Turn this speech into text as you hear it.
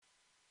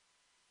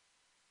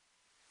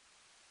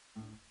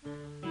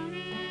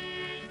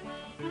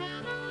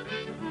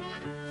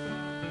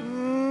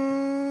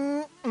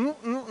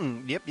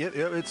Yep.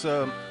 It's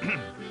let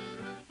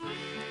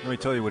me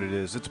tell you what it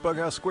is. It's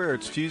BughouseSquare.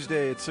 It's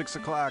Tuesday at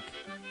 6:00.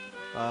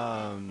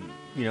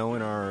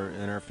 In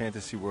our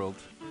fantasy world.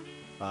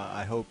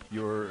 I hope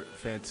your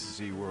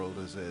fantasy world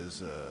is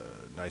as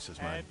nice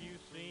as mine. Have you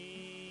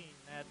seen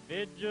that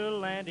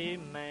vigilante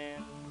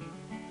man?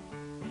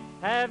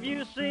 Have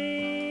you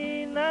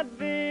seen that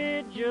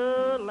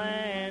vigilante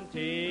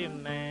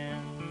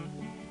man?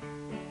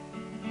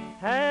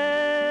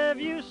 Have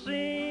you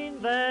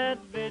seen that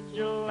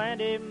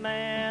vigilante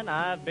man?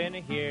 I've been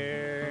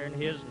hearing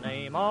his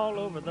name all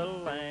over the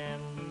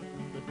land.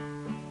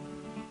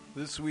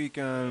 This week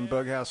on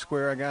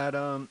BughouseSquare, I got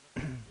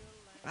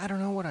I don't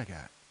know what I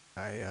got.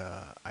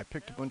 I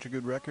picked a bunch of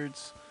good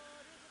records.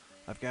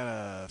 I've got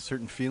a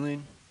certain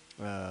feeling.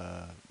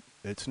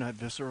 It's not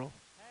visceral,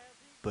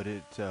 but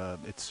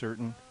it's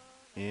certain,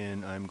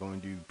 and I'm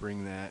going to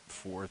bring that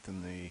forth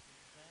in the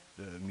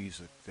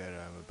music that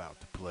I'm about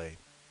to play.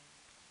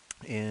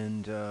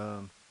 And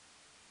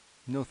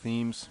no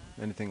themes,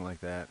 anything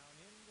like that.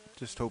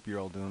 Just hope you're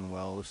all doing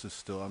well.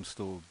 I'm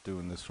still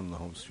doing this from the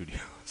home studio,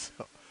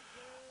 so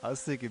I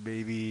was thinking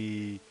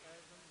maybe,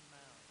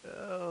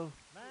 I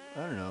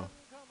don't know,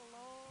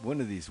 one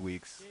of these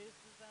weeks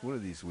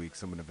I'm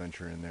gonna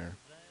venture in there.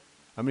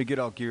 I'm gonna get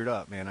all geared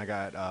up, man. I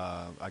got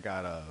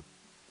a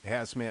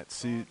hazmat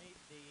suit.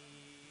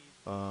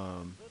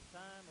 God,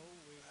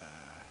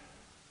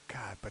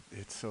 but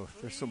there's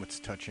so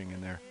much touching in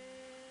there.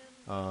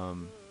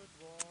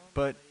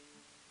 But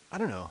I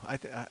don't know.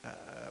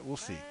 We'll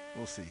see.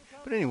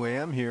 But anyway,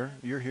 I'm here.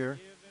 You're here.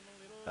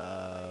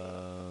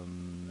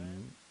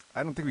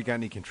 I don't think we got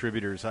any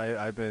contributors.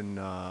 I'm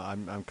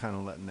kind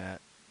of letting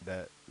that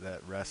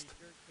rest.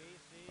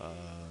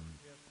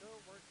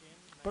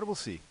 But we'll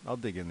see. I'll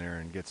dig in there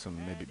and get some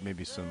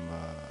maybe some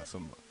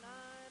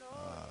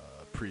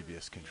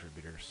previous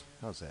contributors.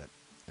 How's that?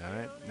 All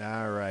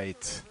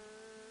right.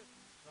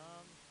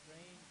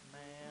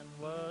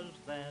 Was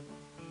that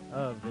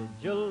a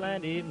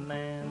vigilante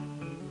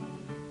man?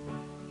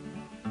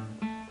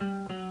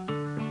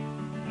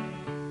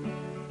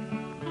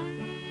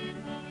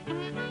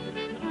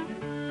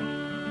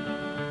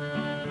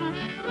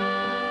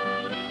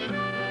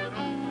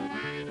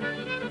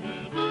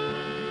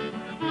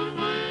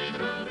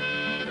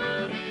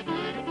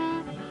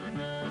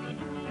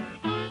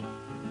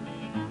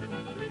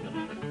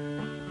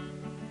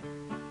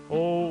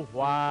 Oh,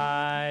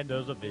 why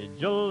does a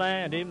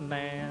vigilante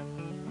man?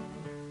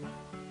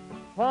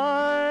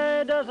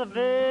 Why does a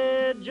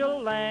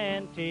vigilante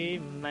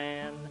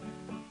man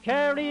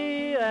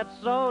carry that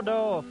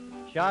sawed-off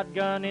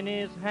shotgun in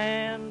his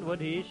hand? Would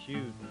he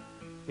shoot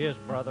his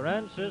brother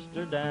and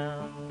sister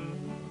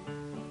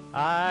down?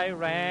 I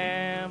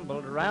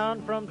rambled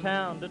around from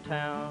town to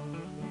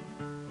town.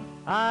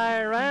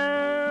 I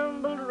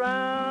rambled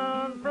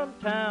around from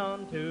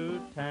town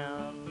to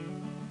town.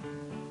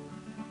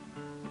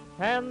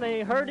 And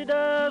they herded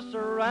us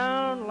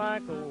around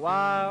like a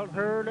wild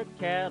herd of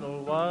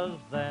cattle. Was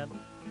that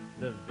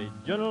the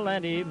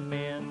vigilante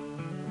men?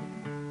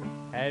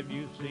 Have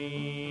you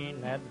seen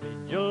that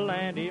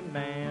vigilante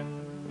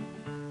man?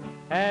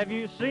 Have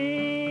you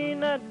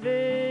seen that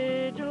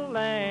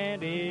vigilante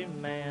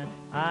man?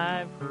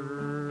 I've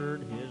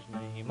heard his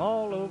name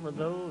all over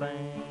the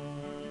land.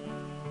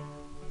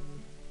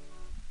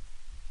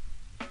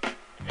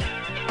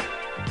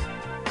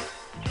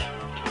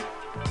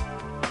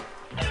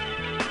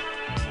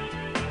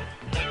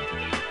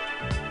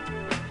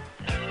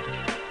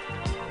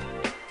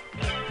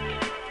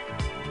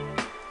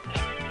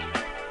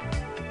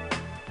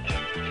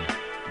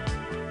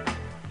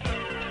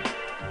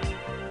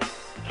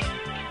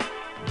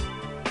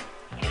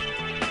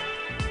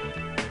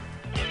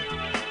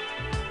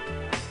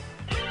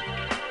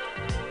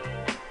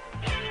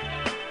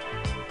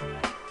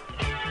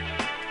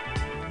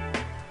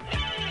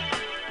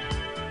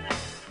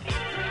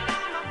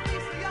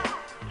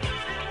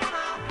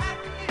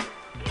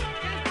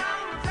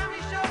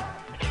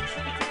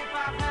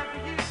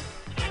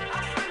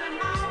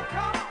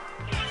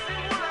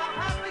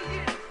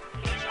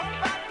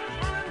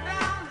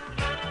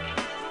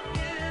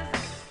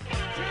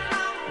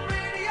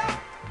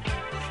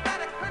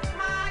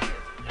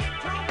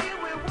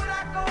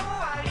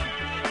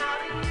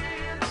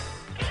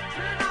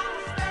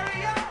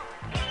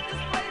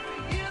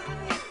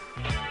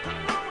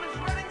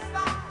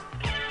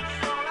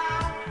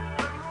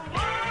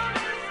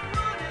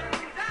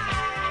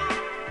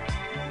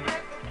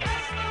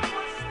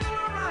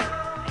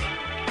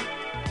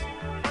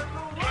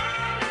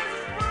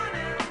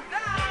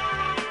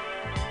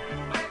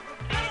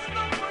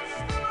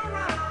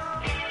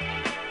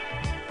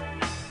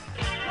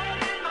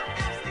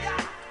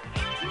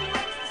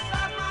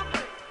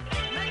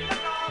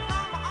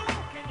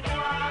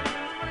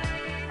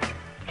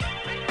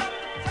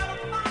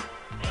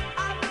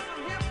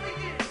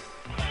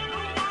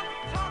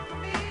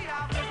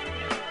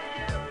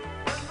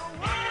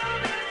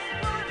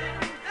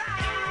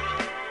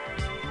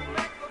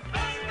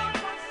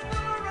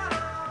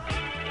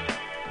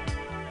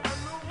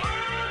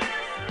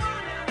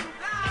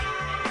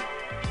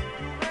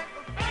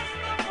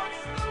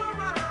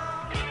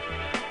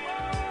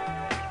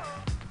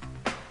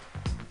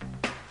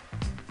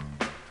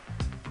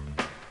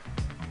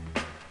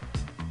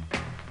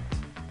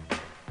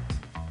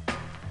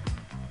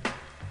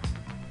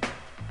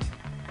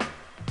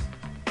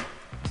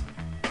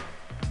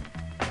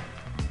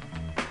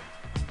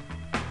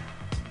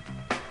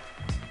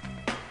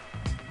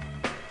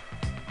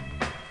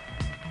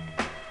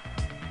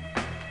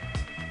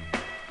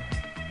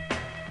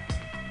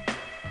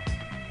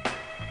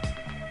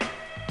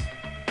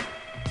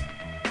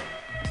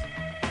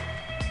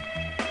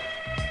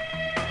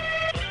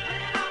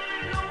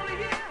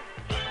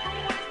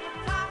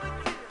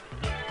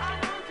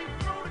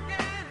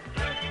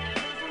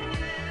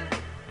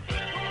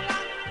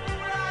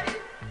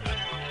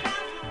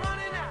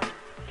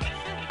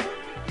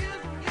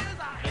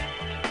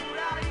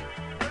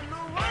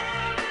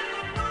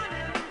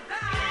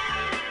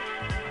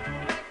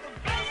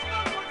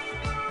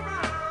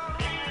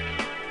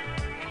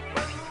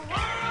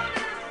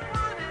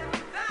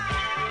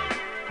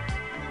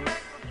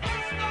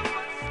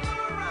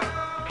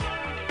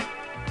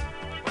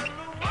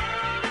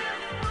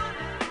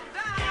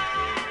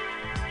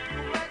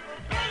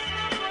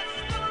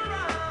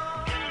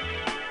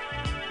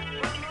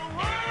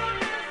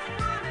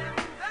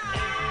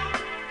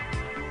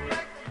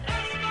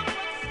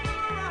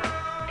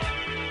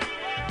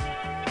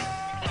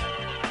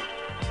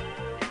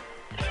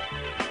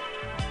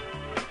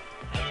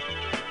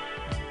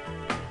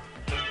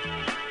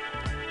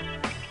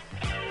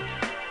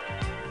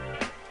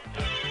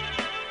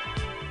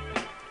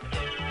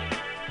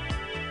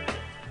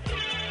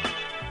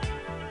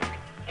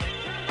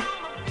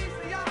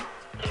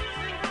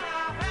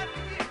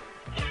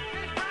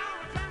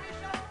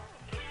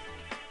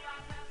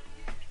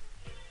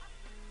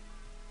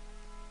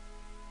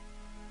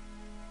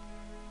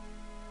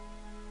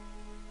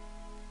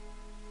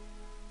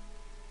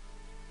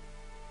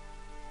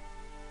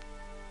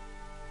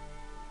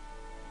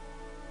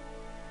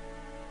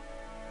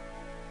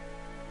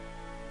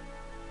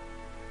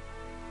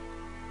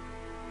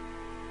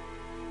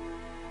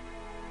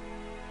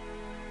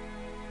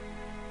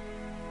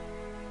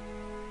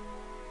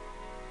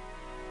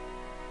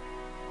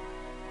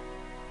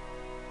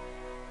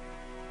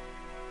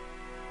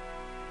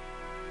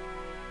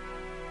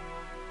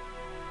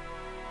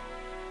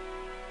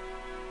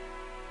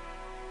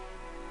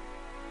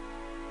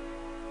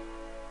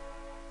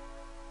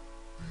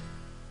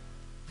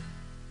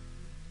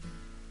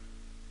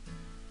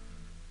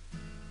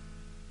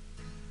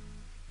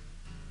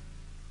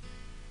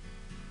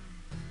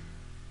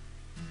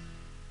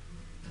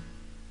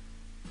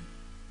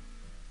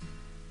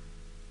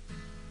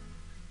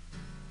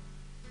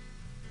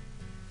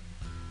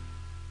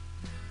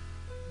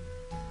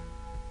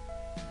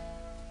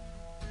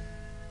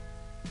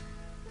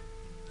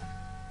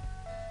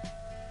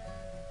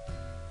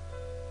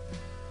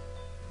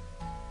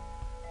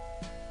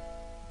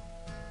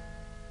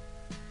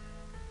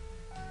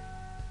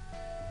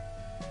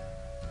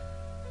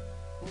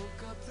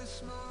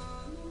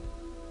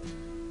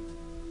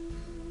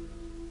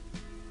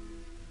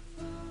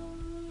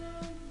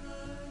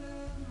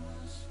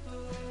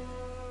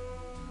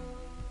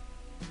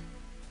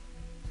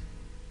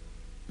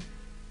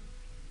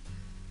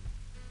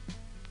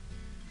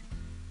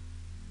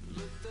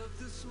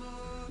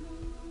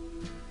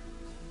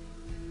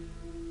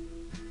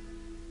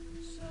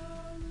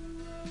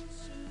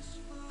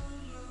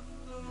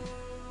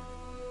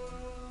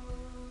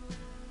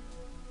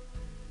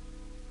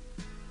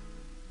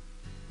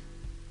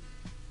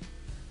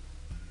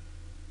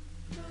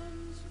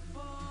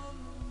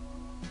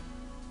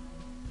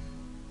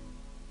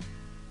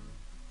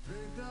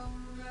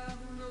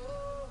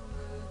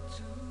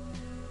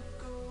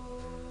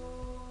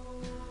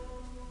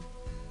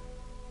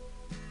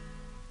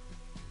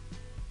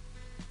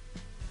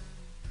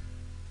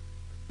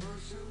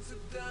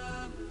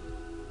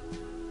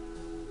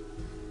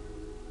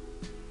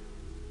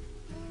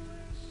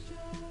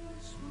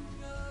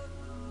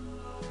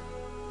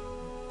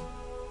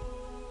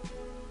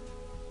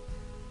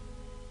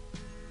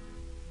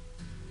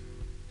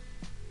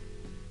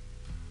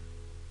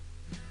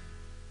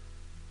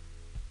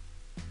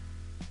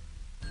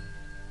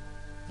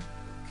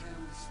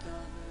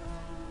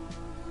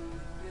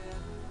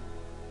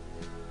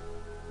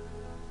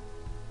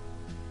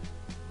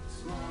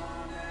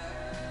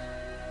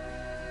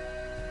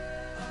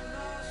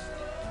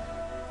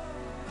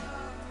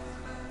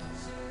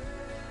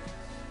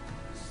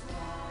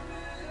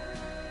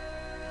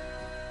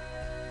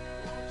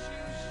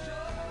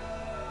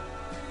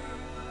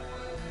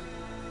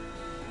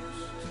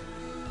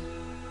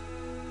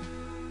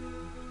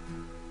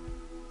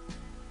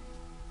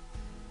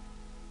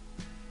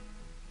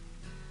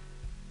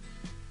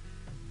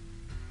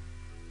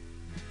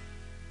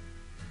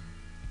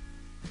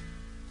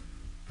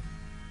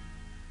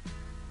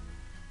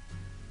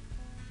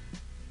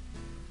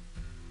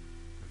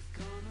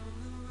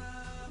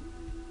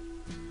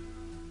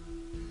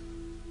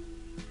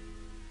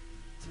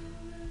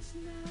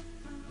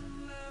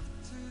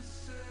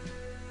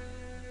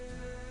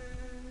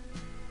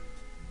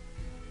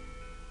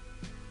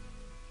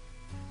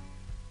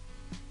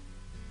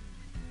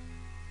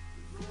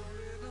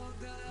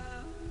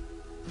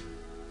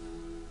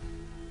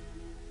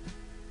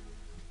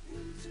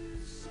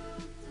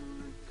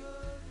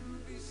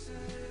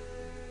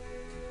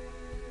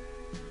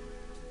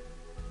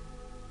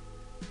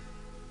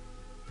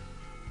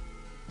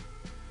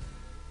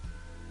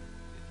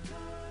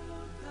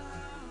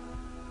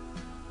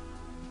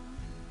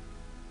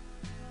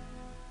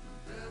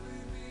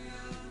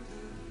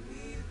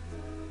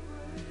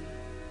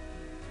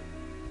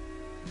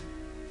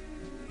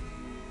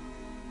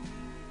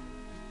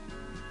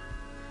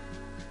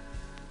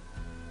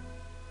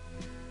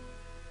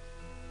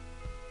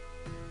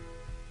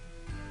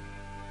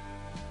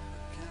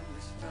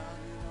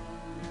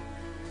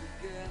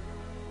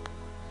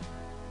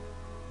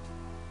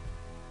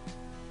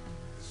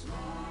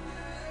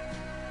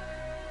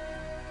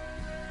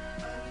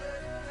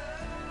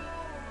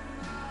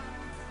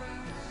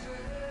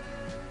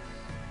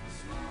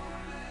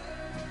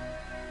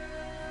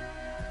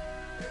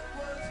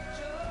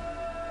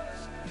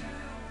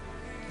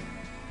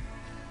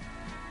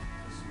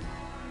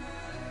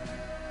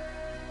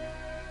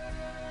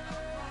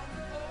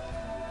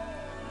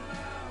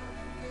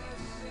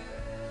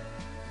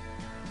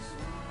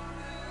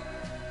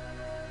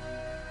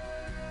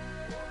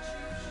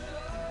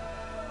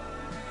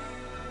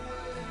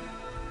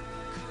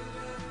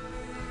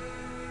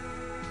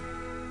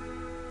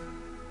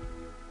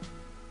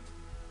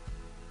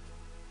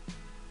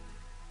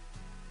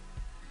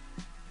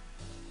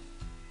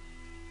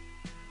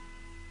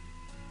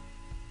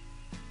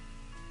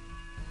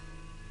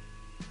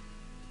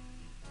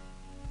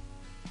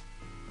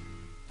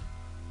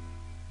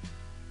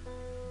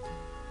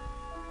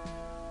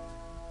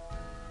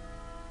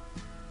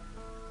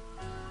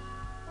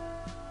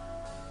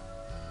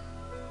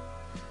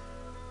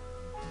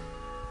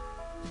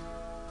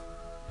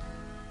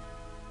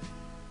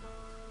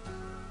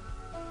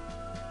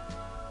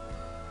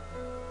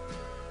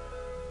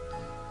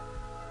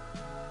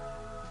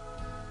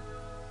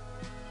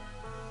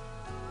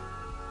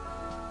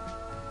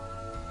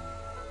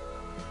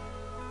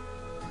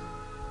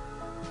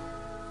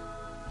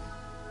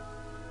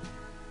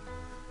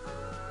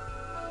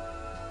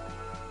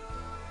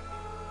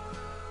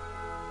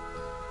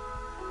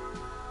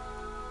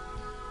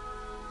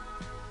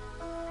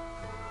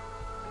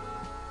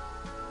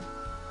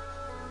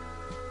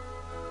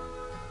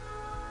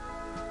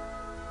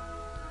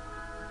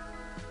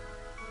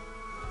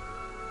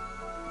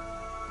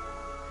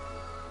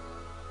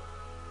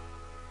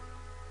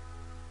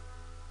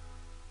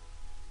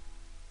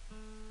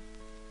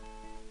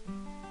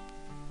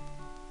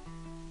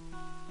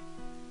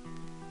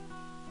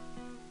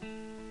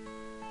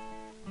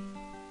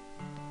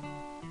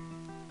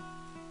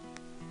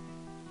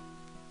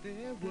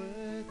 There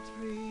were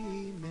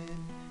three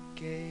men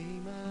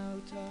came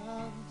out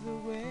of the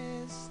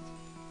west,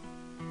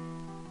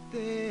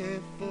 their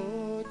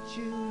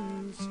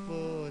fortunes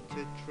for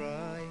to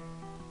try.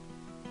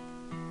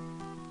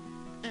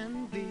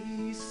 And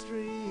these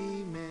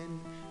three men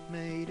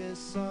made a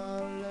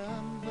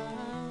solemn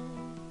vow: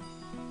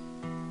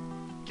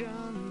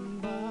 John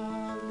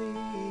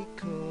Barleycorn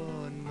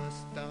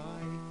must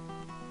die.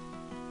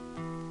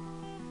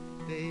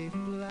 They've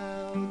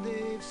ploughed,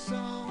 they've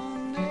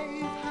sown,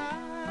 they've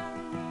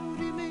harrowed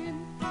him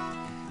in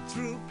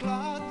through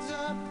clods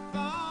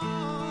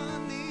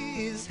upon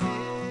his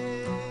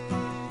head.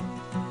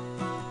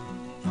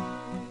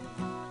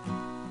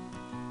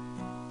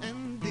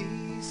 And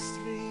these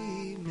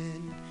three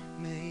men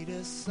made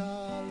a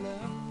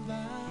solemn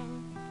vow: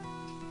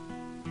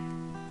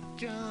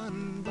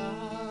 John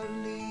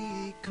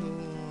Barleycorn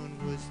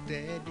was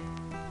dead.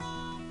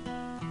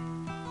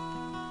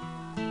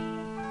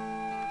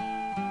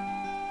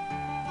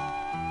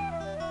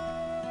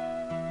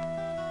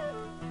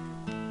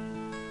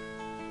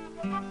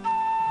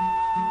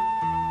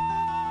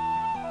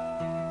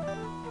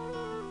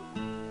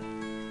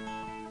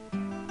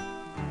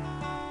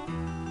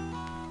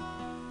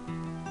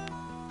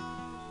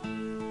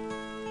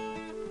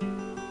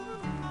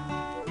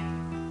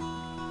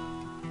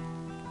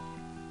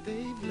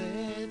 They've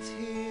let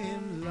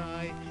him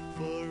lie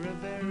for a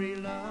very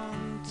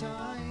long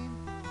time,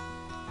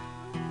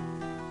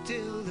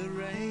 till the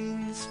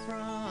rains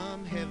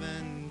from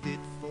heaven did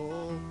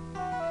fall,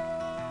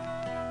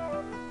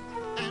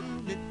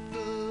 and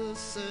little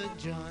Sir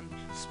John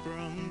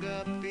sprung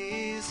up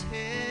his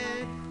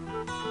head,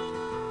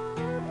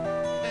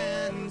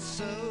 and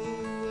so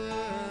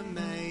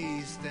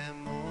amazed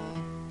them all.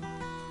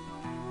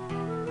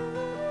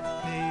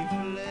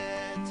 They've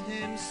let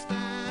him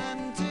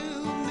stand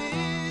till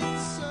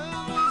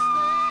midsummer's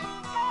day,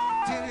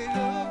 till he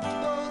looked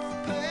both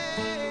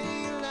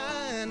pale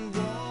and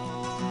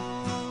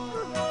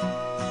drawn,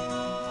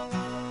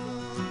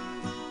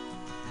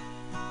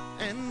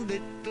 and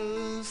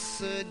little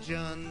Sir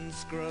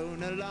John's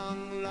grown a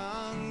long,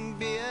 long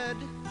beard,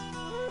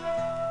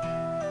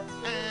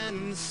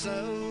 and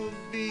so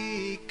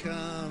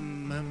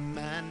become a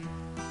man.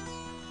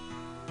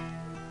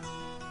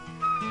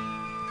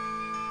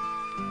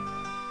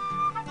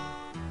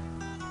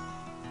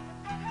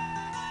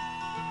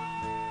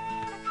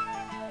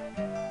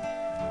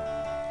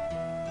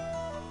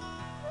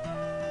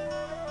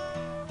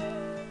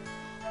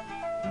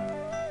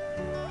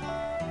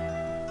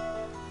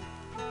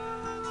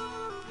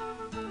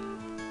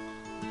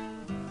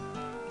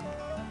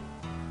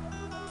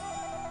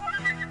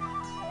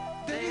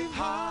 They've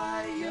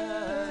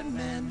hired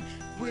men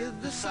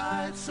with the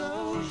side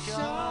so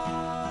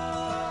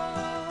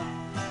sharp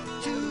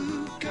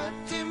to cut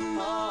him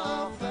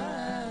off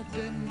at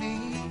the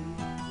knee.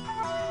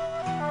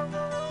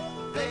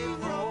 They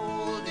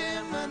rolled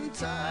him and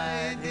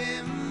tied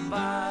him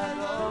by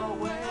the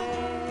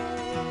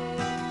way,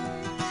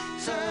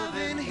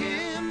 serving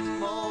him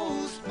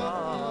most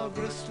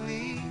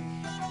barbarously.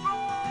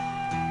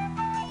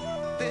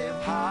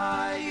 They've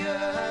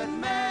hired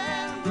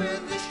men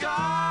with the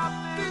sharp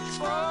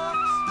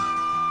pitchforks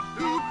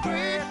who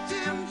pricked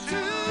him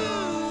to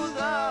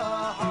the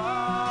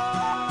heart,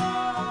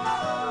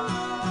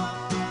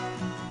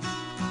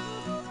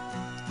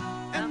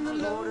 and the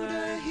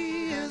loader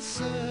he has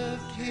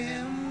served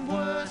him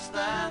worse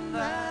than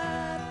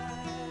that,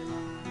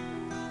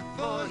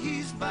 for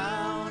he's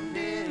bound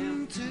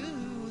him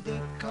to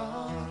the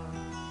car.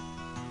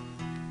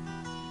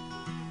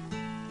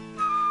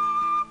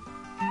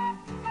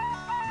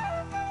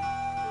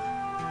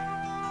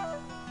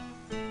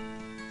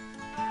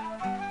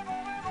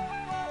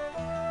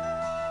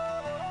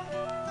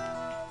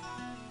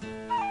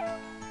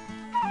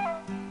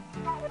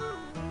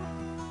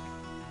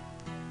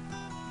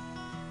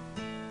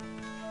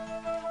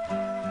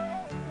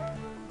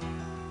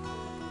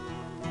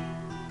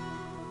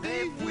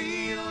 They've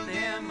wheeled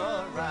him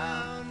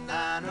around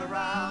and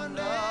around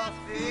a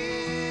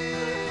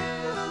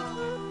field,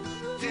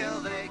 till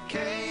they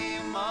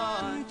came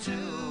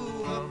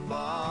onto a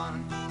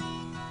barn,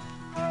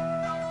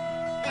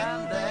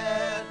 and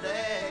there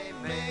they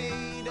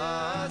made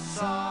a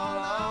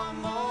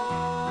solemn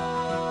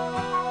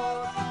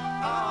oath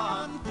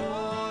on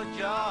poor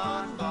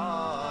John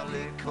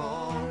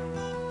Barleycorn.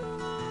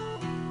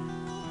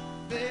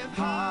 They've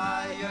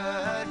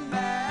hired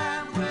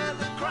men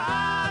with a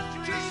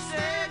crabtree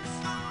sticks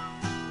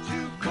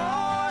to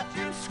cut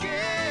him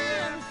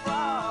skin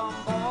from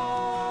bone,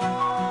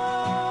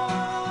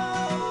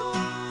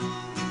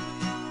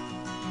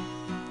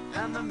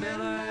 and the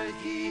miller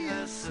he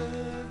has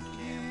served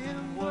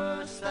him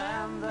worse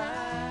than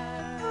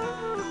that,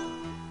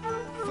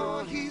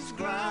 for he's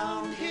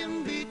ground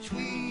him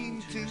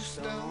between two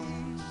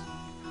stones.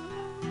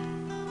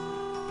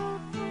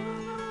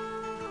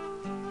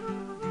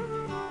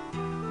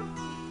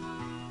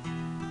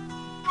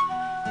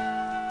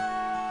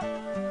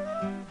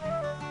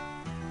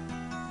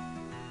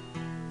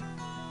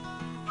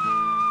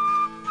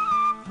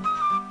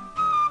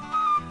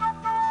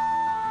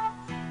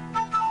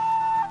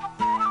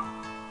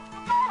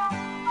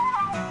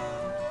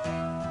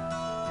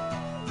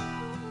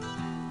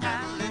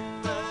 And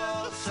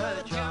little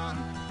Sir John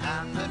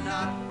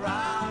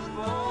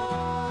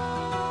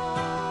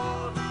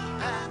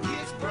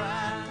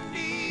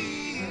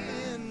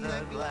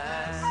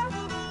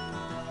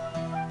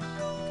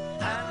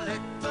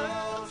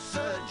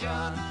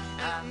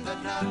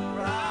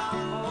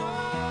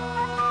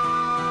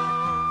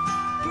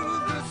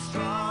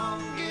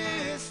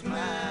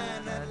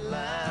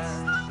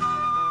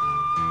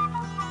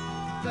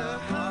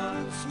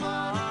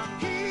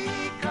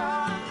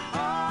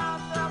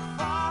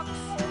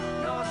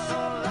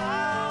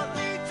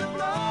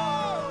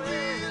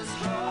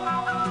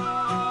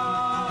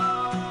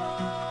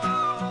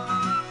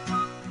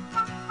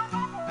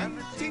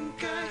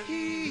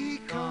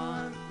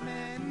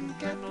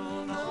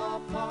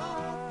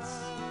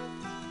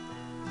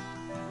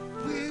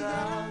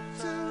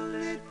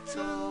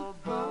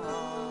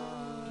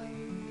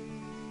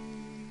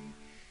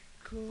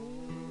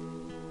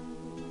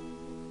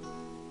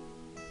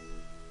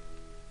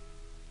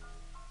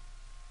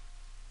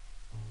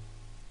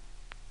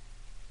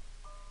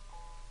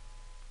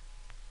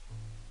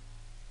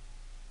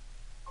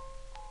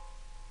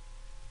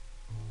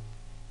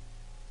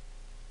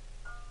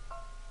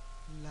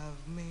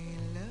love me,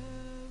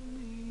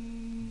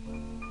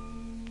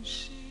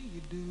 say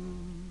you do.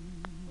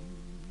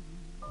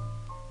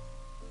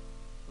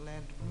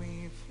 Let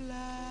me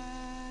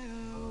fly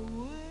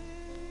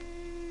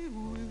away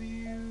with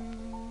you,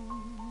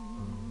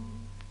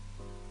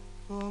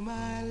 for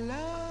my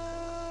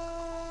love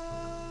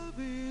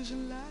is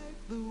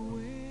like the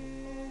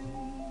wind,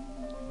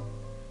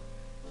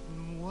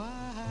 and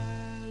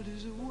wild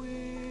as a wind.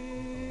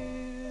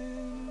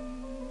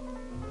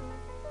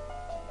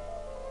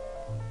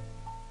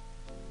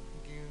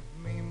 Give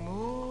me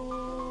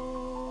more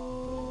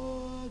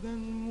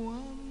than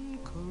one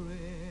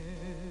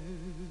caress,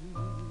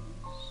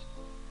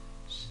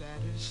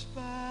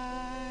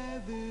 satisfy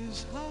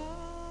this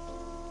hungriness.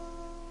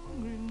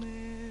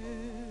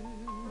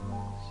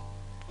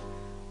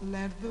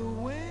 Let the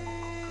wind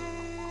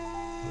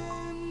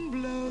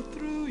blow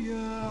through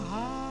your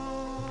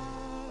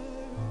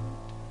heart,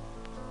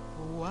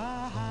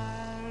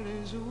 wild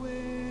as a wind.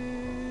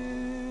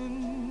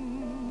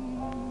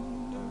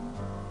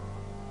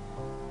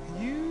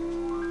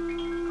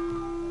 You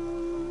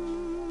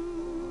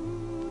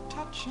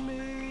touch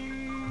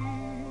me,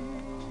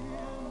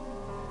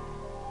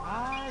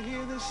 I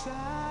hear the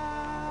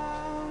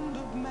sound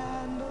of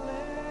mandolins.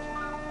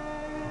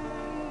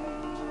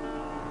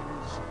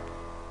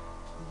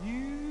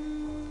 You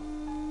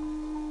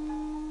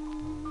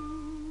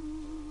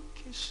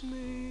kiss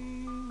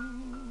me,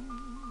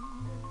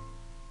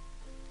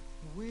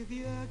 with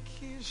your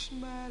kiss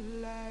my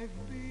life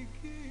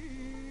begins.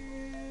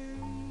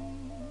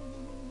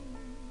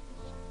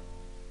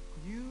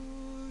 You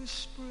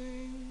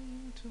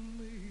spring to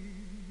me,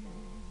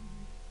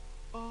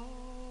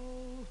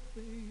 all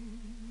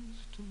things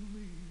to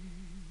me.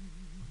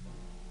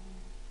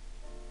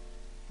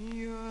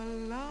 Your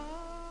light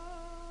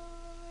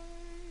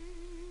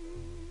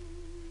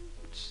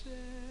itself,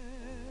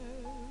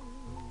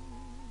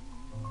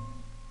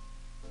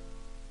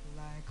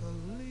 like a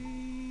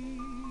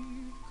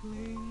leaf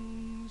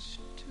clings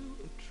to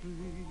a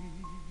tree.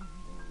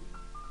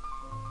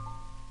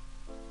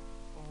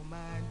 Oh,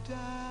 my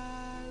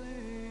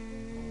darling,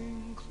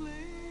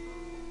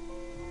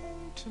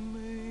 cling to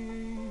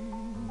me,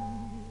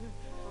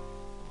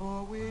 for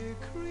we're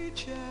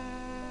creatures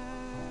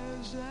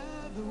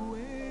of the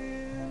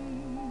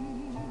wind,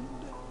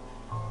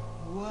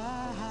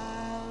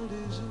 wild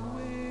as a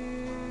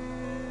wind,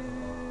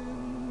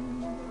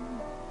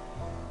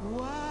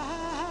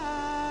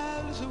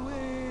 wild as a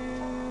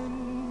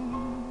wind,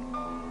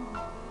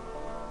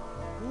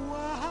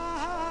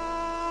 wild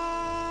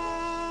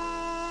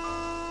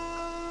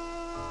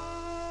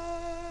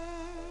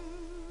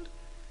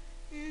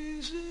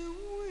is a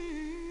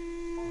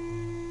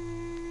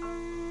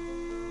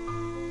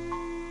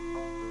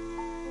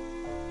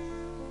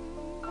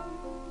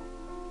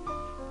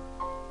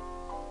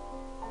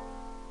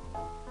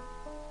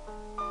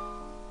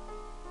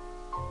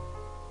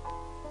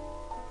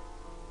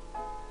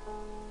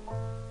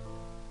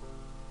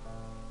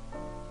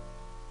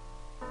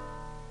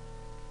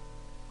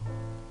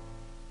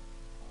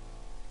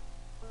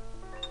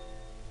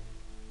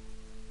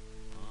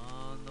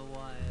On the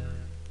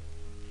wire,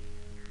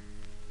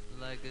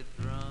 like a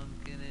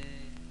drunk in a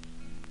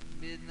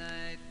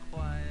midnight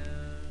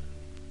choir,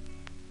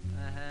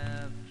 I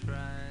have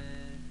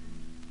tried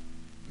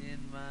in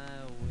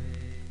my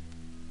way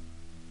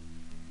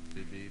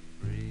to be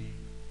free,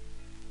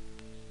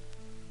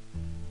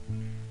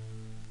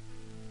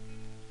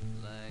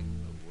 like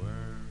the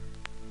worm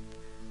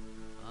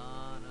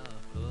on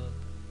a hook,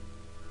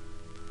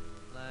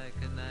 like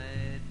a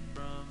knight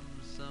from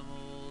some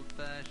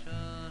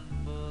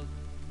old-fashioned book.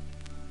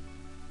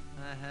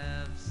 I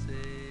have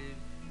saved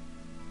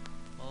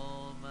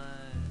all my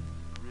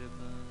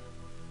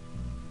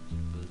ribbons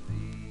for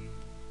thee.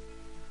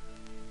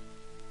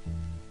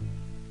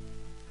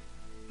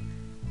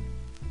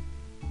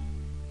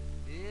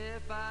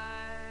 If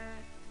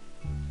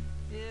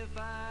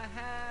I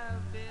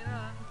have been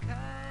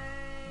unkind,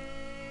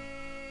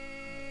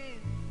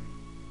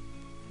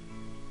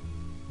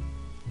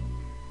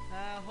 I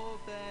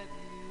hope that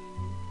you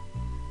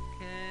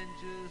can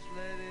just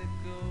let it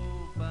go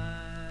by.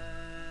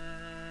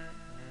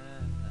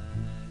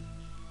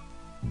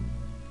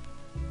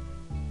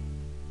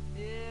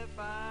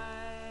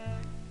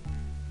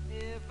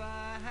 If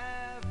I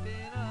have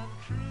been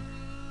untrue,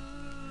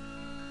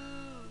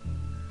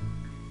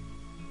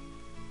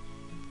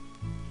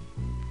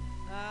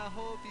 I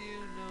hope you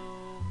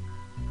know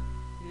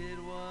it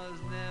was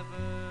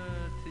never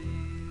to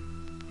you.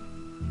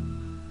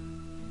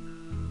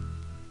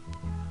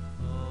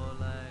 Oh,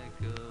 like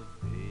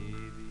a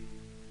baby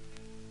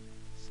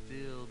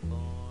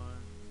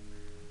stillborn,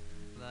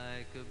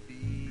 like a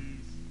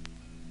beast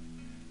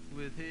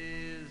with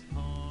his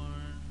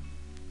horn,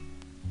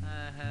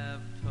 I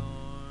have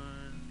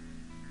torn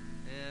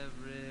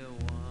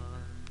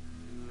everyone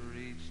who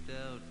reached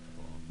out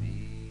for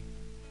me.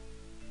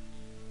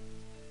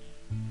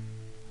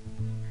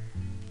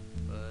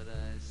 But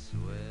I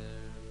swear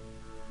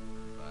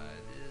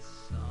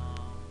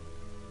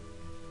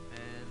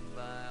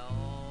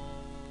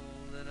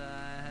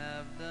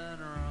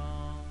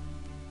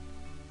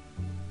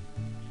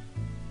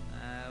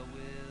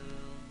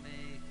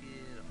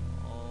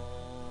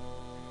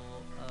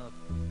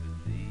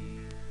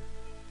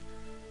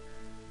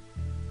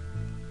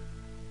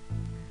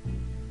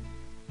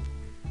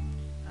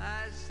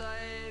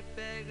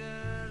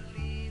beggar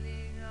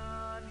leaning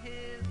on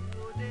his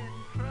wooden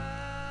crutch.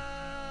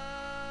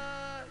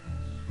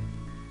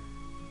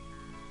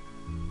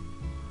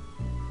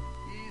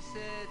 He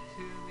said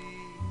to me,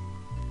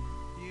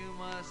 you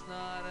must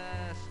not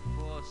ask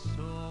for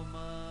so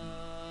much.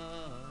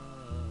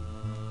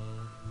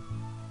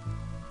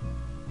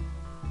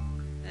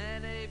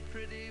 And a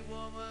pretty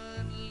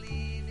woman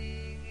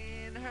leaning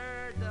in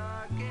her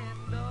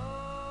darkened door,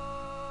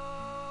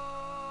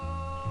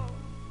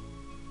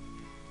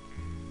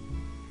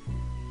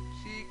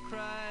 she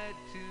cried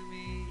to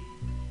me,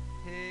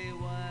 hey,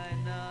 why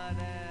not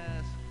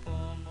ask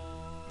for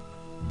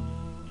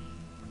more?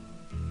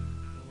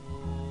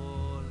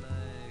 Oh,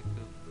 like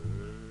a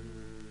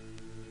bird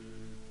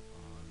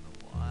on the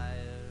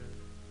wire,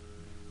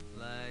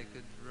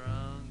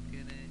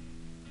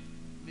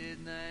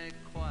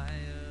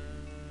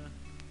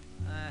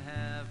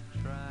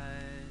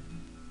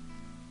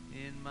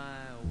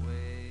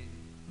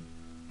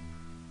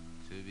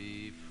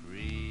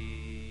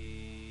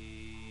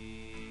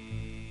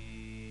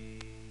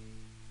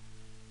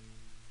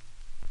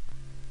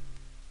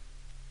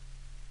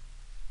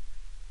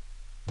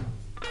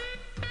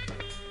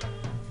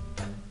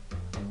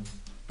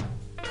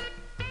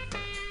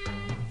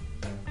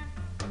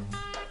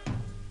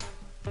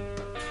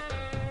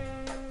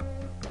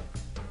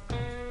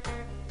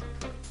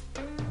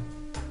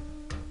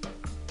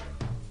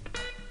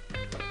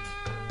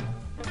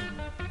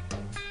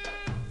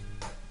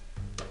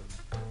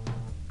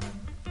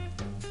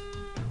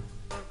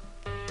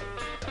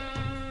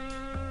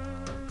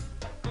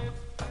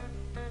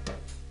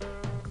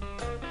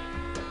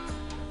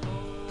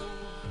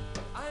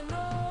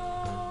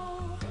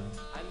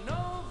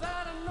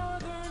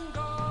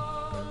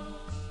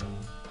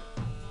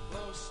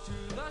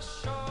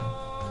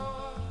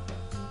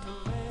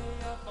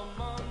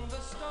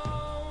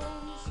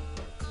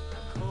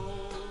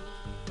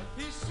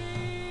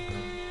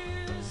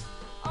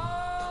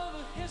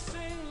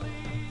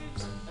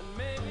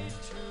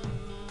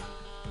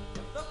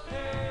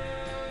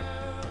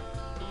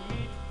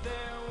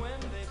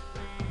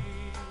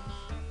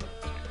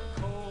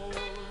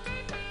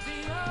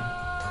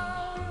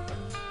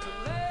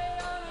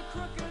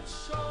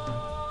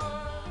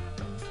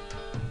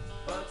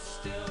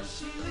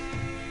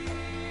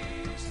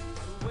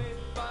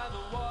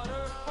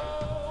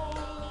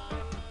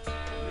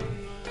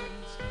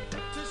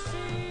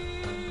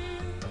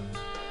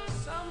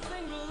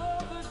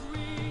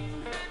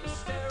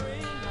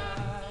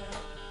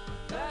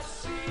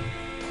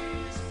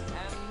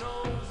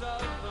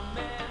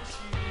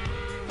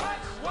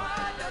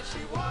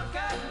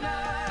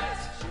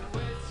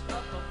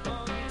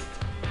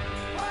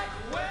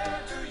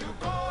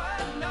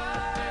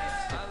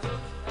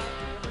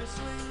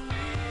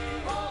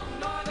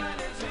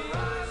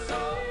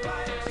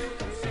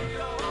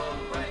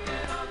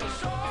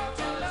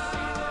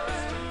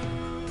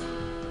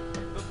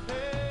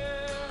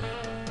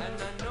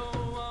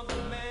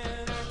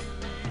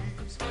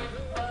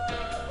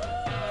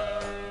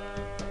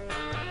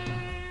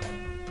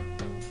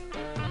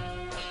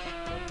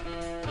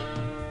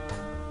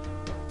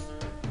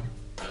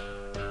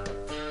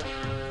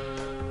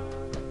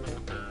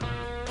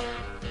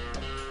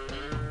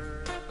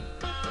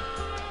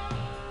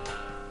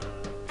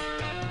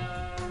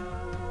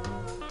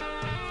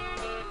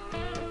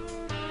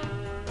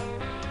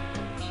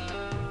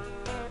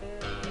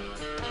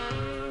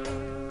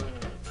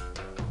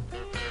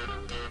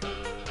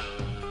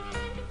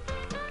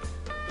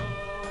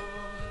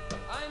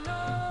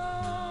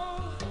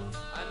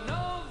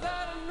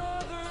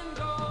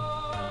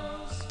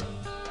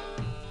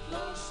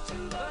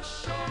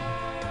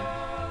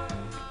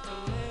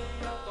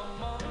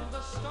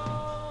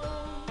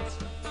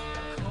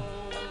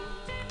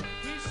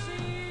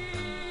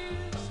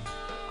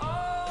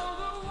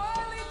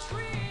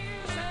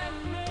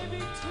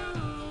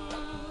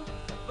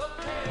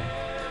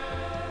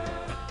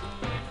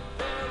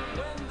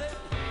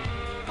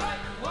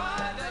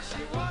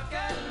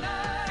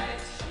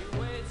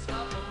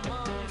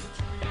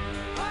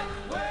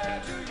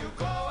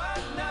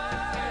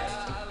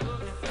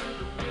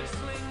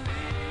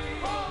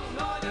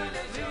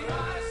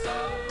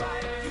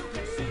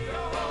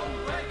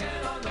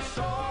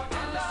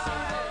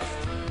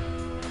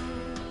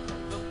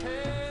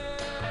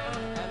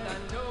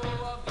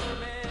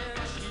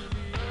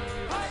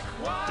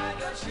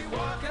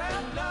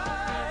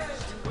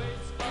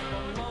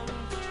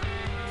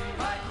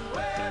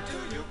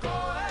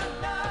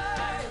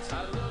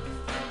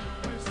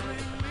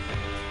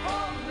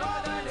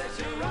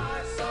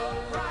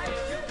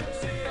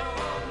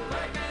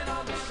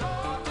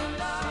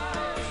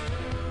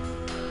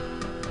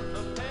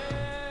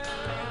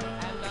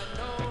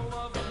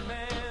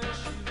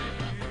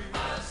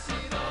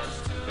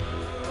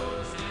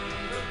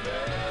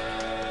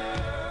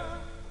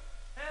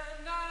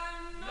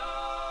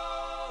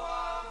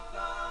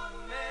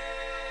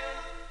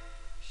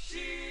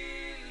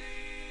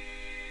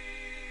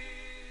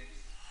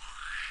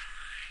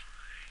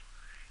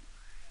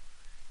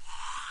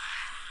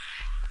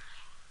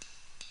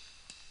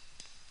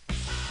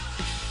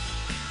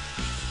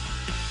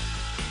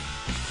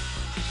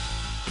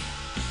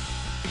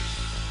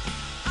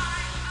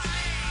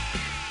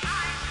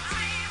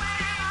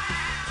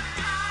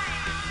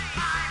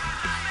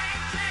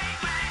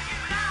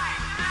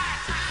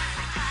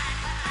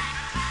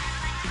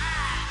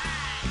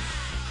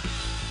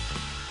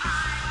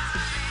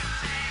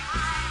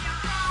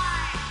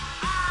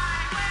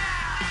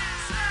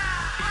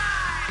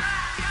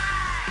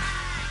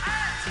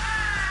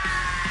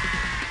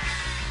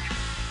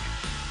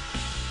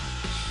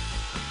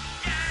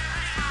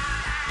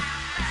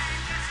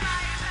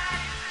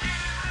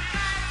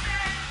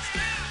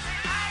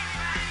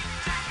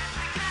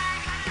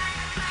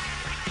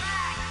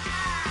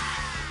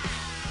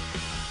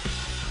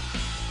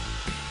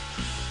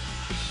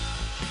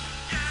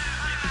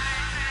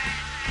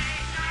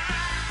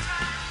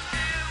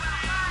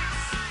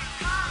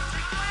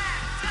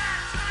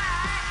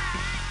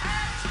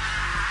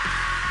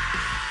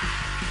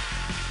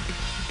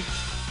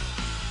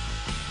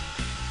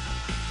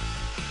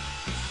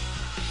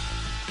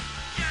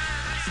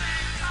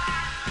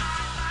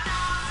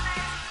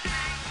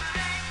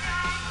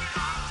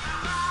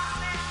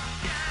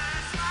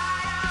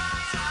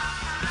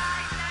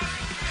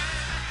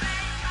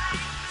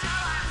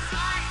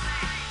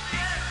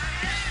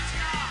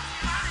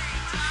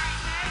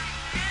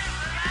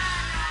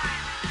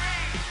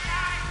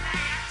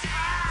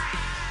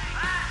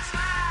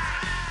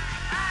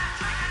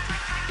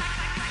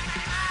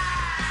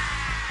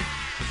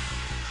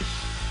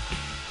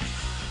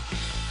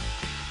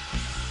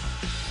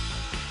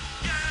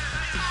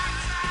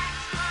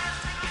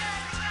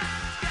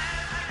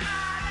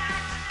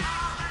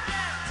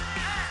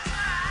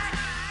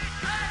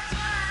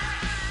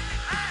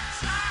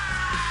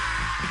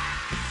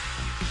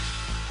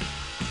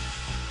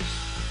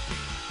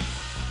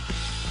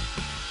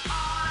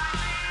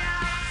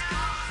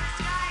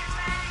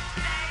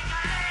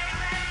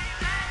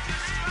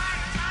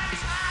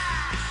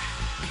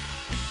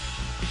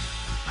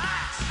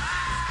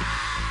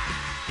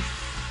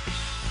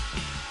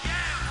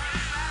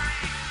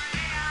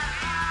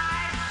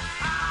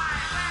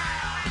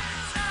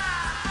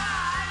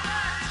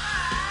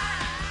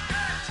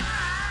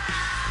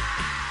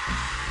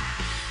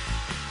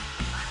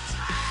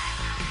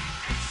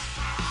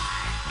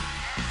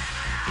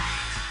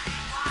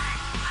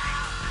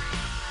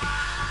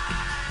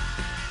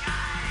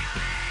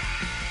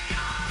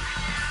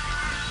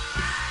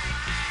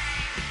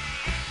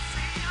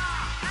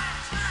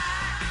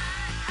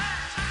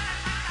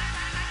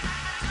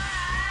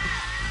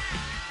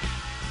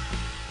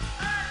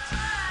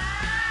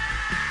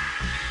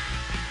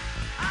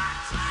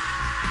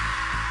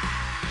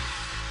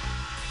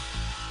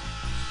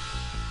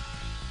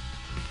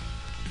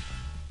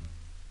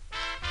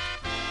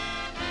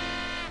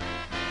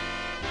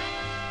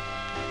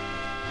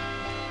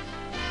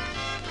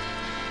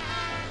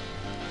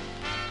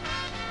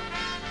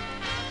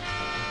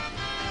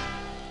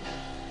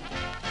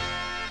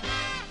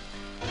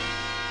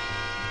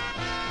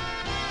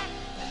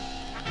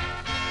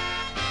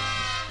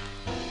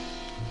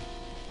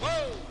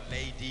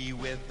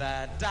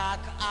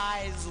 black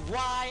eyes,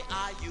 why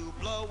are you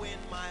blowing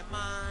my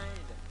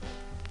mind?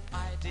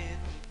 I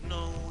didn't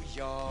know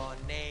your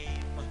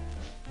name.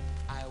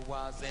 I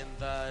was in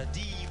the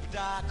deep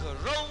dark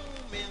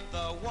room in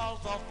the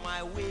walls of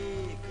my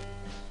wig.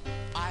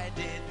 I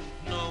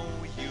didn't know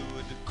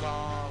you'd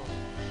call.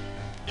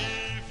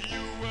 If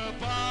you were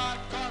bored,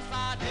 'cause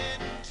I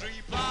didn't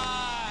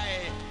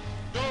reply.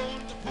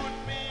 Don't put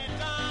me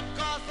down,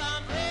 'cause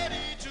I'm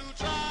ready to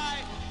try.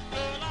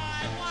 Girl,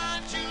 I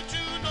want you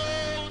to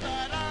know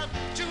that I'm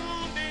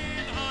tuned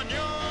in on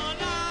your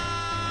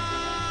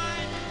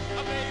line.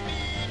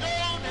 Baby,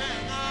 don't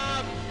hang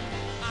up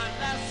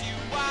unless you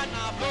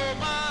wanna blow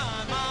my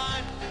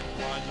mind.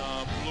 Wanna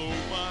blow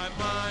my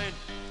mind.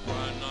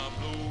 Wanna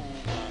blow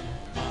my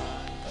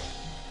mind.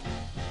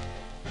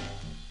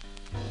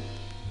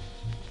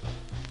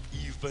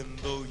 Even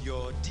though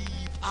your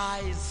deep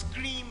eyes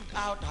screamed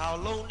out how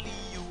lonely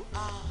you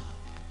are,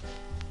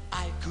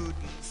 I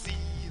couldn't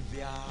see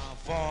their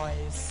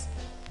voice.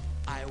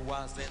 I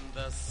was in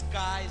the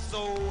sky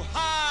so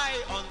high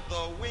on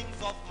the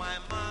wings of my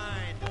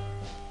mind.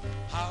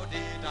 How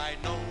did I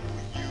know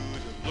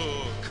you'd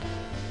look?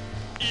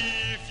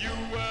 If you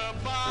were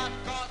bad,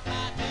 'cause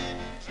I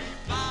didn't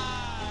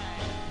reply.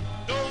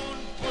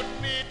 Don't put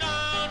me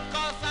down,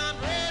 'cause I'm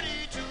ready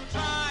to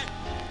try.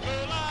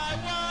 Girl, I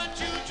want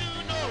you to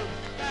know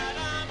that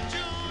I'm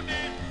tuned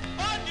in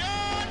on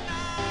your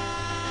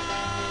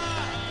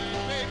night.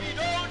 Baby,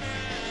 don't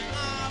hang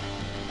up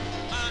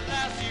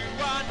unless you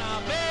wanna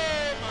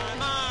blow my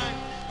mind.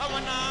 I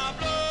wanna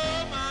blow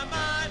my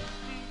mind,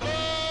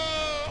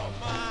 blow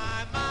my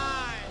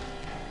mind.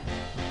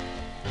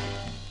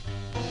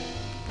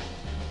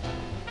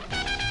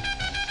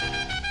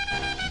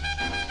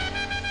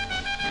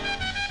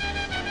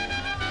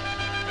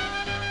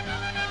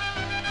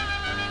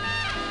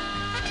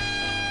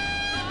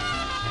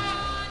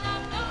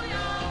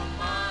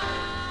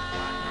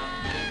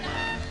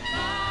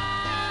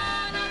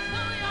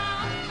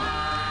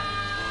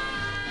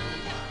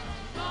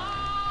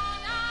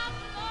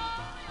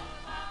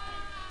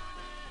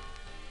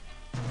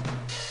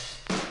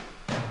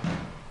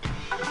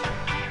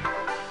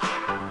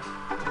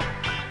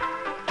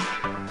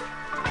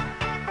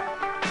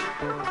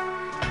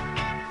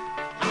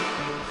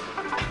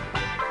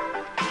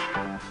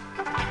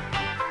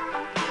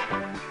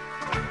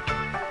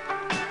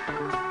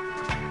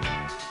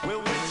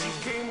 Well, when she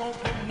came home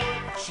from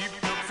work, she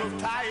felt so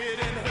tired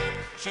and hurt.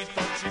 She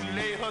thought she'd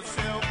lay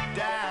herself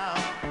down.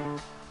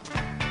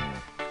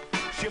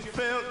 She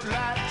felt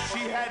like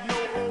she had no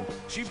hope.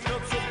 She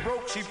felt so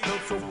broke, she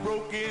felt so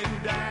broken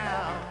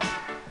down.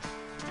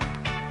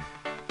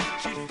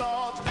 She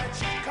thought that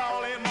she'd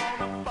call him on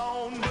the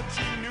phone, but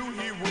she knew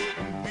he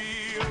wouldn't be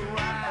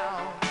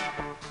around.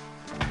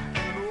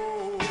 And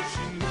oh,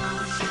 she knew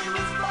she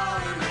was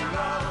falling in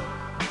love,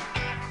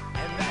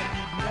 and that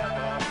he'd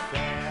never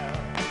fail.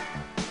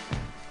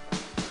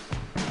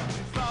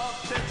 She thought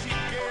that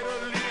she'd get a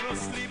little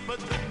sleep, but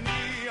the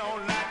neon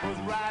light was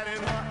right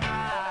in her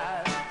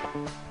eyes.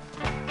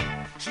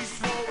 She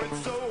swore it's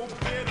so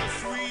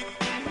bittersweet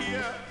in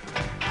here.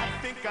 I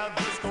think I'll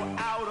just go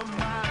out of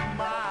my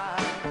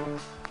mind.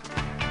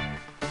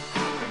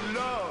 How could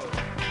love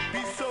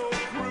be so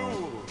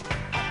cruel?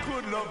 How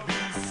could love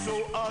be so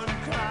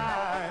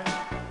unkind?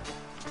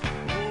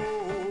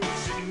 Oh,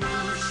 she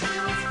knew she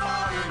was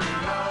falling in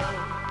love,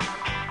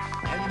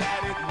 and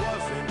that it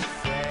wasn't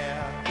fair.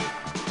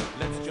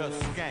 Let's just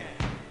scan.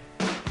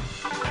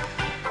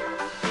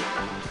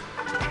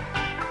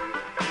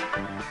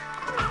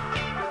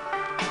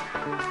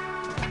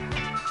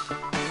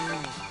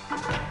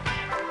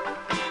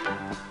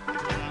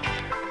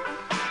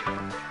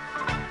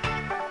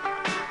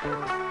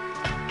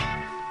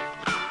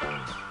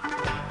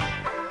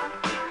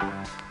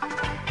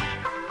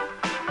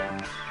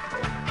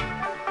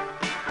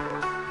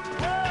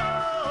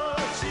 Oh,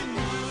 she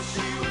knew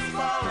she was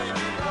falling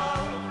in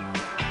love.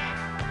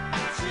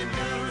 She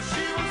knew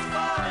she was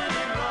falling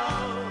in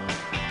love.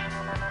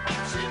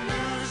 She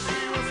knew she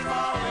was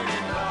falling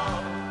in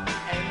love,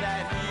 and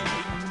that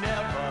he'd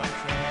never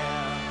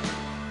care.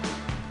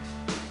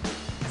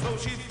 So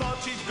she thought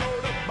she'd go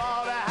to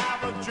bar to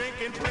have a drink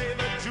and play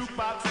the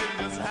jukebox and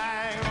just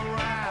hang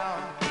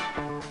around.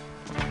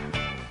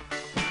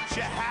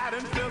 She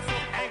hadn't felt so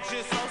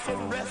anxious or so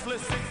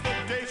restless since the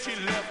day she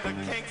left the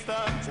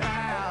Kingston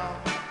town.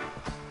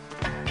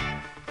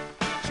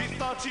 She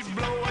thought she'd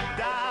blow a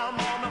dime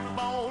on the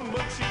phone,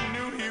 but she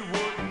knew he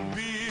wouldn't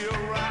be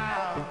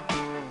around.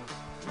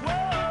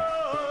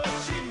 Whoa,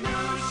 she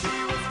knew she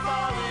was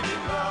falling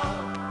in love.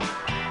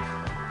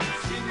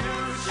 She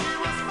knew she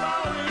was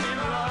falling in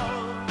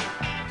love.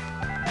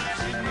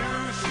 She knew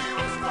she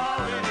was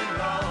falling in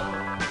love,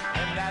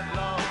 and that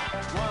love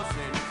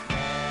wasn't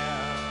fair.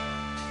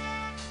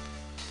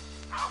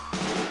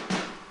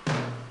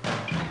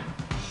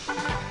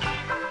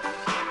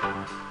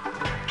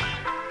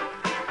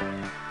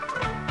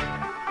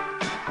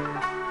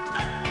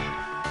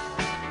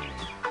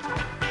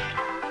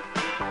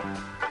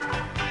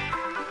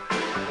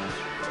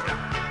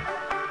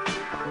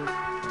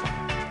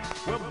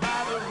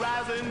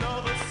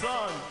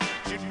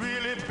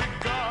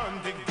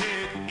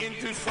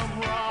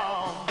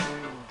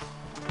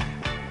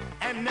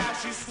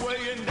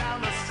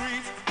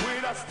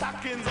 her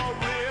stockings all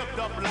ripped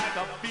up like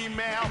a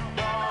female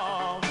bum.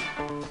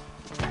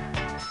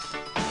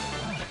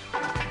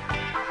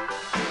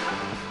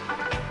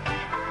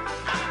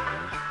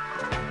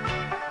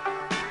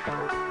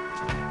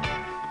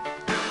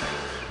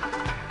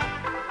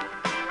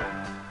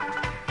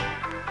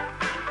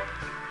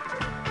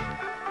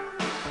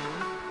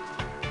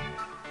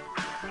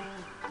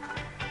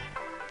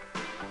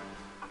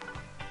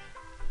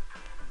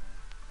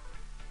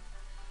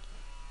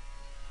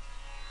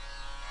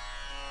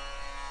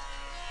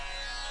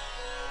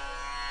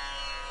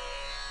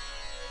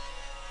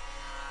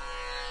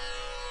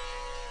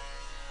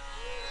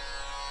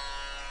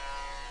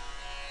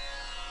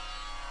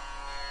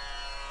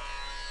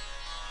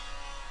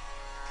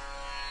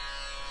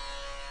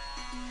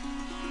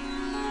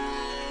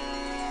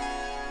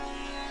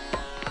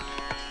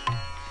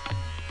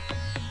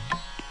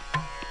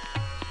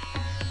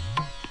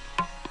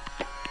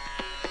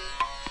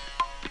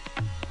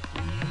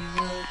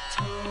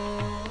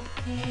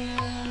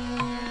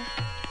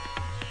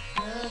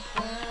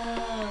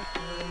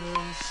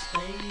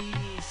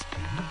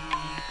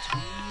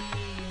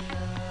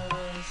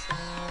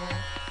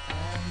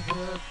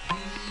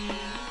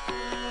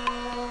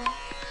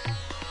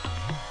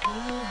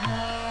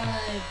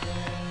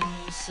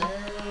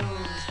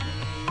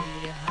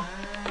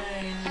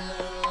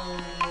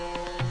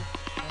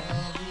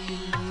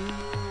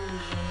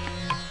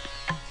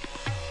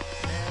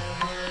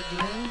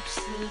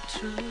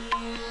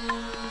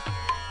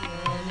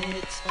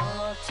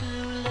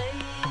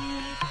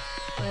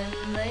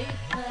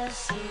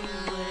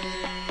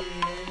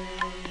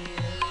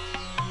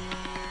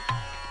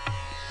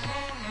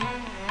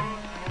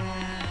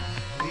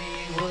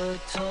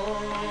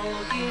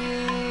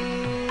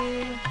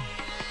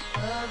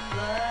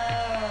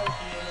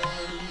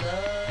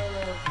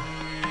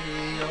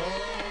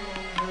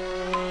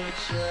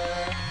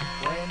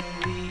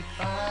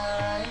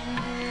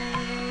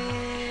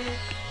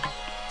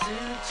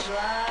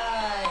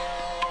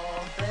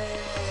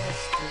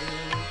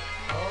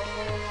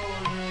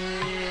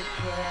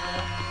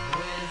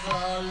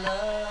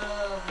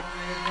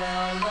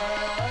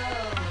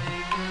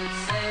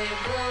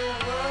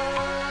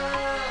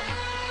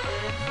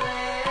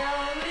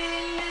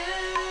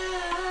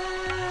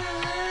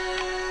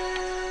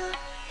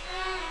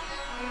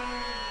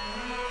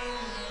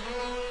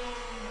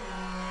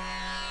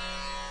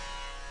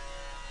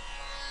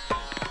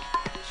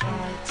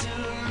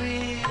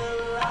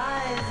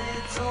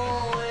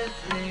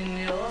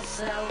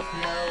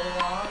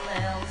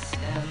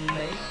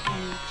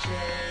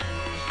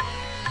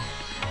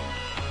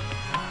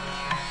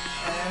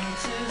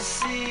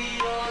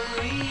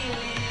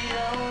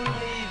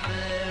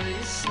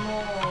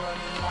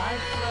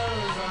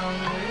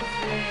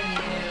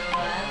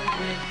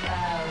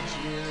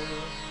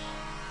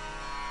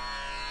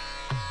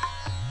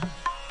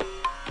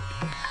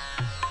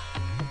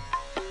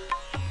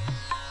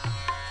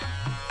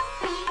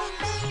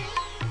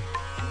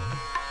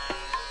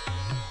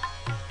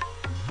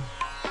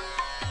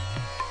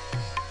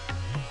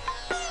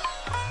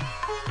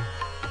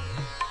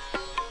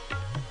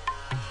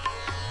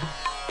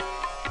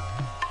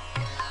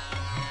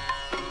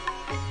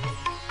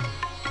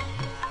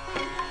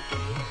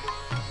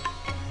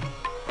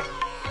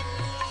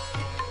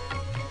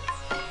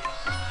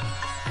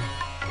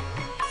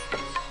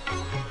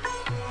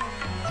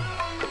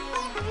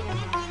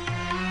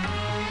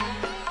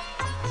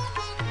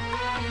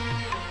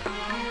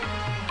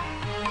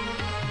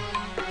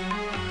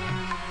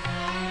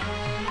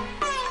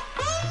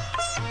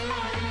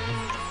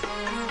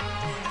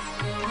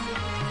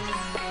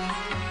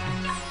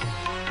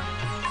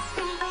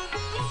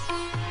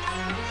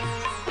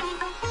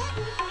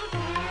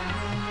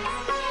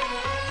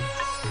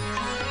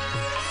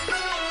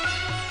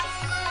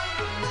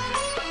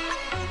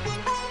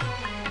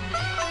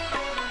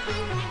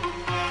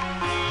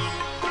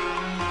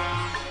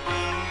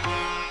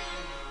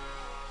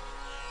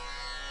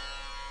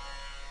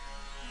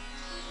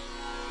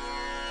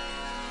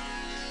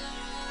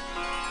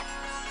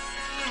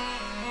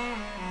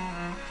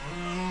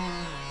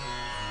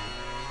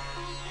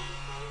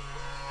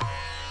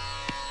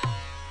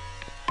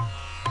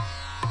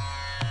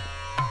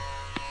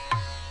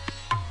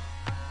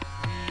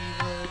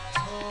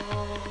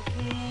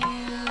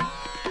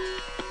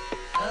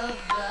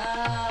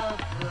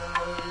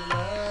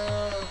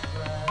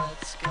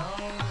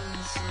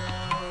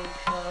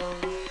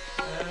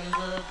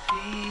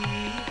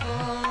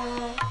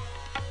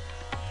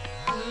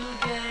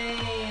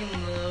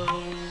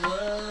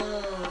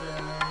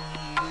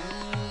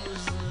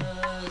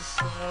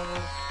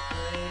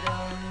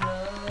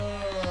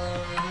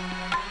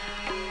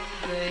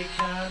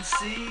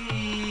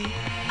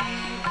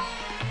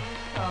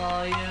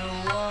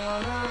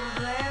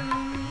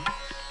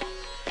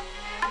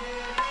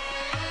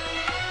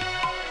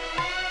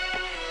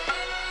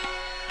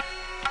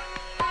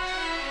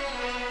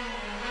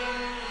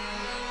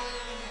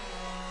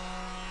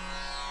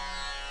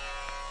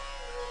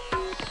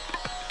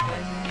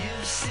 When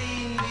you've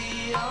seen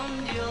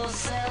beyond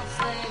yourself,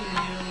 then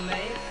you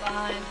may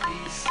find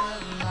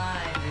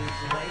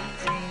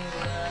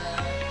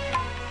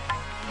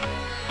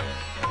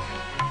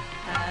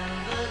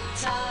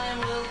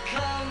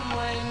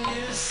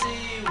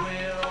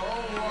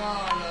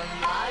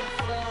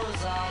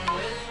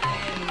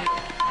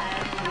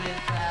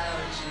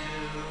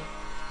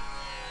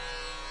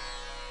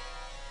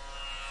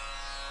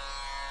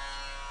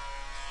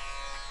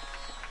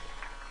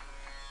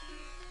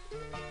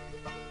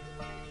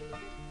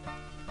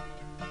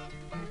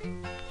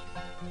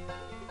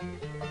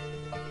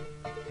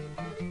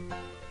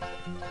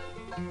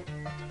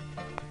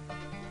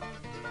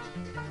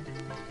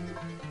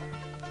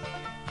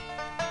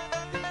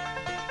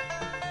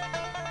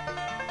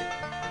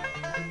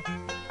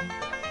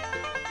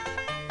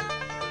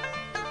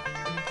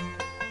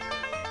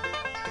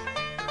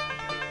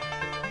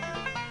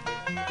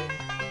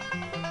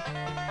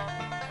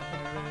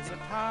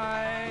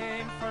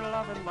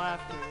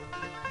laughter.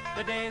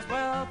 The days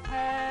will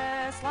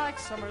pass like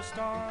summer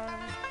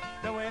storms.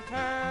 The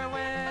winter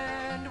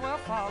wind will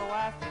follow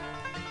after.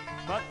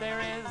 But there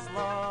is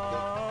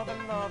love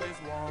and love is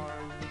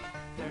warm.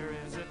 There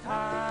is a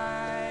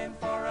time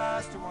for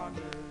us to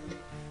wander.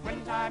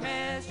 When time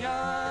is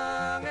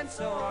young and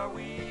so are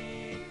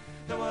we.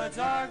 The woods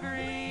are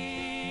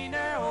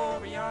greener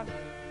over yonder.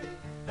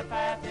 The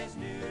path is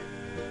new,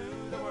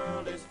 the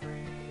world is free.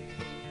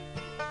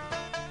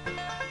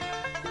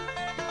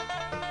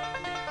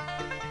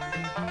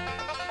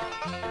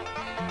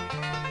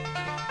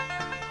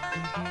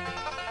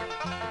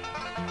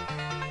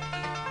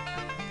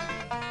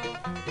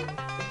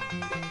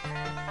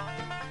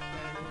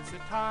 There's a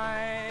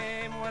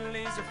time when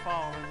leaves are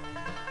falling.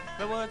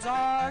 The woods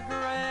are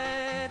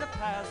gray, the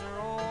paths are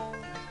old.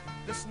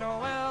 The snow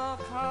will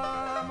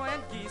come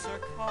when geese are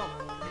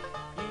calling.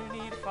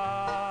 You need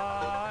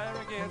fire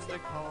against the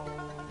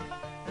cold.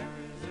 There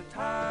is a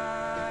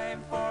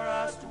time for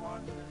us to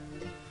wander.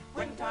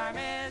 When time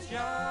is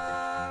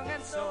young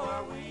and so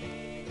are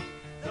we.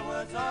 The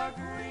woods are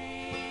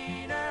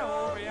greener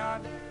over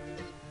yonder.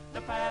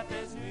 The path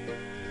is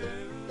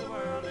new, the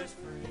world is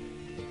free.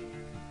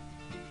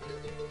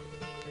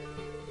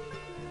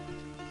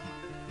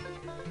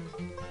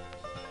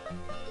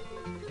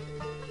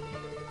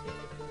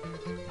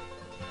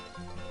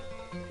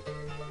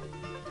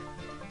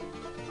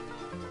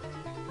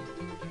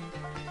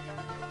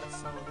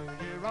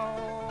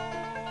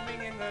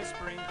 Roaming in the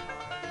springtime,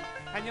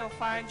 and you'll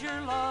find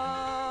your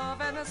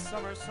love in the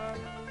summer sun.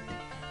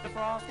 The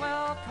frost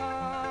will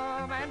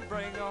come and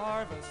bring a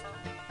harvest,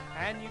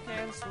 and you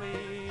can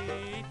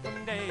sleep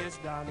when day is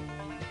done.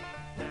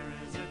 There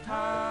is a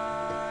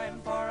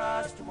time for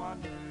us to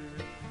wander.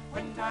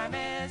 When time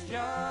is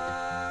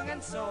young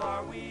and so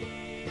are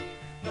we.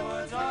 The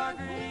woods are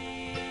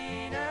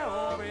greener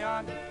over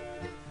yonder.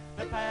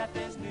 The path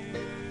is new,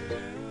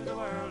 the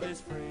world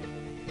is free.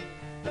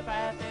 The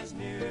path is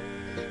new,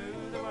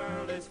 the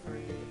world is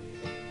free.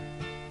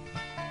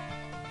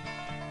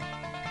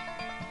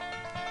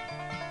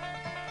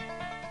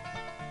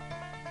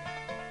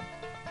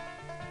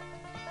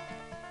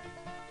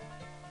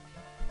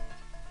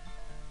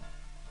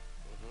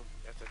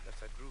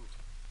 That's a groove.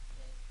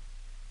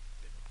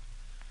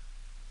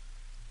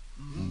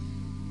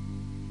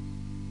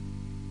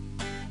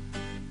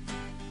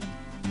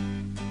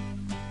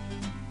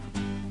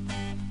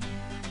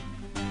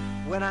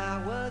 When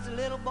I was a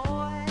little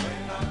boy,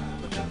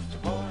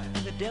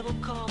 the devil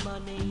called my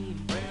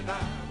name. When I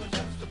was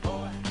just a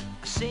boy,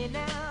 I say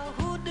now,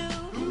 who do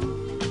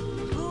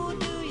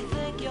you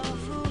think you're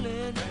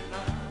fooling? when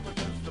I was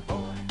just a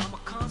boy, I'm a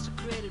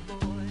consecrated boy,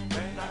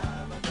 when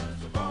I was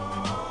just a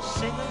boy,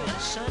 singer in the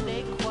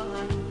Sunday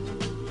choir.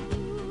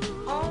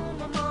 Oh,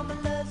 my mama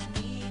loves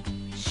me,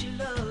 she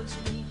loves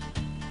me.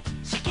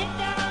 She get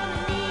down on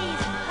her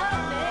knees and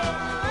hug me.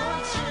 Oh,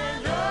 she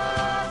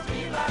loves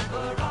me like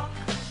a rock.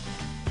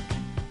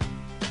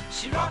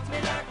 She rocked me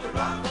like a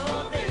rock.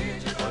 Oh, baby,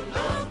 just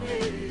love me.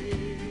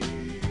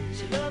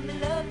 She loved me,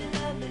 loved me,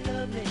 loved me,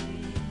 loved me.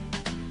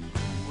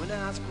 When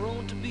I was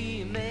grown to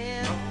be a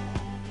man,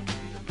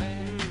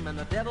 and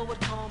the devil would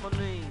call my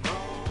name.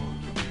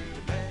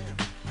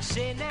 I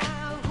say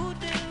now, who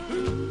do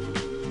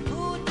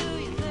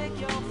you think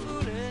you're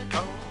fooling?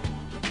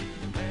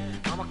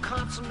 I'm a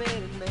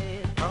consummated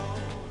man.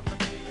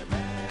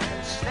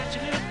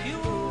 Snatching little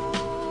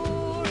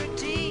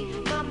purity.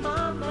 My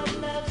mama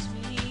loves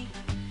me.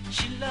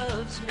 She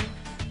loves me.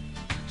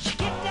 She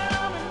get down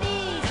on her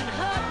knees and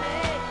hug me.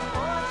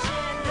 Oh, she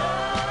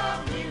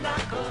loved me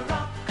like a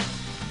rock.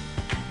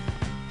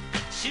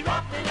 She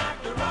rocked me like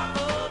the rock.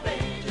 Oh,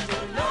 baby, just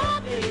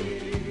love me.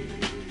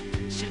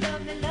 She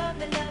loved me, loved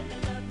me, loved me,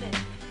 loved me.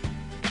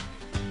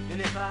 And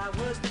if I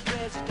was the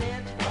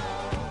president,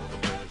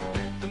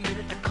 the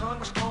minute the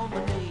Congress called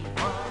my name,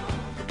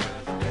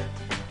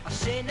 I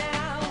say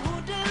now,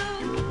 who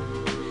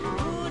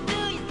do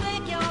you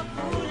think you're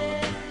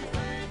fooling?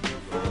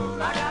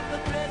 I got the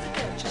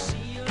presidential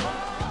seal.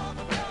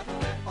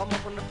 I'm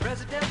up on the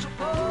presidential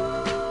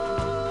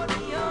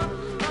podium.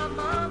 My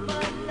mama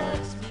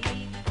loves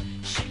me.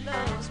 She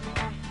loves me.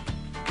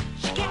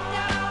 She get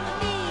down on her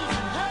knees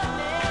and hug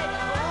me.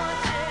 Oh,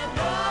 she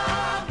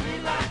loved me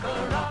like a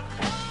rock.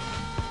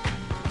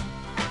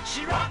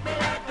 She rocked me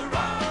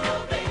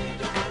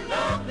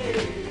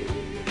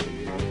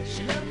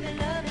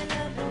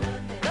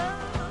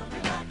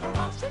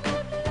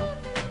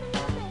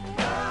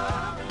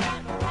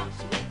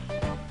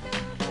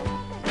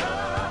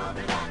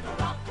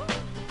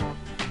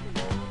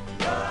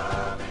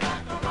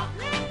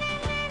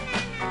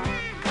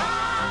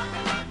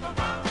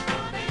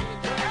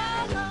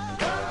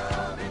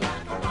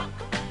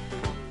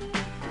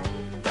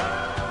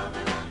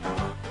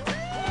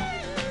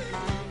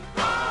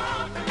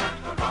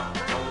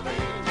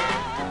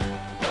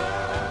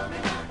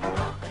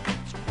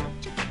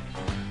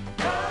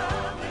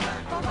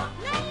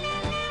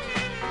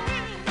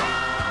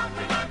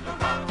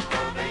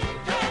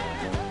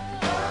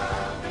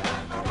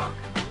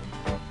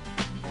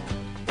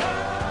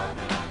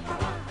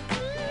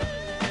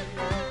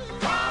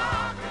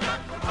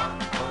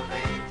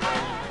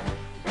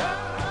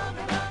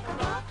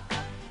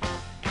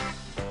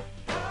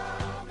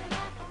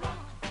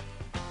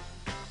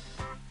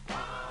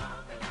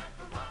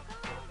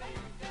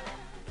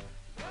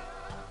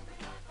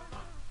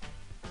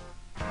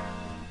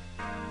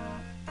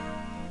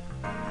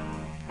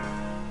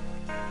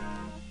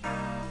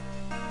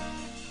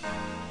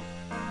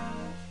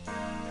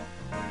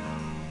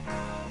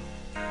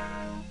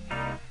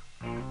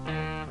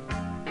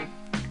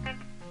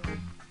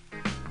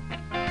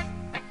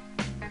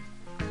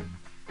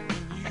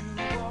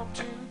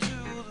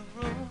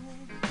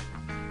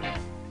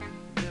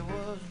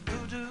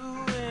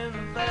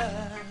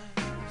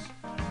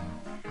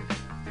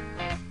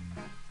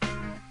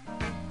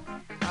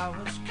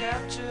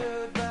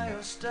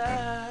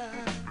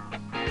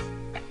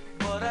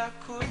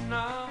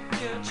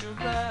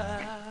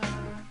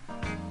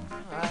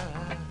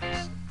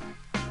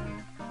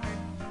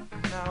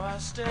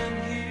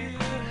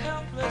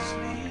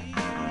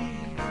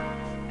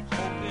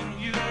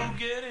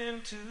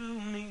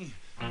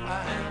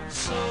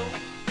so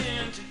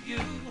into you.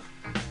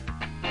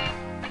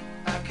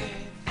 I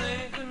can't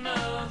think of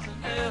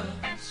nothing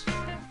else.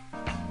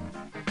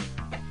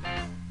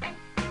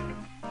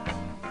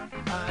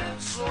 I am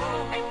so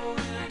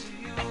into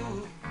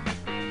you.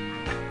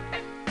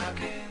 I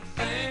can't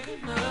think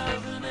of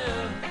nothing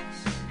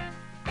else.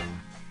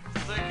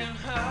 Thinking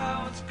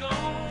how it's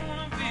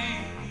gonna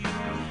be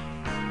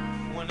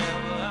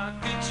whenever I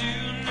get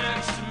you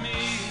next to me.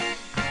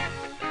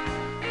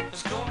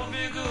 It's gonna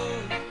be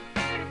good.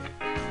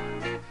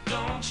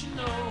 Don't you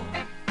know?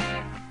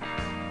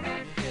 When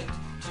you get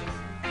to,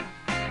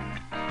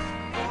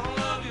 gonna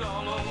love you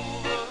all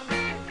over,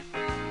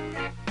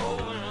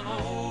 over and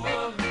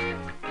over.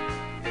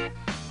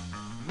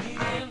 Me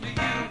into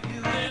you,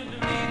 you into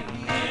me,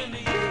 me into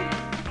you.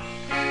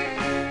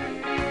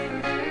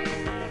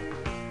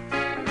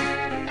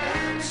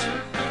 I'm so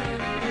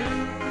into you.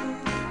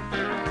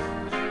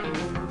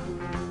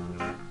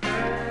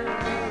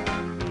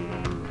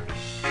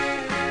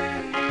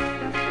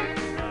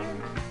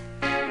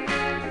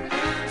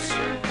 I'm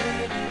so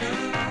into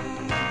you.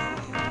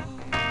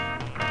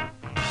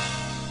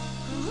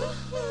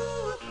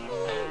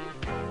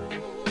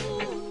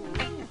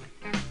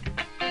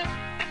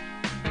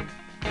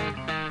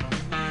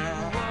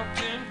 I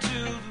walked into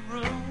the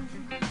room.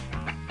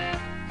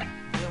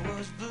 There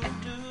was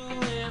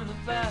voodoo in the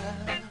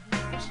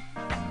vibes.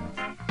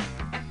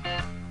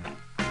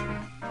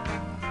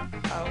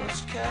 I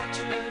was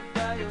captured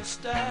by your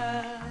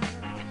style,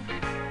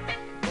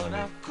 but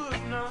I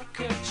could not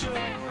catch your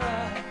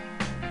eye.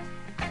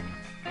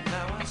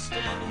 Now I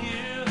stand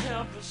here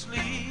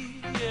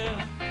helplessly,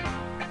 yeah,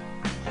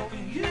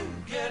 hoping you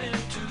get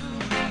into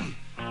me.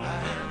 I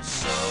am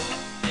so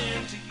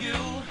into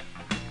you.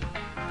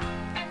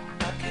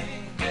 I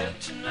can't get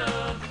to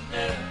nothing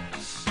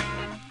else.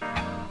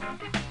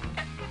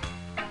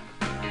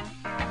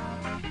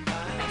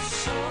 I am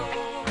so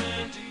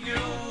into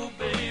you,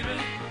 baby.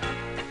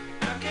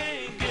 I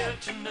can't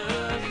get to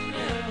nothing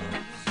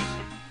else.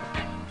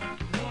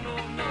 No, no,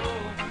 no.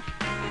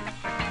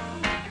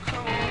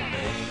 Come on,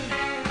 baby.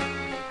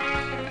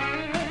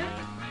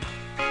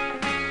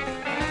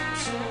 I'm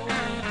so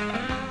into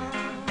you.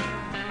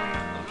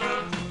 I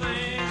love the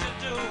things you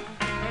do.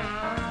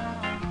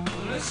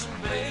 Listen,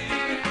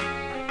 baby,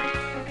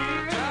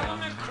 driving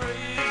me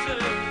crazy.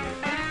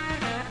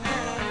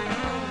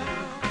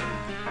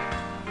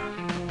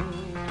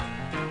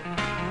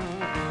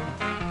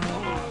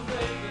 Come on,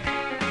 baby.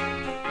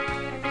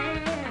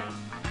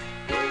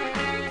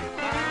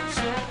 I'm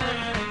so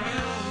into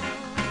you.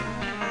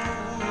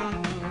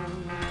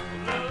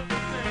 Love the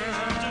things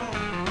you do.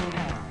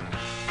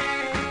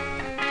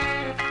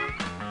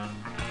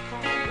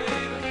 Come on,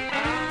 baby.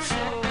 I'm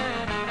so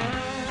into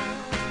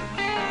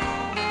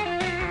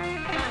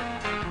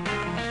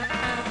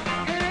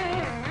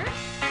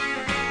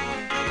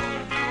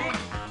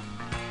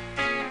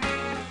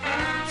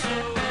I'm so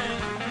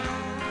into you,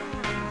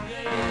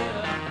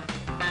 yeah.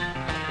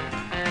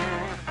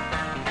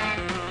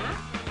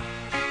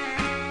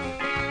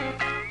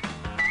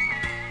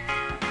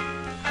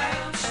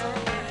 I'm so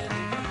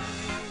into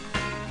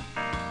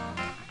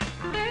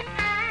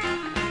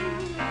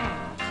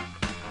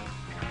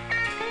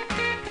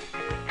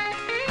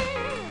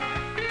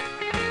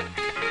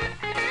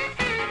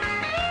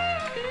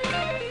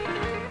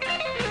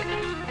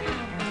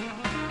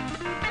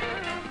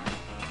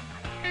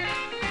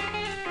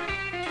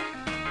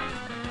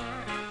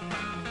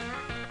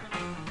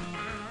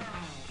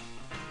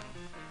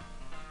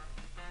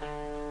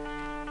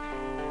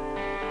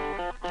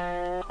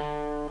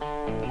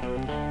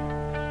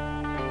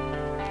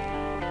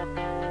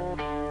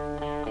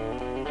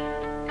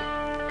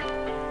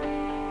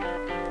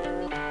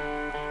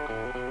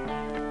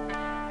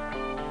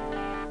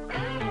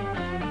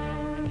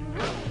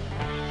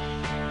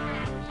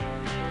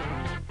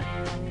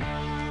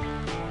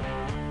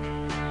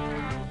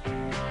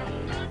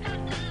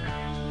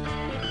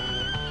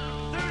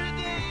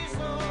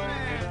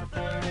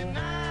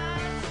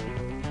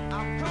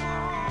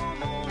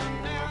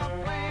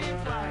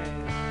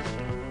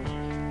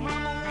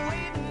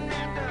waiting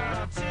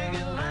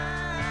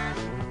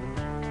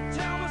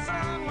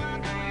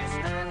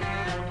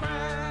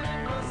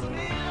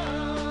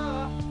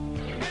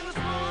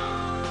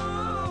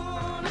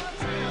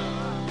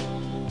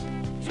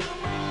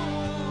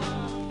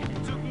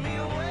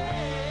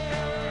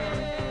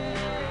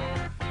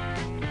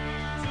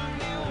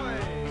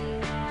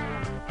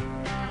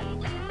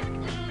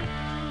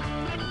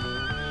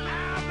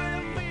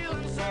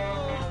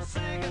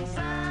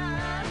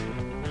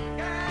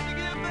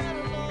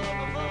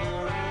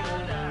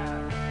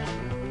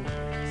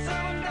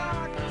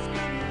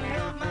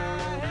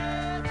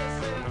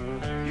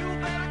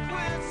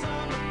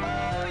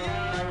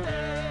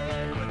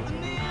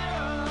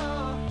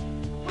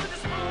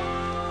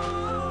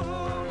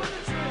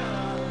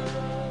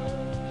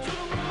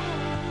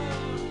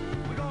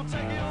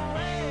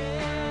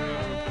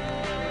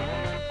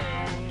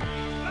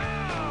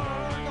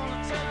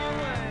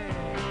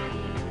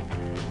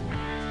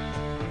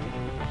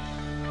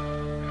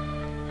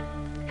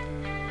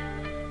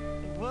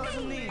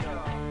Where's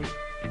Anita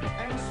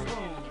and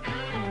Sloan?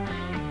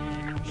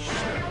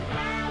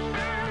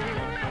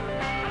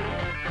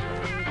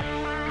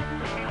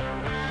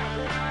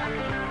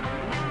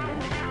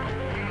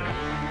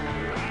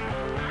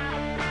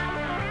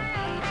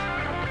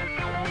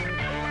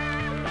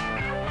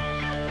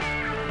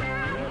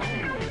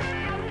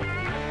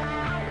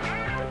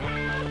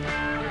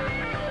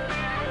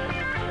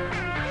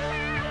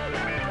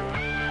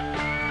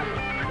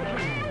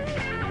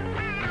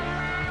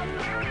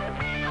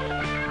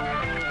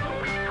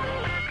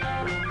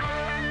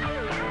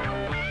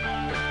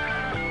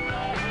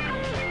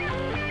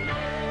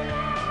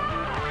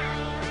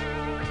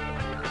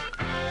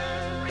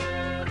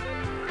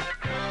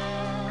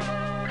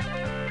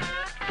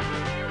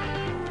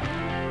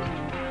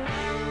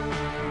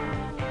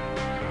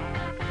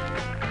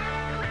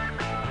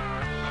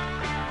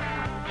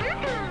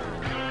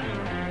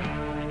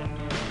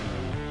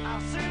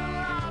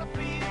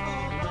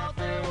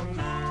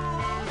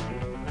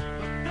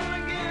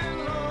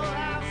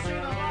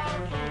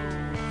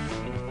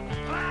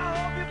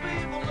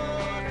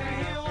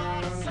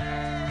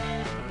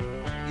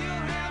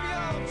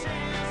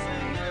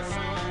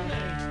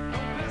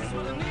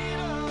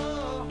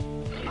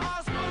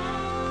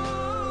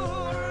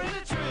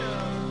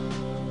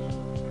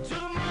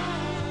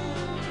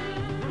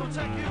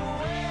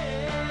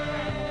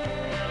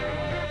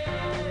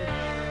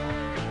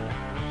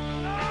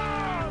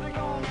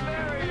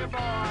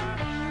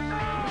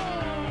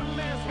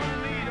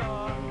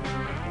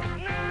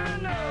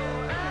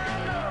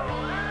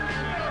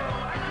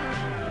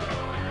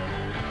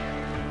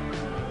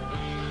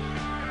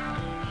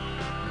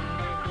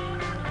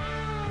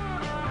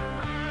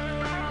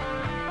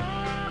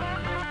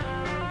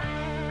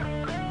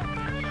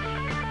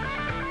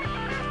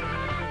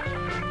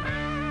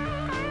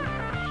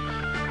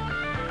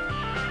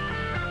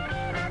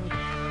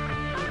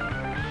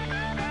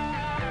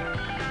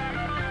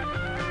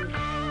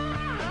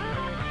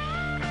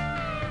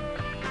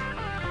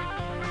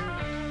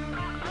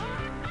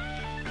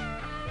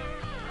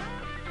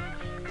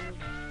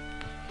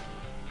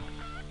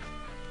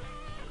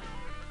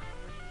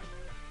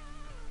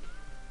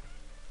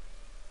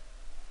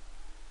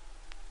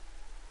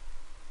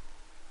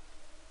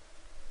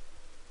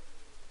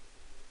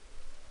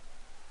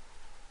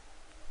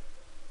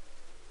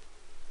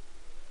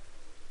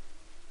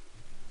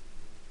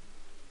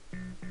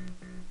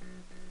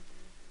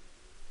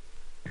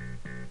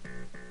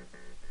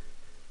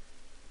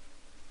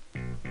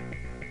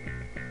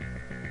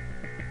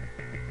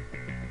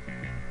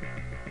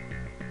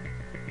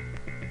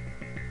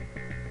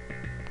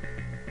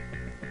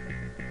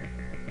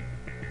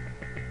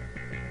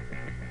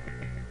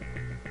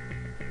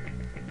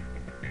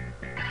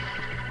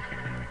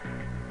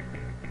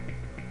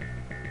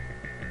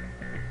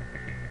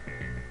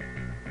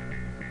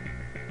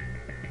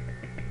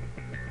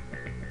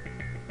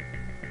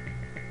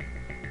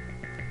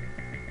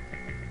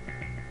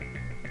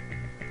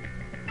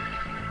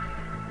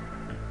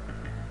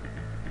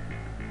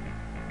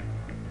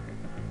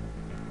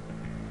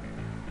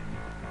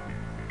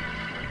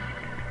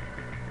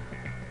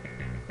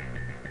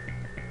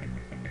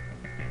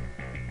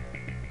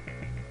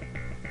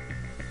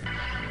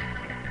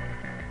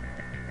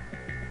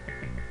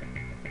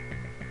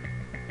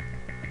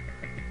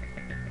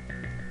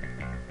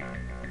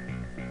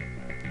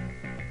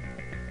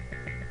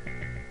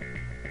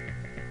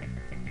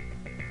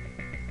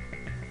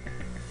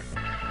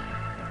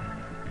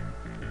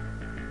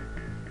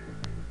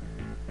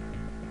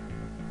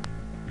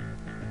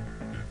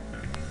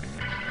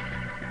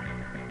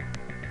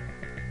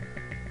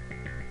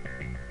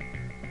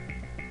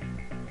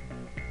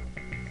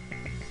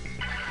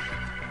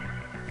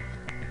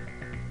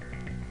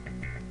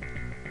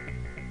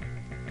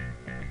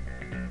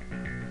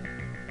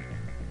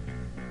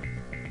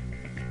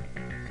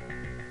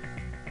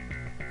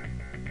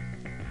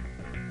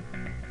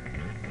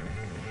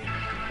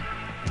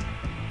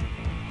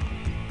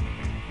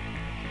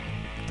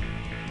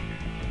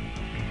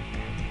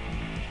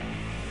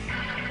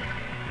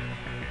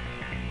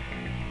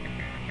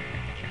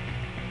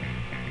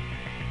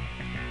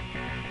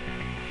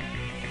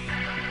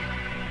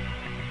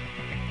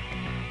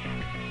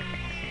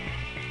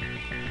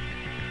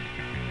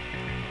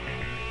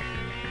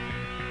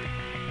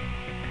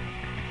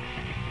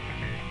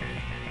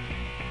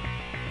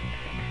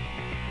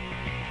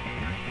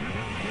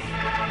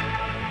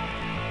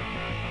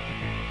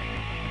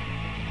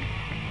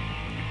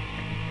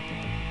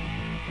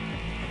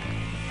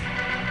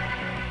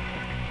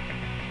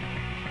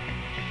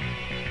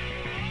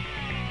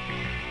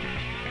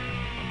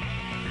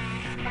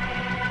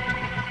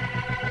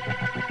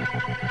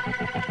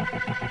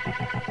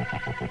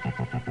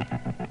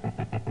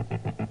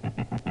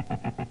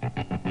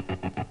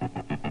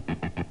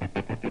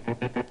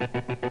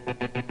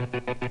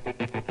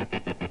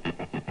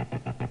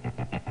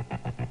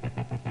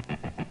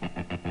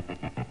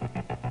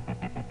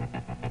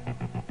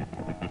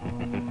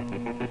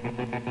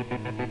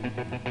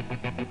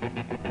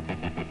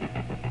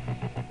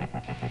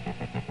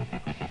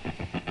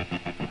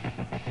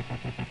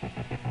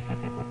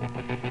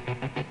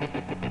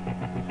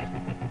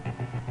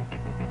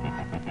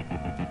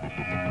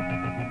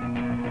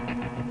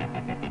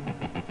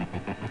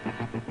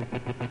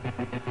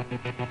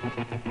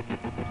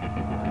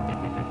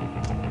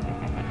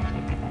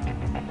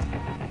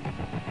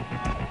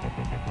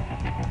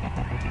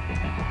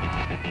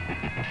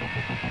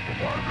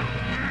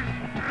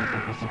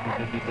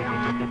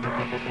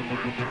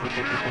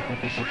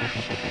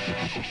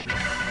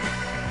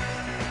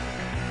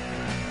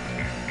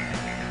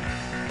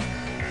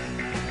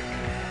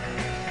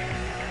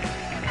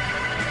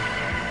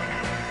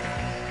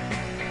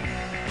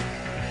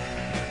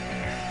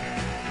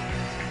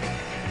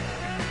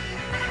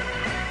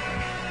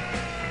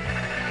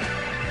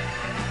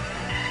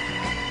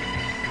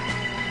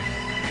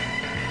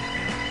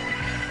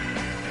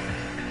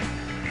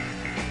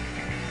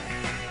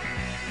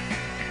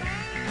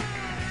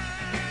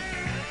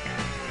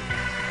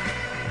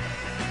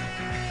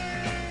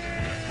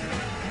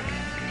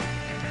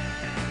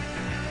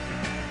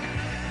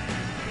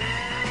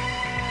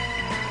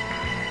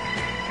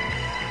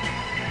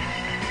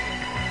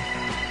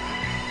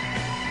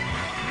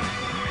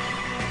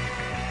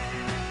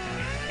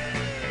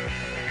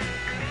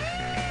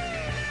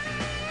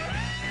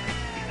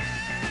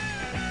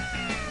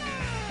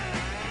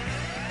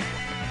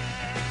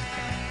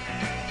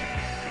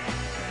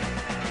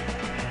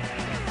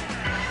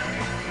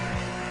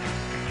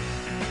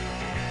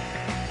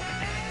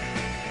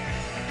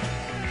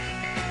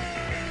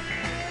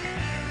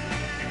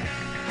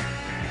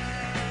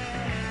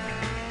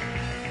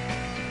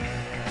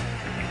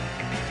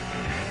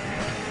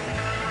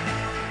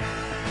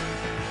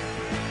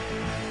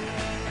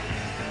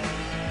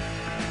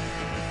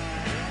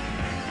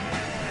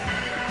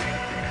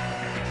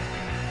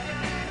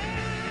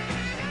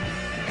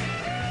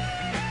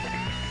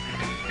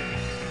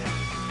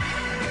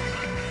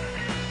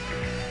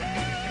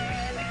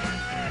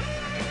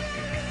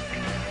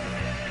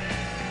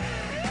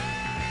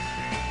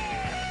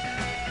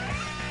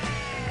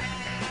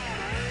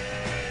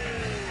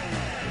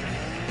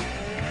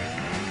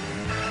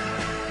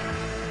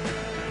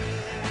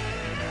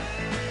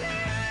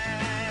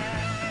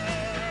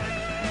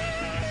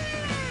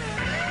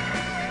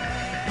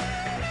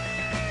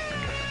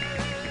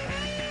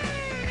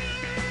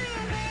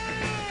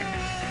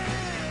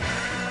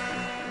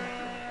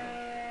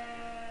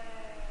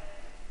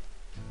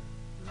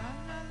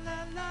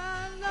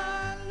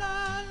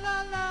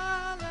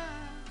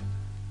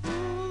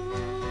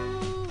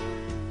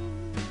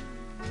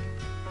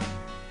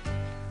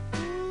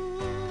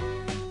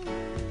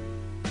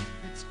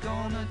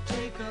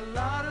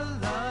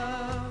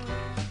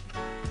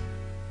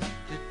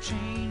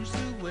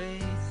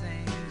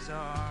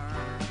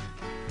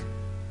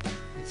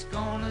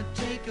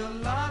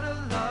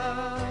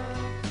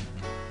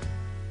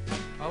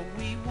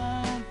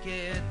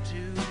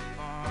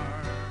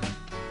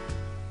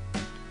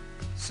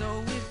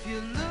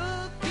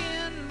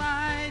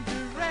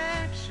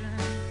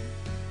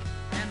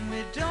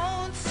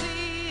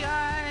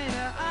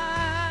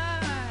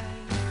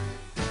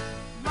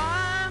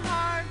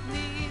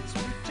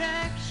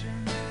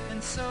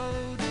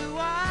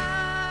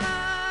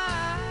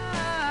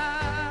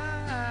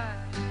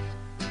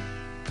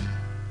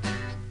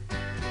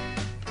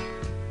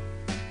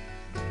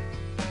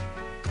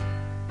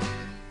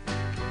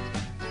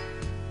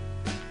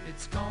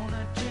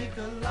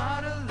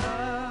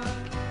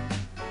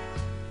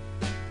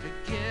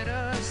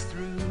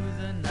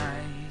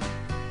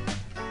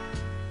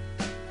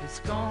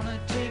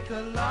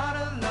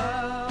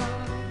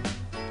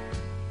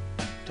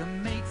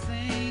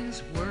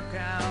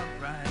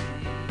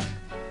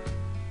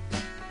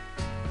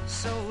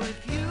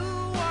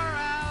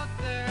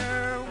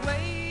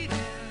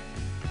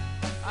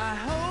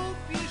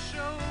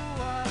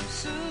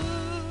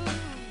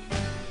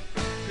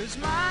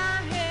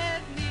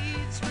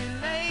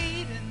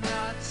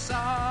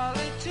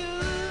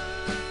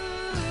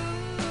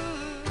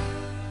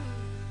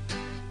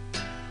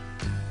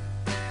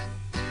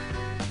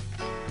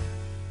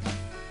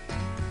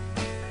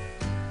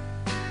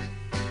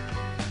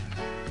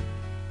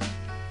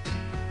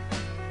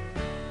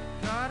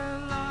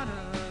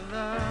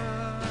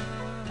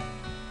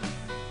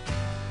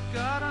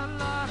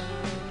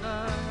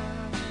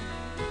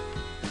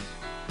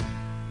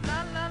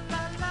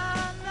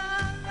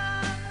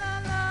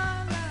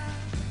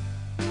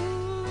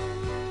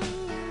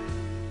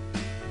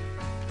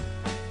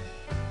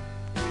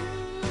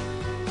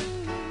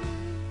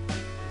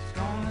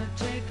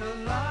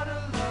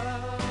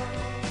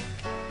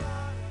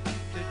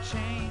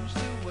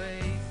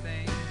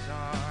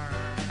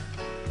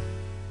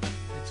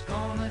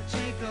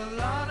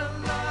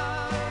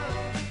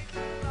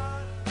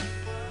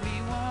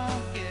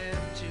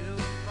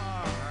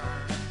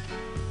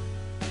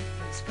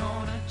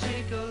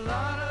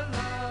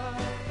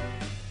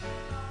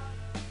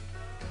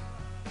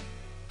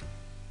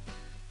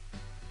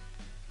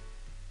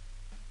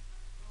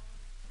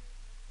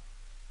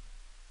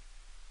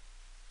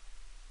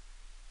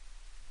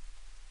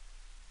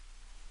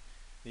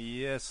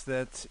 Yes,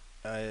 that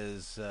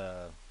is,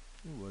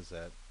 who was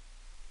that?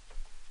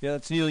 Yeah,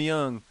 that's Neil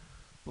Young.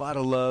 A lot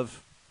of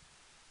love.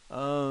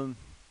 Um,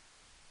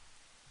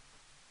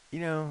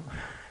 you know,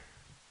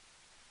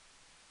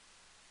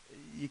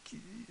 you,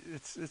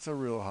 it's a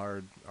real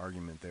hard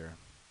argument there.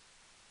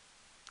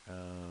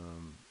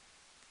 Um,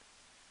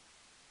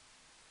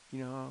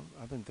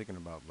 I've been thinking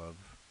about love.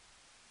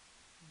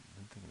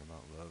 I'm thinking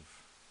about love.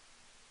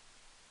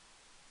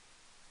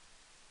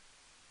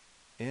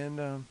 And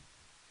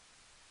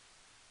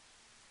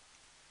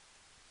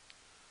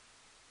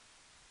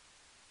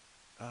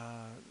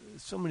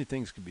so many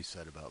things could be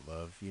said about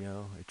love. You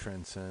know, it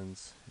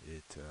transcends.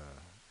 It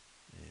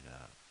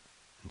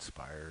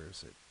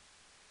inspires. It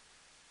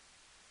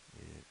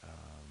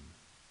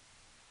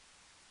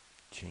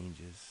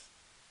changes.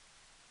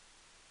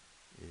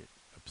 It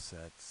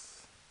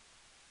upsets.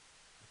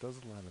 It does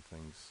a lot of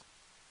things.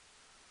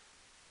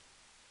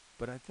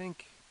 But I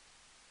think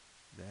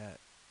that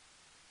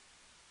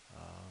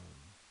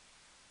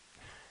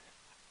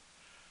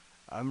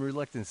I'm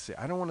reluctant to say.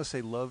 I don't want to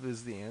say love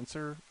is the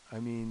answer. I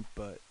mean,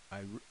 but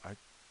I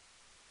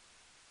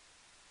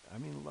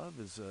mean, love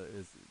is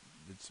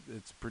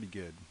it's pretty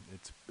good.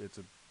 It's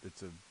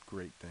a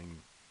great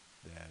thing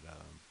that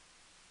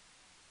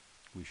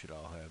we should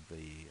all have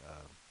the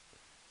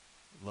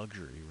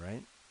luxury,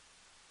 right,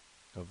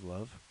 of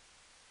love.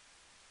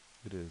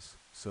 It is.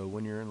 So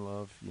when you're in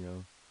love,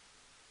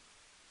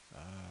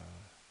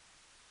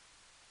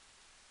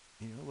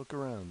 look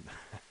around.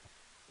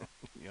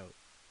 you know,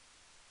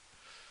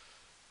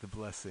 the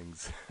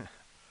blessings,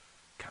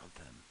 count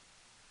them.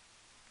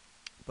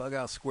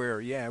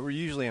 BughouseSquare, yeah, we're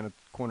usually on a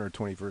corner of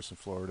 21st and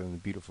Florida in the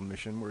beautiful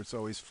Mission, where it's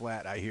always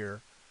flat, I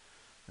hear,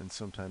 and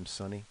sometimes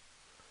sunny.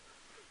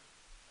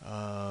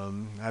 I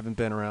haven't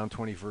been around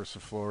 21st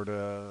of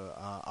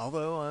Florida,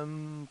 although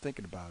I'm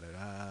thinking about it.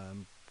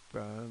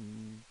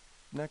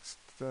 Next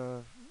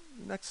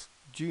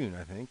June,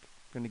 I think,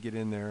 going to get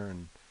in there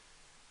and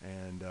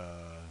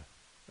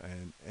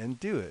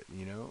do it,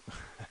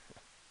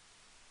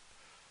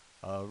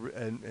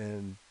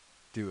 and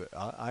do it.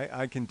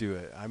 I can do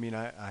it. I mean,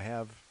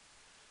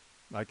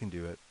 I can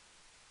do it.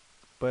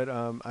 But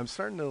I'm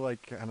starting to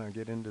kind of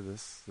get into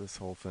this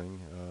whole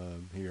thing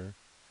here.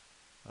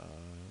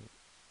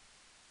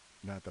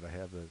 Not that I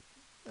have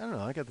I don't know.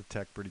 I got the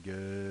tech pretty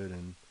good,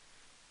 and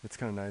it's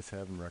kind of nice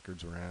having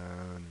records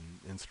around and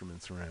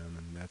instruments around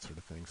and that sort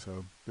of thing.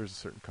 So there's a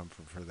certain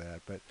comfort for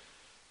that. But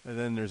and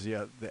then there's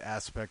the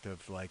aspect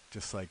of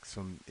just like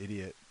some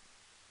idiot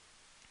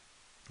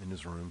in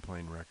his room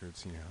playing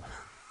records,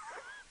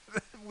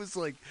 It was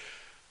like,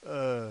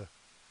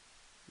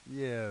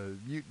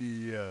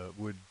 Mutiny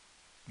would,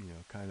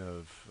 kind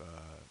of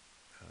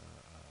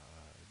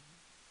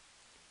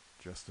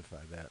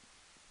justify that.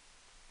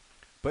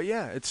 But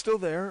yeah, it's still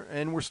there,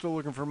 and we're still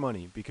looking for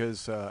money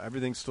because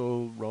everything's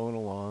still rolling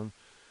along.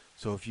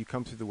 So if you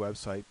come to the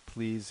website,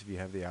 please, if you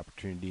have the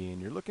opportunity,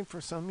 and you're looking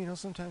for some,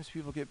 sometimes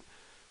people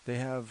they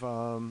have,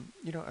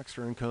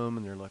 extra income,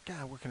 and they're like,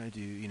 what can I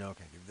do? Can I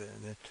give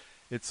that?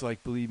 It's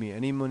like, believe me,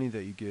 any money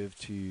that you give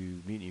to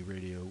Mutiny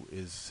Radio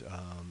is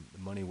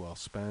money well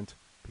spent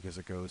because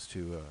it goes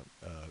to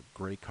a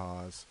great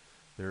cause.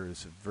 There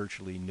is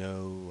virtually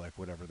no,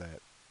 whatever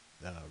that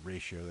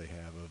ratio they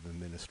have of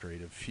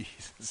administrative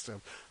fees and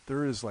stuff.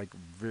 There is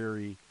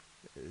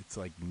it's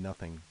like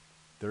nothing.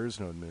 There is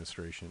no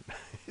administration.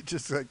 It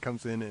just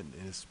comes in and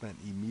is spent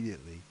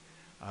immediately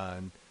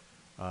on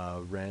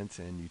rent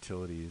and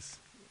utilities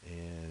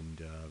and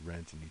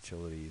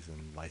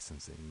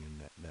licensing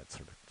and that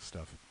sort of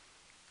stuff.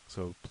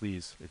 So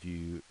please, if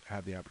you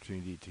have the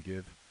opportunity to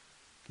give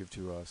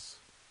to us,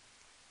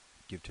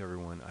 give to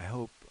everyone. I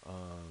hope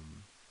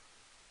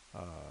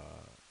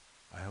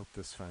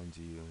this finds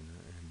you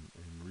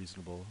in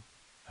reasonable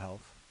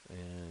health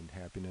and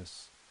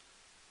happiness.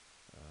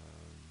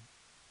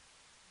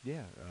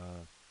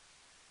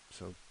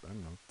 So I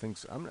don't know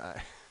things.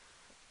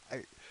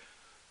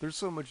 There's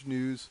so much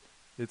news.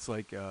 It's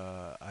like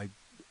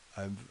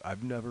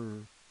I've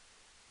never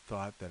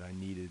thought that I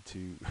needed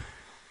to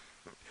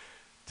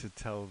to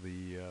tell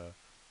the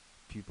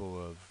people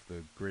of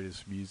the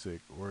greatest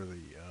music or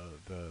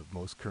the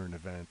most current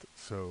event.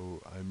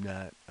 So I'm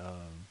not.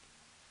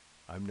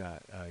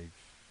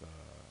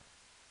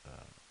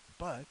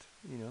 But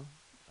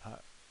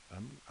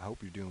I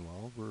hope you're doing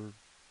well.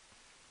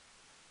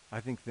 I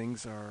think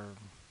things are.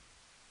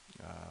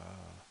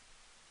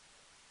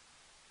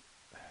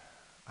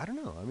 I don't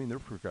know. I mean, they're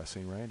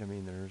progressing, right? I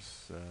mean,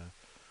 there's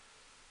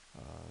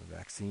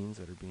vaccines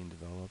that are being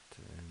developed,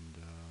 and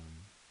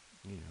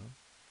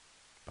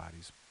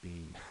bodies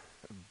being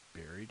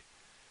buried,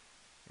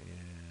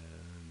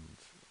 and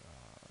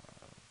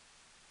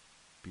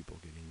people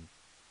getting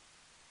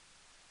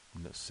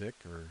sick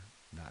or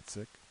not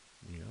sick,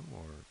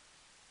 or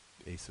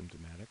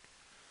asymptomatic.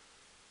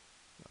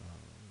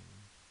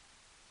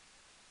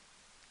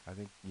 I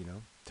think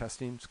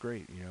testing's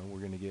great. We're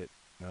going to get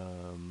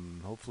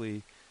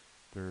hopefully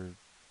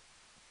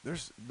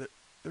there's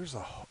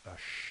a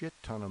shit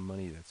ton of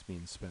money that's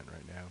being spent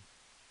right now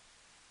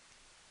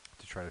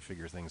to try to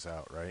figure things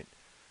out, right?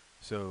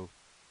 So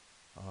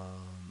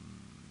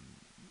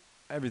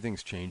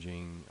everything's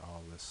changing.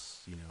 All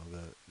this,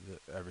 the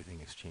everything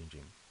is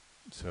changing.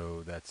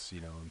 So that's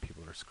and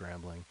people are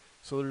scrambling.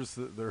 So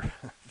there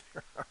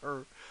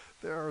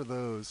are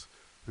those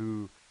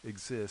who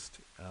exist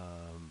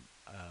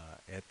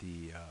at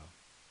the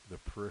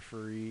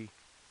periphery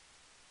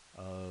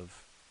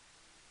of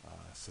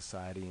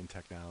society and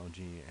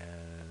technology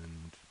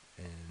and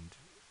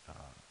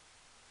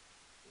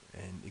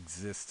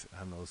exist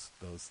on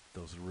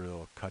those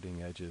real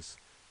cutting edges.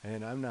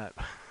 And I'm not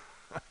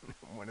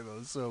one of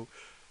those. So,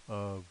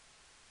 I'm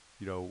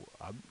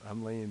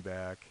laying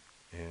back,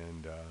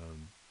 and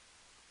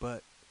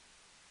but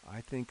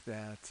I think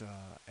that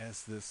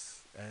as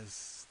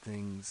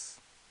things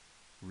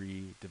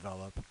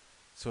redevelop,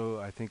 so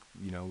I think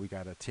we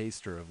got a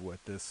taster of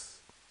what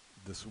this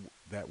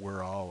that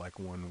we're all like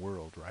one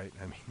world, right?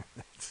 I mean,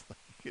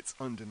 it's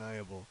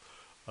undeniable.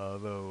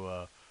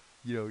 Although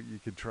you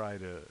could try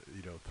to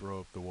throw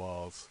up the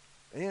walls,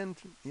 and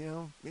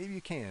maybe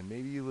you can.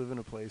 Maybe you live in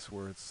a place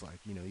where it's like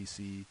you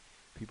see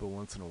people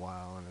once in a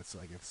while, and it's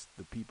like it's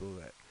the people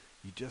that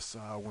you just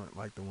saw weren't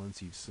like the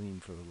ones you've seen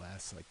for the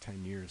last like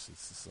 10 years.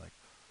 It's just like,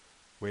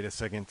 wait a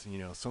second,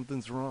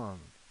 something's wrong,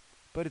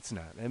 but it's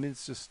not. I mean,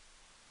 it's just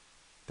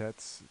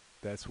that's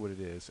what it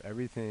is.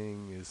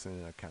 Everything is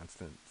in a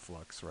constant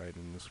flux, right,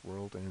 in this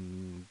world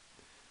and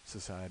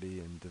society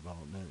and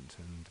development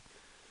and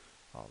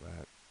all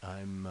that.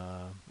 I'm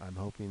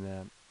hoping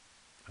that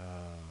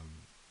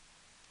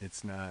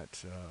it's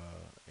not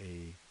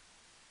a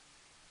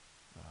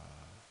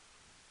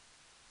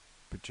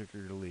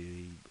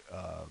particularly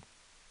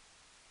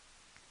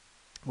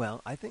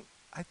well. I think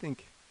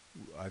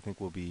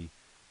we'll be.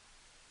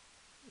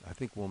 I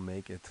think we'll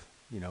make it.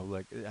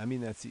 Like I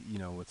mean, that's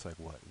it's like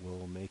what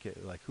we'll make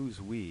it. Like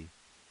who's we?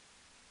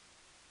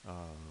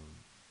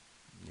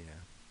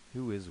 Yeah,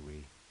 who is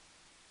we?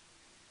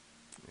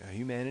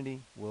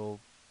 Humanity will.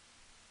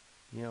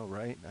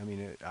 Right? I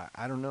mean,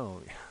 I don't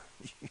know.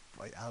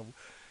 Like how,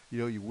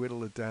 you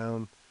whittle it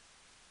down.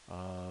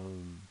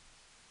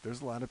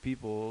 There's a lot of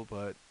people,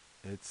 but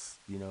it's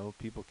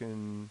people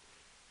can,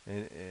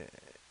 and yeah,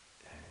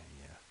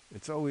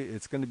 it's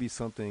going to be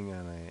something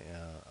on a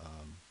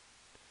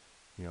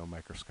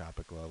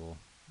microscopic level.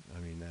 I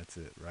mean, that's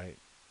it, right?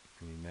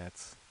 I mean,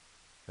 that's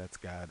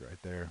God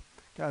right there.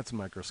 God's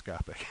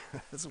microscopic.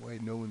 That's why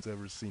no one's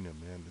ever seen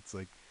him, man. It's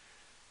like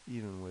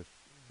even with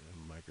a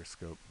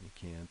microscope, you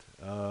can't.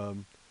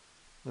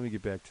 Let me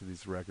get back to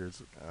these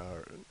records.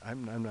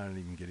 I'm not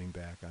even getting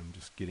back. I'm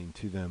just getting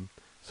to them.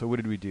 So what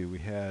did we do? We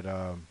had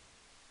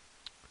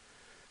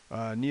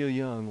Neil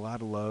Young, "A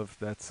Lot of Love."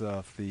 That's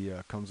off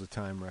the "Comes a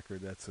Time"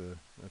 record. That's a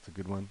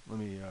good one. Let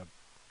me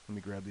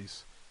grab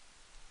these.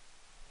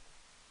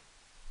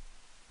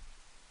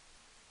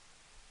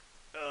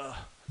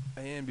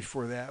 And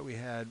before that, we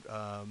had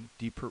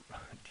Deep Purple,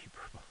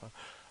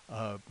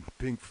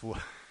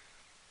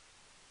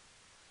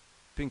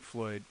 Pink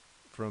Floyd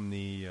from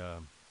the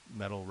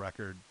metal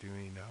record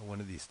doing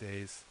 "One of These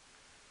Days."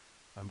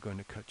 I'm going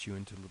to cut you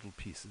into little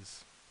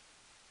pieces.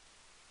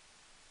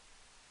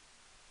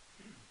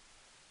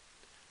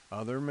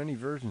 There are many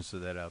versions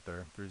of that out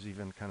there. There's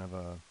even kind of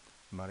a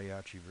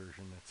mariachi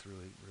version that's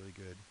really, really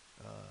good.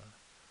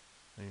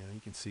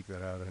 You can seek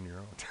that out on your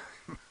own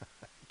time. I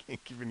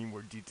can't give any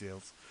more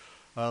details.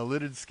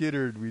 Lynyrd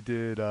Skynyrd, we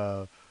did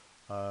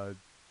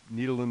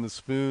 "Needle in the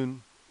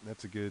Spoon."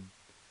 That's a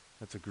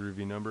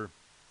groovy number.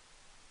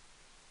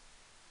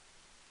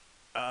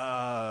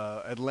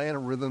 Atlanta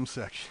Rhythm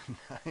Section.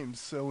 I'm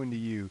so into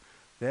you.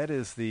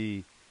 That's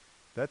the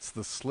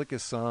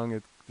slickest song.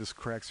 It just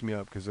cracks me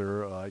up because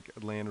they're like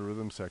Atlanta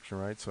Rhythm Section,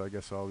 right? So I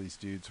guess all these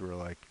dudes were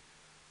like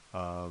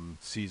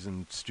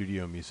seasoned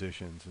studio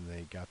musicians, and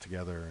they got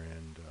together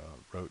and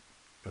wrote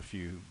a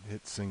few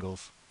hit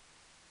singles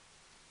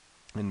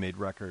and made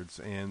records.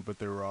 But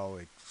they were all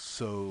like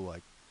so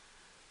like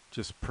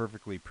just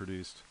perfectly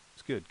produced.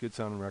 It's good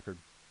sounding record.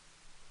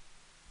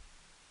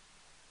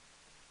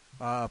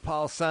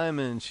 Paul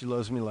Simon, "She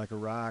Loves Me Like a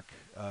Rock."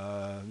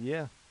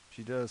 Yeah,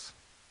 she does.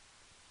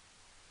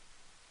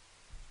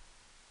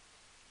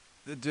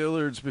 The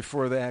Dillards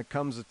before that,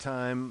 "Comes a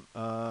Time."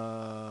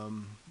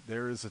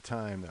 There Is a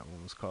Time, that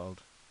one was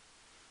called.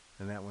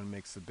 And that one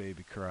makes the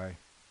baby cry.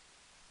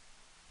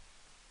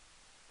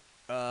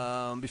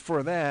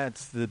 Before that,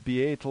 the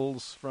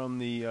Beatles from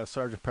the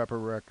Sgt. Pepper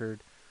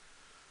record.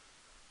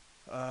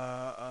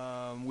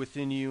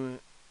 Within You,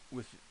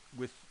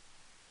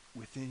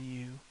 Within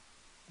You,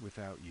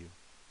 Without You.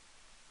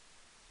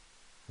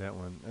 That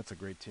one, that's a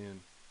great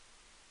tune.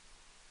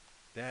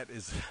 That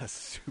is a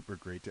super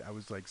great tune. I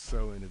was like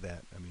so into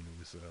that. I mean, it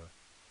was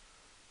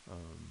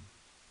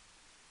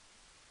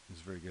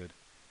very good.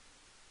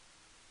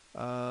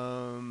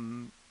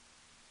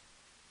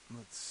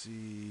 Let's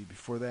see.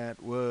 Before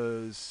that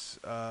was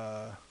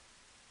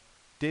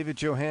David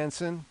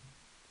Johansen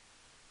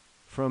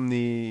from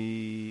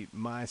the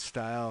My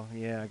Style.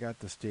 Yeah, I got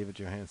this David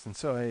Johansen.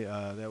 So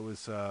that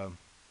was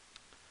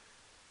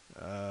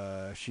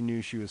She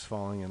Knew She Was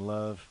Falling in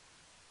Love.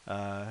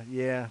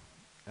 Yeah.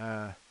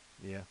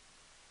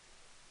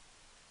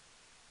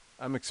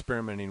 I'm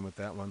experimenting with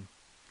that one.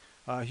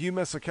 Hugh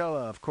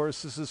Masekela, of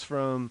course, this is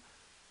from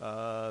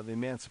The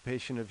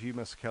Emancipation of Hugh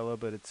Masekela,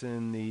 but it's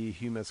in the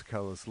Hugh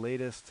Masekela's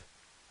latest.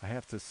 I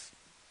have to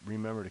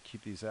remember to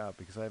keep these out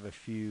because I have a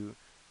few,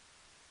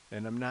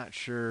 and I'm not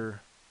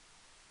sure.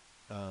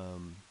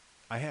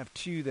 I have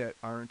two that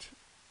are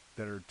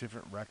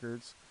different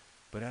records,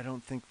 but I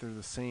don't think they're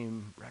the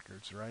same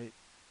records, right?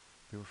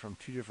 They were from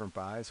two different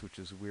buys, which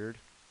is weird.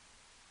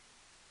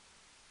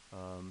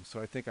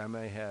 So I think I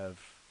may have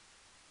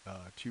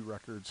two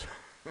records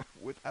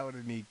without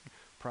any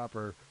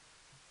proper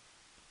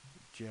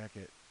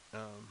jacket.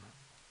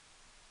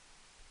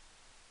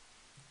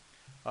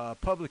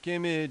 Public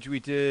Image, we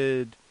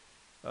did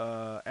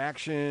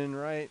Action,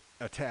 right?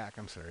 Attack,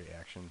 I'm sorry,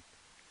 Action.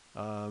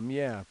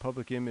 Yeah,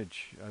 Public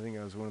Image. I think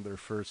that was one of their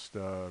first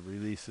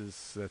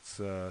releases. That's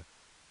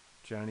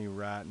Johnny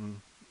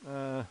Rotten.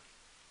 God,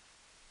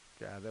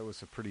 that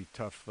was a pretty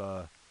tough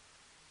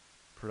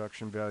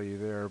production value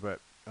there, but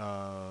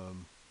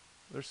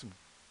there's some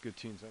good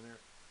tunes on there.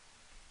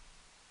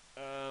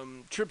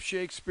 Trip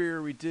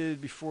Shakespeare we did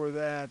before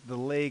that. The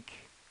Lake.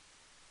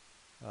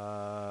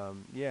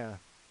 Yeah,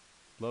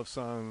 love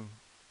song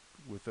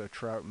with a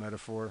trout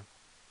metaphor.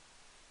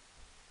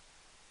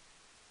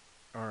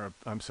 Or,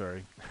 I'm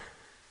sorry,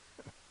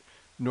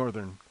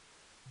 Northern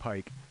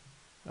Pike.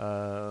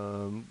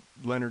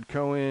 Leonard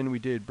Cohen, we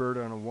did Bird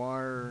on a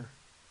Wire.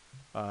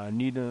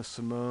 Nina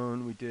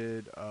Simone, we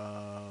did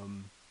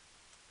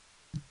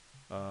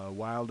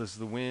Wild as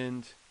the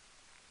Wind.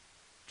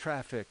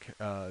 Traffic,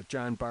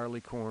 John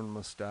Barleycorn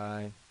Must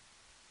Die.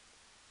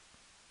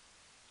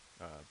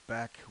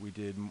 Beck, we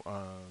did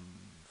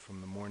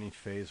from the Morning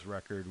Phase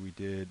record, we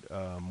did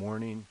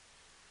Morning.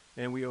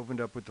 And we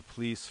opened up with The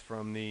Police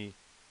from the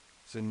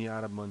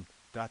Zenyatta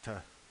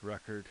Mondata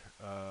record.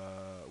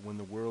 When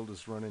the world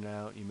is running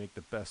out, you make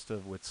the best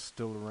of what's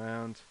still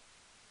around.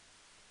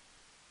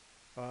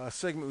 A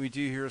segment we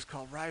do here is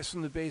called Rise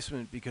from the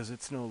Basement, because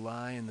it's no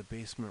lie, in the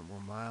basement we're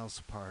miles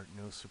apart.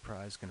 No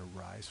surprise, gonna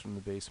rise from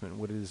the basement.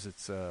 What it is,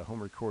 it's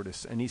home record.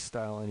 It's any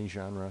style, any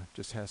genre,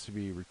 just has to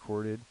be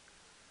recorded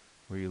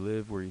where you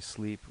live, where you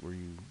sleep, where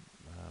you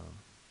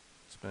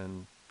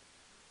spend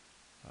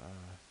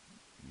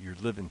your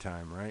living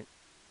time, right?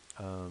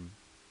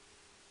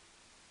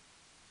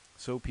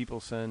 So people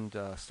send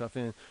stuff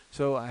in.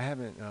 So I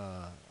haven't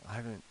done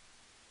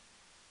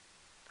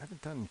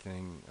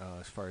anything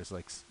as far as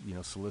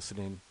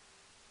soliciting,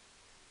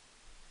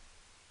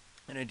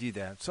 and I do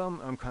that. So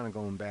I'm kind of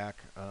going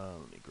back.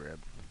 Let me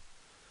grab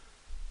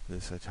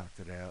this. I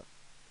talked it out.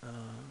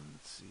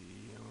 Let's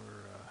see.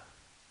 We're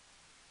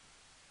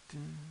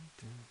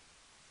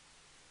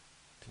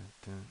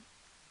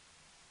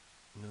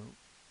nope.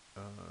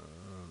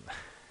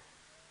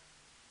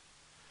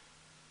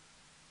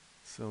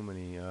 So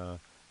many.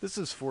 This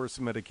is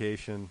Forced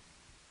Medication.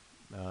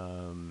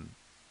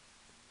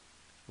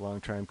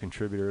 Long-time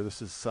contributor.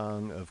 This is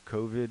Song of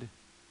COVID.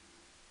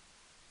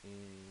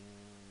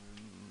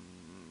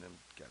 And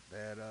I've got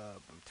that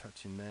up. I'm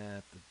touching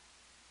that. The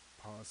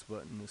pause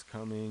button is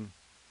coming.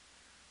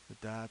 The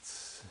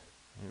dots.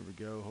 Here we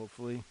go,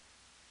 hopefully.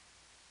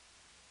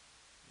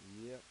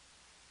 Yep.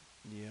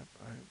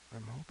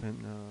 I'm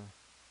hoping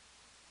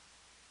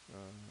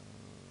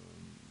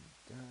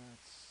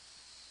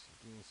that's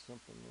doing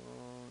something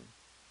wrong.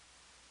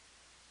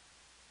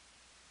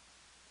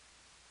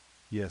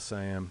 Yes,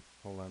 I am.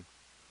 Hold on.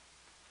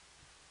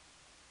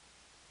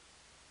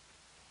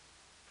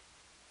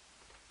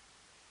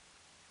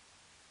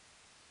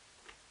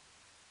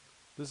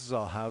 This is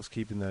all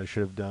housekeeping that I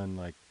should have done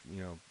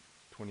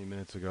 20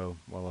 minutes ago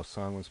while a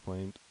song was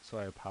playing, so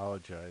I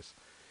apologize.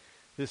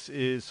 This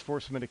is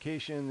Forced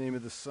Medication. The name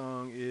of the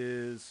song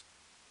is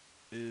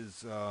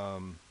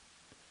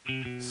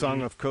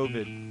Song of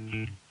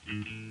COVID.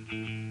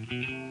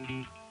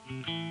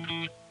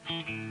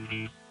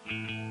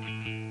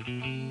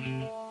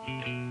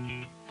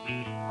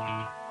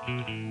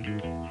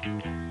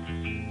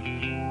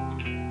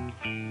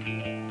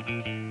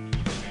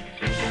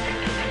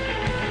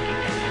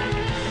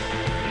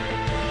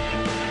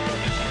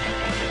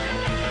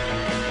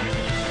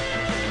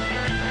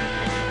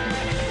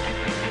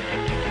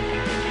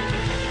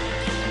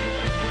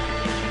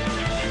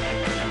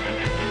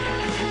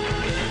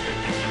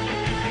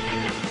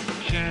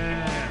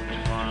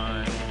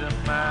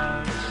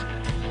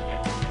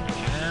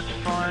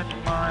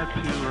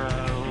 Pure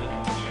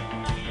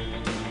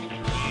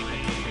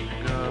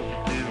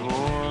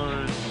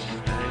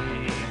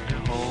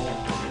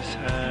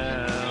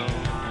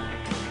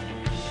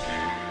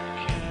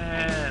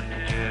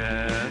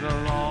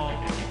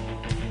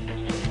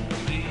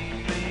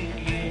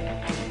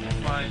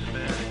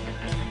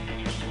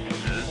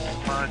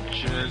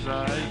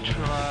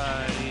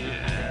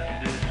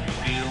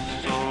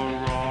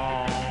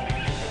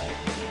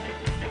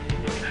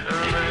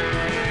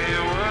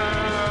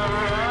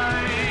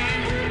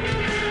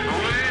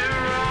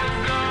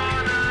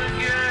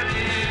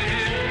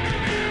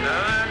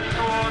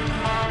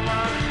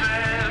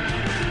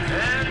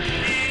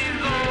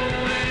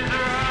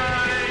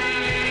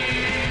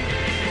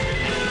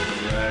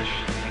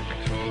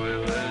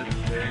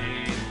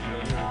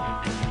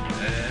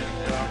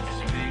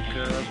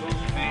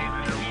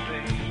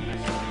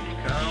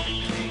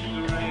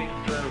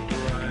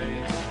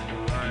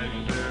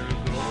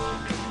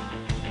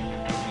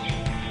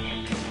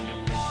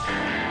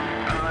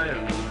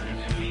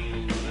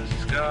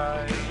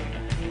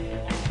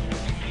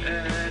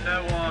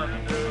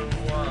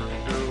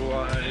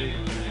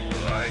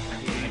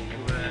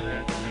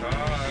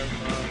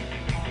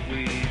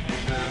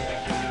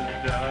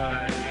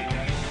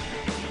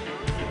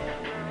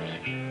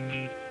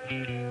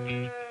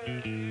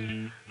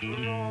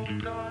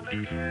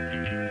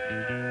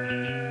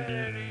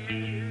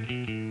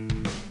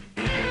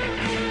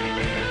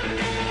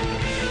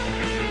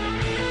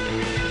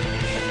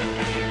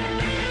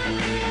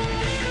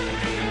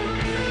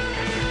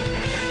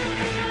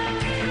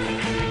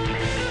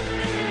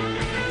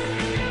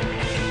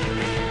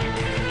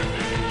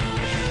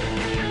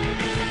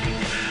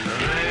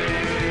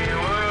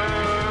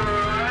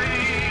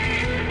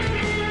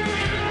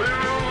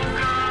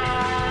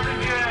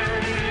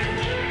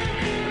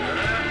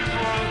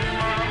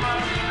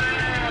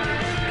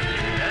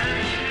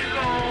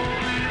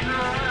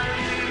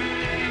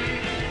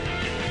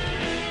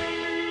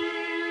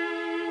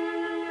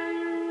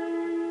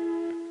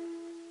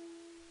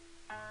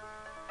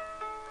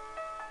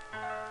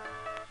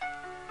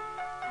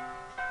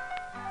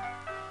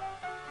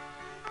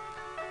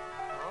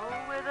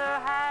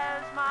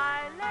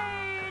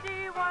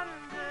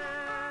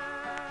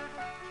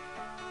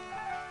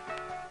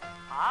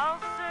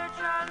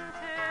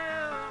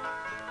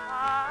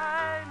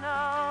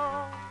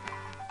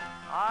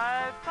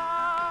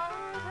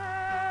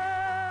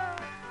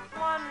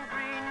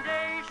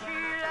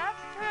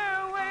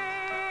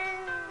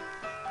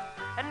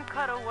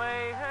cut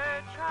away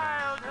her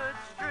childhood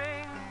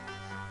strings,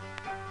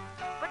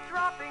 but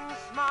dropping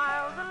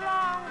smiles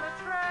along the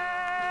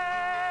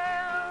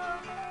trail,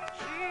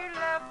 she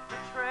left a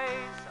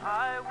trace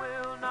I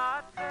will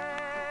not fail.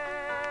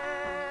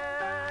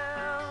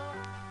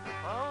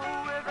 Oh,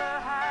 whither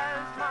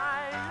has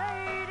my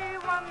lady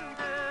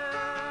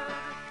wandered?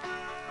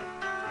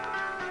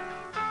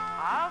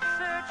 I'll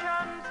search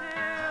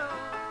until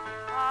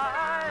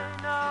I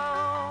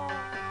know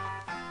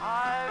I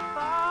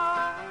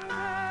found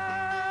her.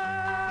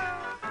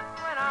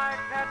 When I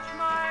catch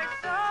my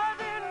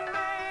sudden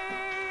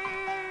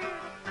maid,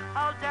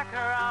 I'll deck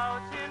her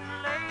out in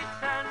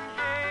lace and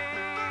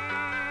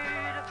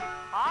jade.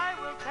 I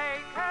will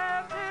take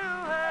her to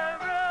her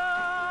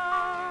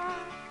room.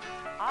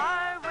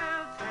 I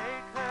will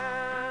take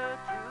her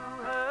to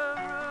her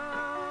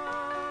room.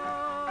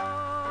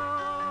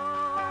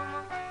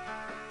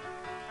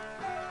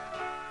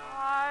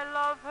 I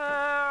love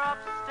her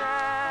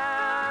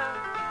upstairs,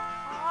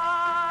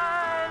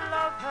 I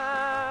love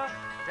her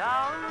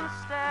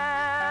downstairs,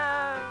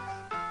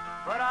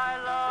 but I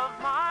love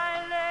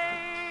my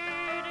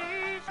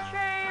lady's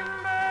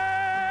chamber.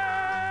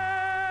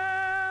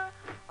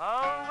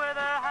 Oh,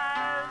 whither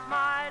has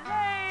my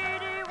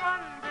lady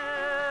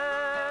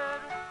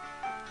wandered?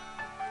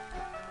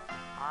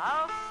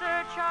 I'll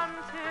search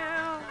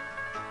until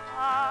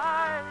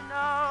I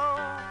know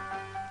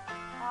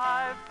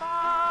I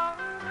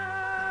found her.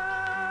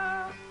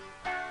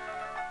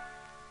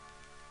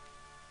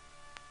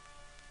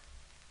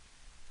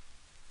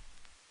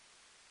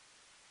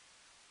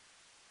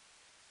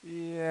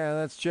 Yeah,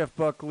 that's Jeff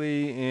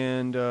Buckley,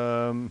 and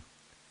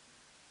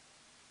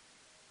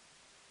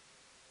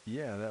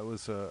yeah, that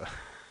was the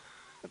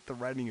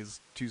writing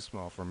is too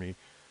small for me.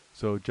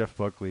 So Jeff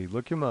Buckley,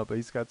 look him up.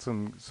 He's got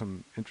some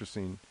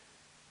interesting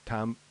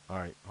Tom. All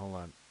right, hold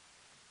on.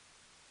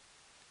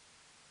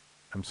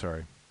 I'm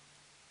sorry.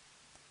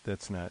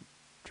 That's not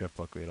Jeff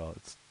Buckley at all.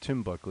 It's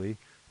Tim Buckley,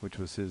 which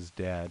was his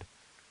dad.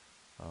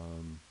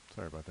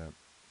 Sorry about that.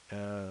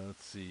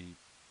 Let's see.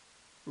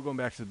 We're going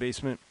back to the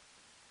basement.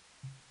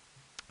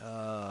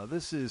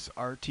 This is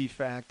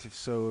Artifact.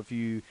 So if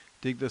you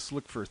dig this,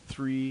 look for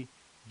the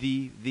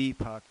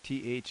Puck,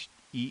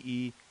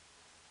 THEE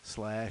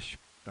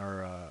 /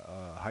 or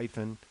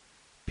hyphen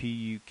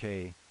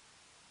PUK.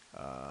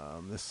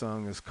 This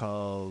song is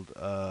called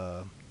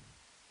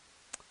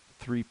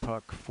 3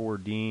 Puck 4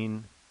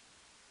 Dean.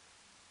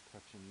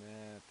 Touching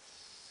that.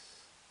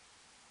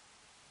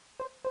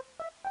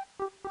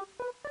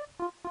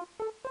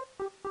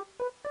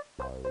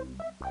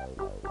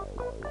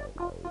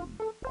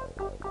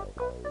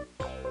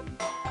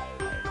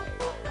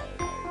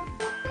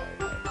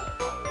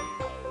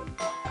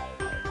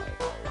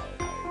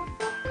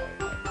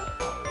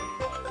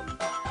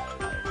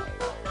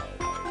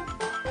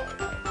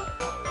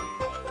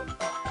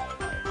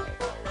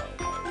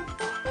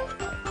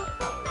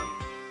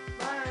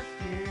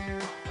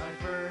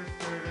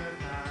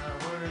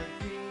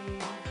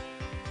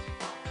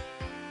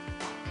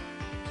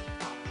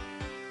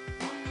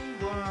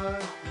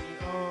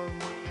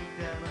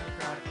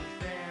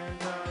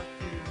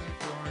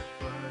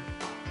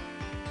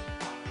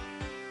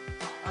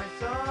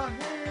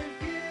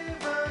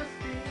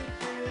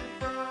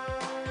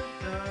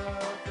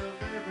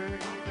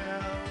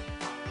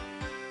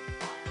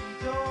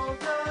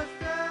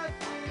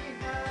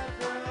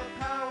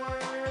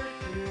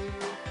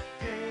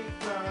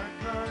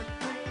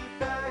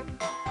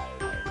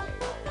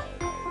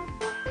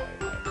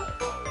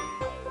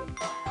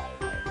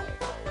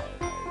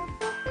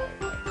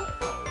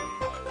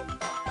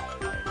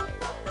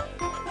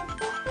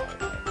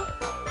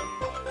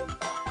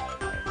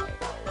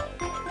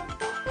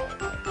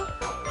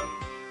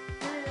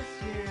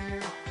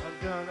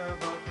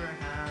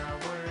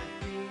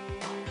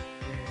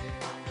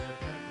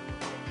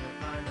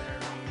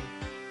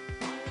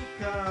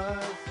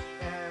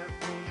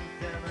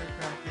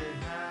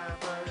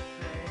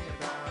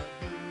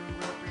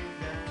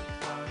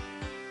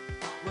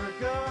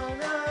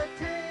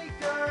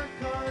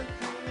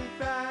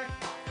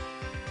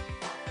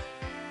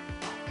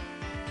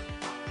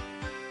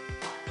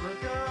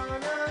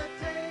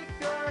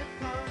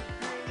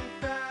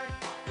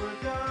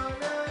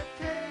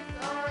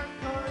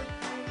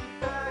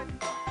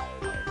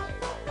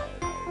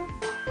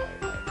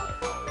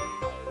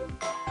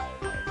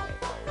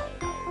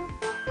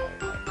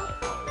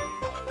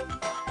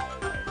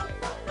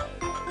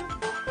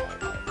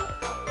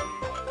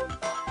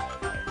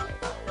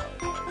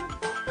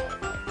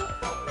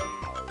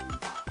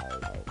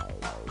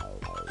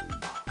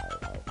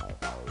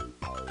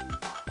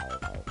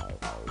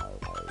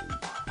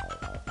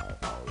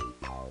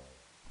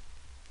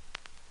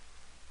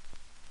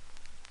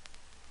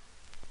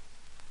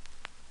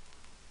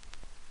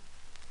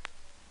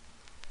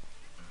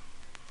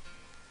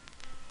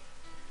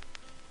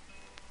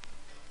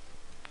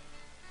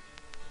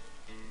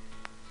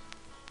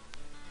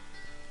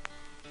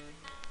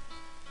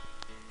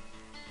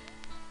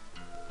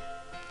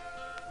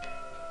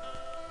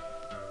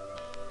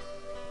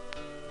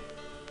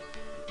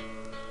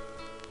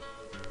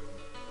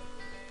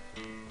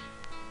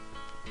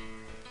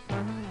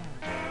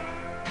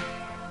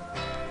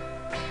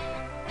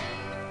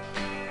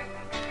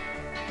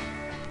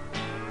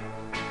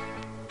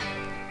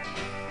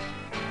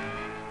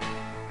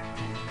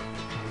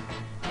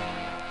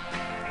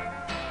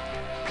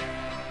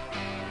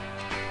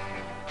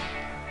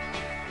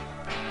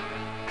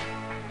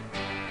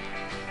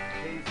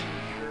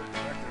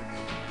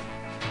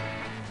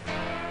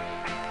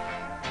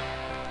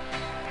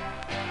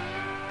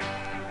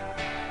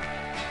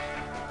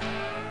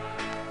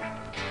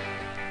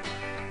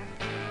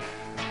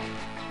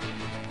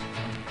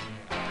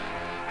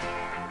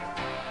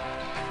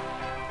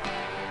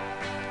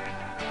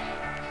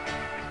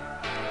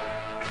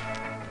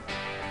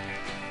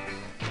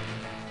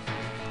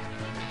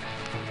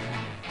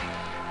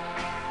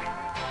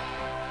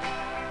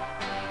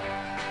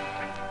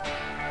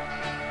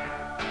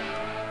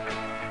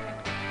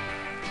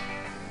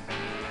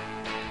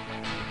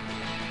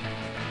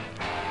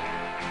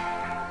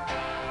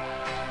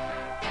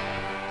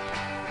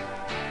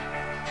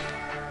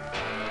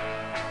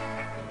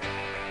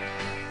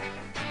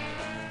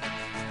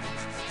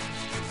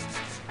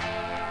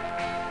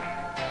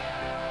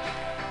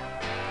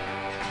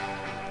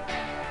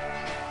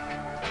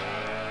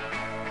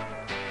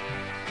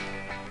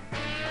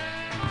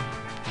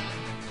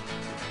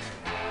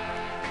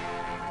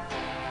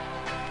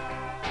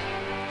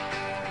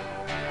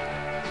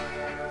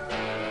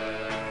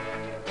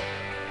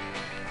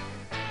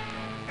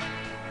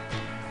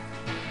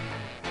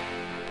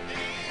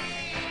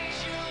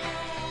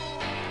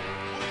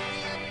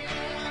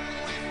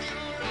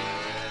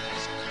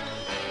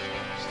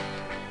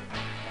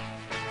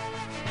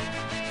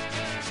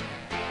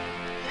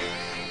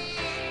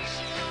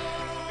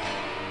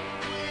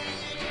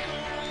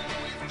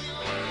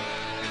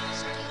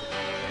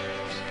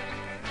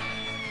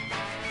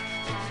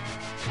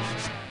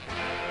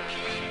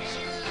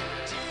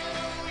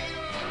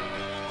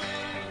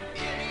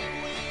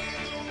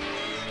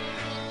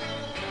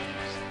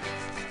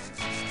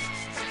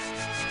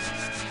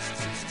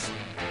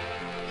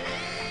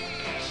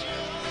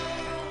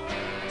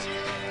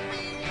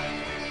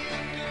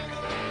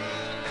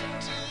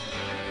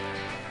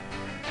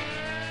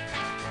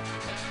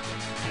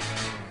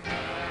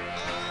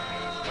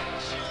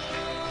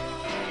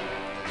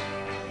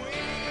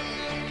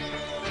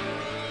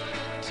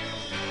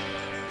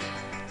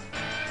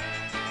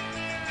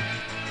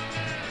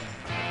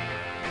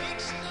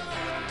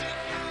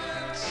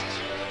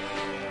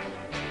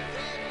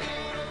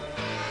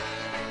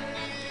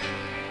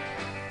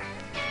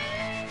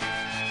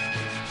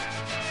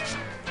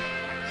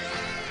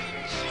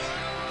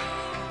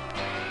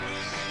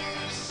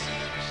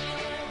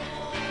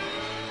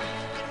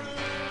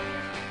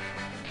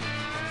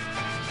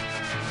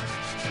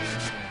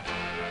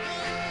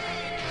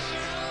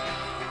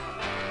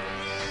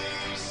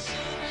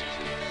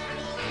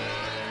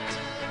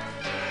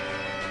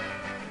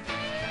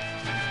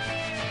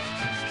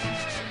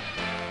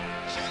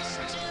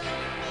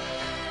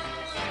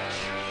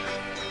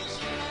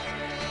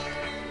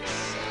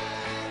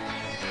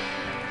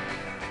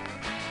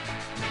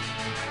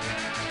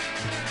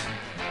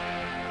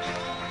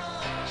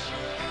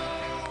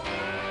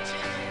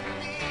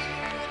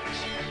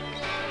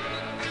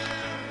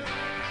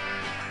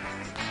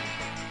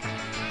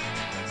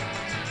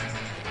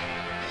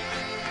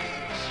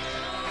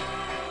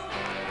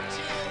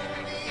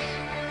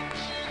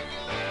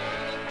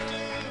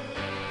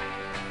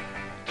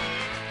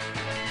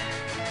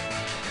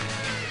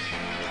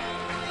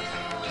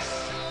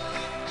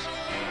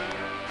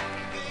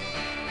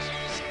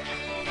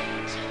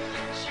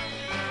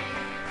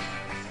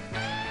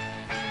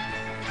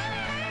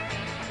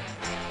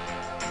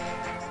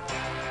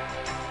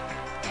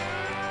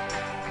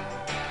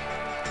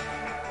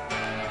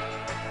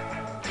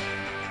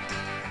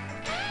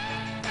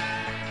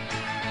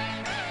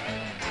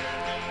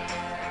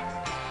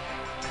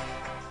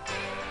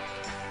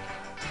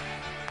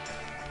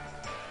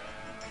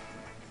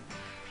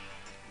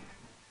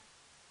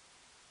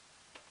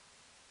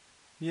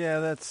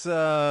 Yeah, that's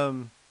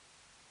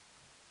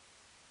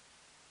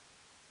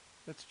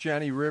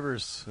Johnny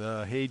Rivers,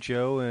 "Hey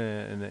Joe,"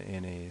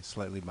 in a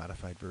slightly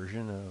modified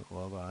version.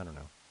 Well, I don't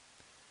know.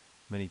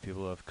 Many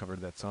people have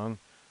covered that song.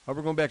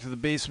 We're going back to the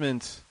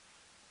basement.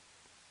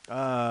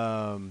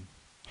 Um,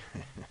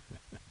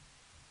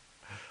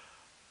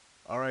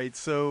 all right,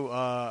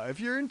 so if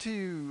you're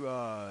into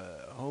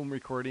home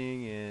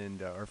recording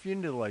and or if you're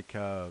into like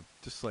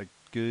just like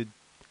good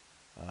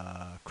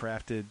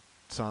crafted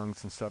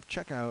songs and stuff,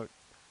 check out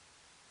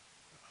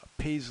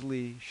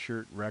Paisley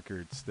Shirt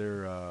Records.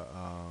 They're a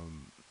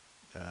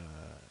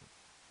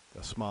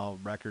small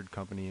record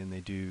company, and they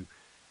do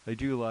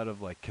a lot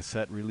of like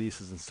cassette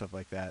releases and stuff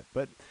like that.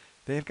 But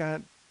they've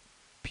got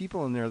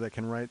people in there that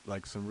can write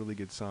like some really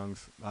good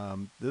songs.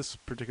 This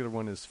particular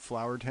one is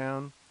Flower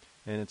Town,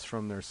 and it's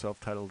from their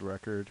self-titled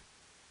record,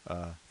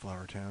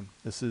 Flower Town.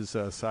 This is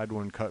side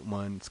one, cut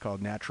one. It's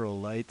called Natural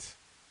Light.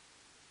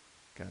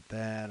 Got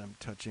that. I'm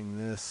touching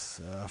this.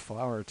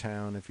 Flower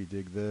Town, if you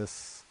dig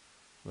this,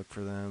 look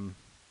for them.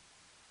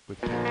 With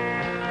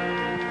Back.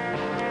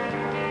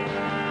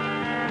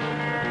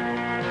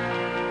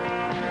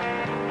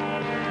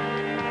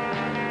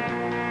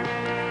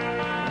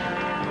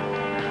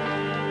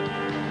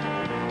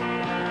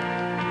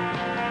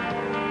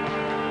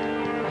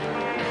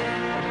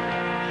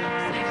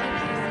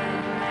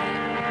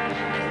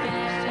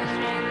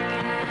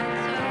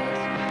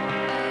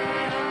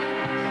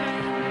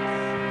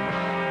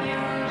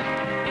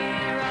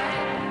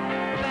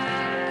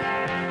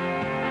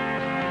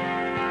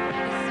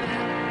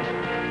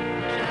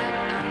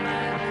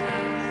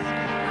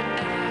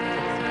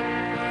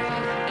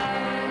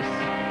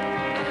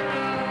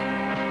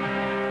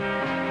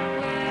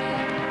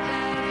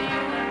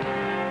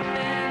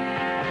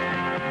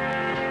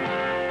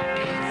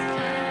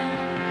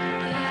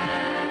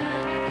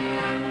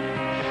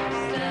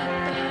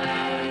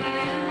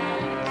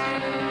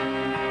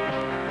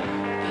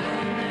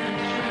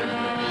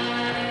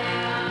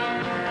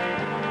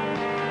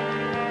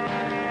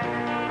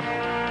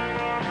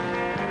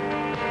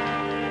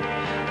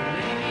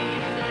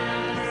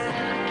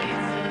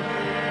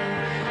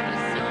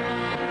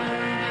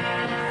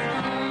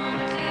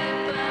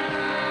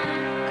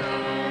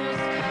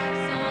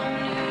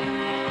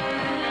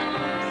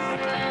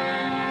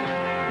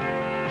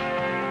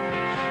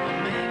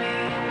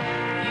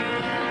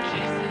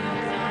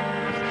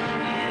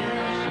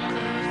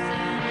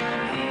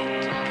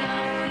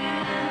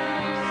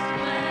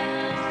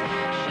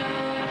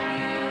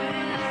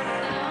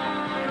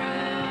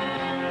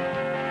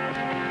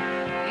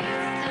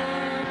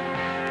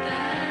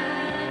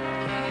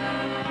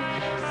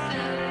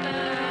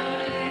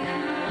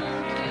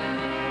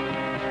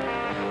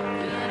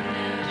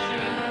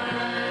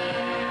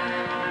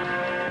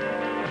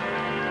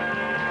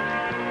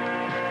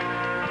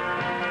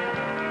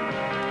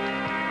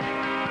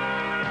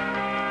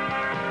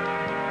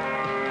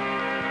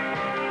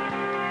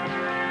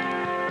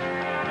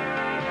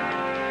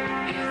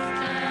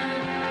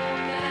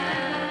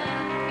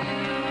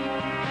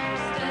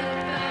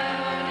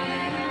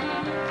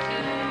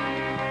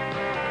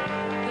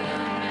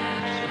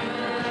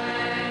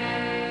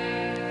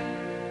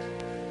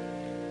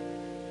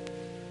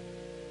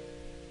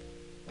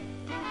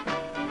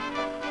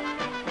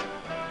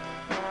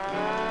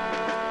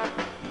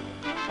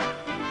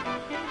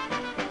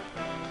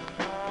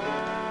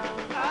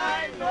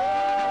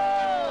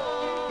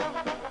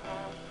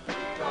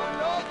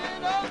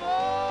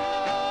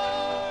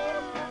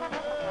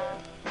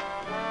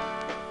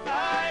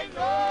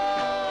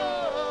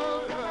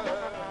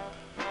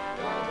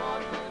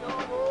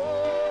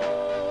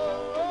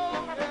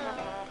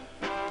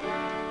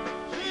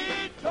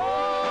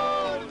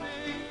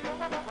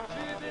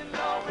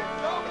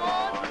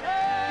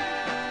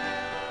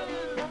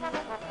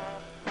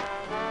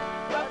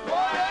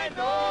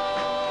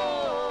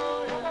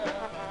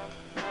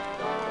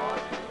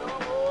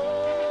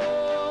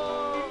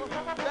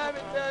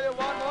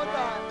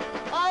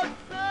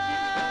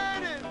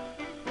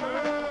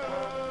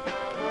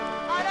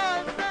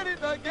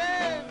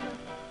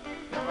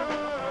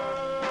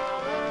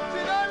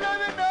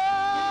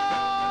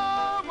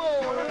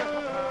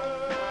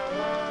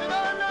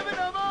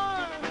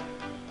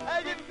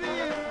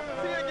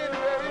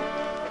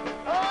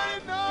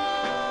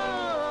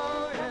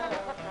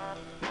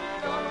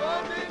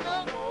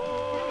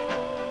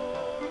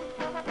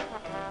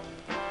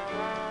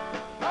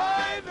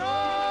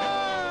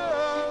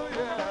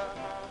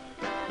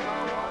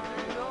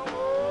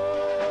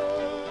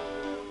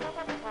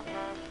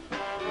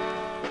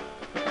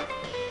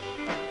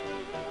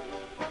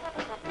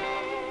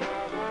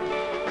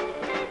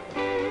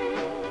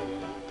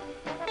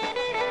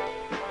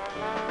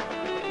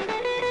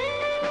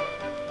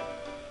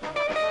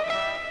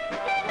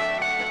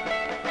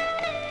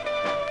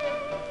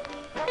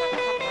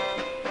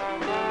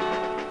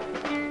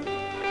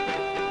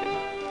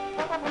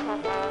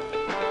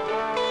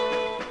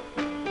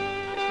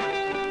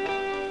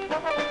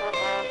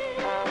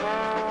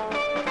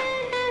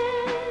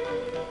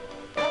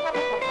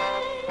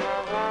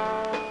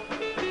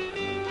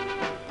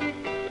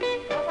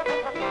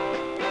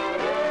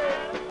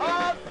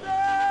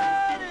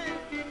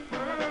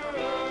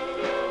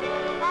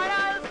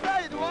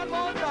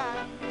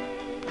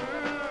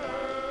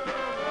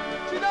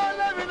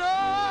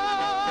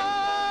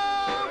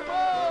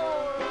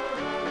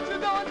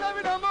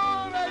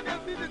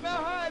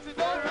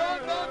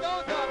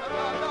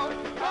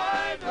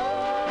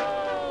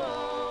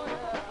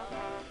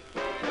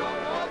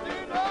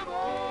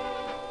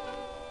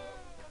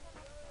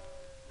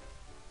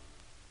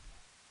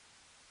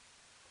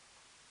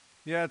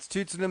 Yeah, it's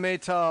Toots and the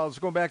Maytals.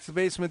 Going back to the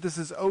basement. This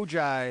is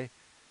Ojai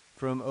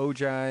from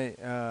Ojai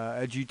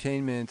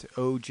Edutainment.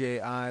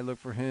 OJI. Look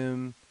for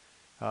him.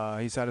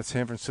 He's out of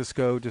San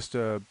Francisco. Just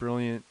a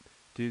brilliant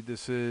dude.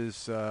 This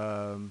is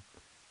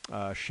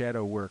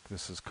Shadow Work.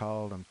 This is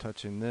called. I'm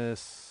touching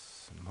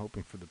this. I'm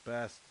hoping for the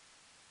best.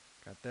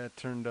 Got that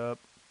turned up.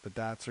 The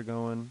dots are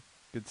going.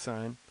 Good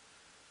sign.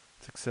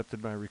 It's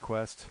accepted my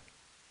request.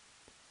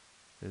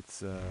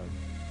 It's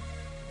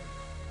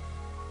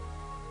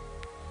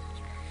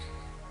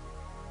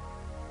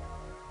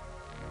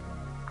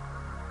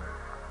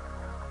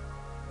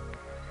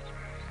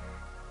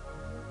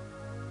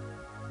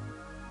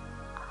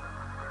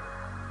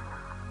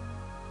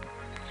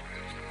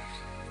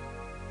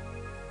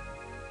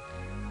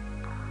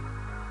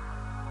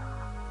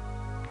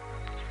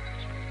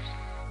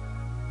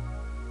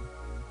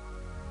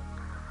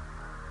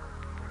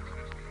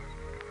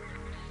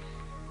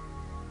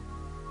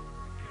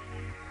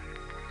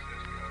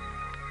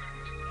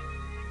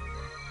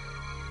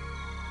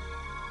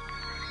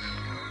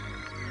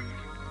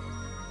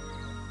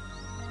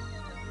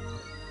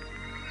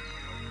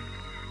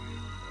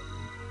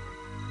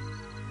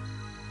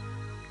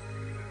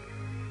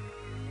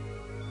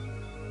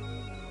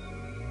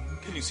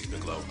Can you see the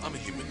glow? I'm a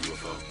human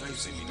UFO. Now you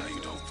see me, now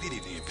you don't. Feeding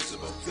the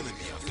invisible, feeling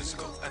beyond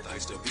physical. At the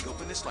ice still be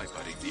open, this light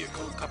body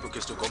vehicle. Copper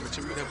crystal gold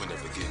material that will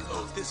never get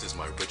old. This is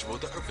my ritual,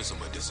 the earth is so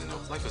medicinal.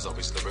 Life is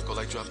always lyrical,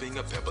 like dropping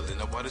a pebble in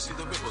the water. See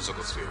the ripples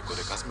go spherical.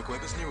 The cosmic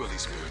web is nearly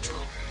spiritual.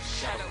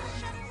 Shadow work.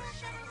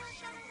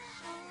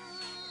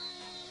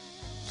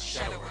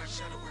 Shadow work.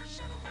 Shadow work.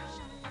 Shadow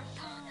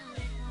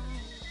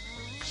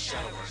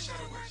work.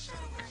 Shadow work.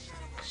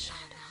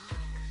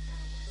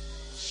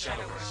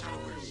 Shadow work. Shadow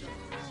work.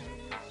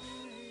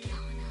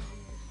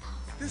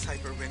 This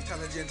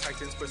hyper-intelligent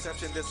heightens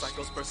perception. This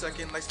cycles per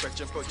second like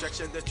spectrum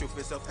projection. The truth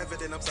is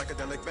self-evident. I'm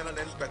psychedelic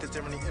melanin. Practice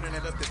tyranny,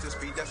 internet of this is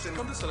predestined.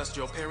 From the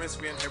celestial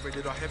parents, we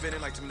inherited our heaven.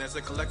 Enlightenment as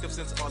a collective,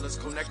 since all is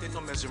connected.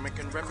 No measurement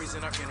can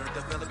represent our inner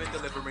development.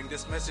 Delivering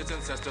this message,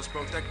 ancestors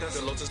protect us.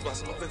 The lotus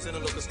blossom opens in a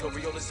locus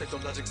coriolis.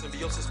 Technologic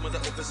symbiosis when the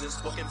opus is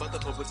spoken by the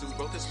poets who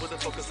wrote this. With the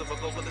focus of a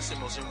globalist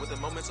emotion. With the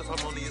moments of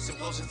harmonious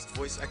implosions.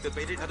 Voice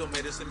activated,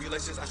 automated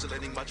simulations.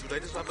 Oscillating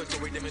modulators.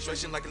 Laboratory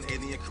demonstration like an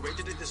alien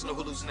created it. There's no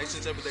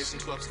hallucinations in relation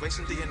to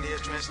observation, DNA is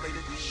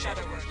translated.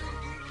 Shadow work.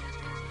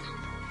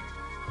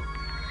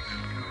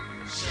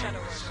 Shadow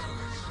work.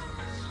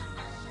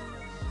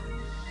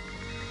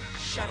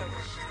 Shadow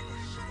work.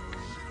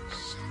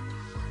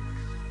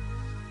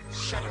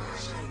 Shadow work.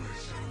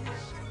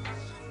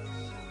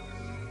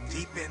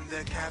 Deep in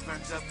the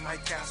caverns of my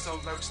castle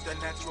lurks the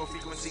natural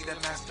frequency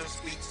that master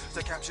speaks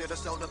to capture the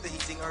soul of the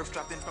heating earth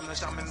dropped in from the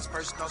shaman's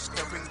purse, now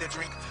stirring the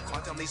drink.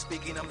 Quantumly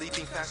speaking, I'm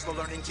leaping fast for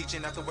learning,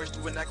 teaching afterwards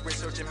to enact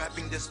research and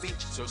mapping the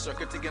speech. So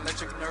circuiting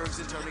electric nerves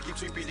in turn, it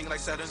keeps repeating like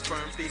Saturn's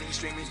sperm, feeding,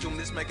 streaming, doom.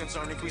 This may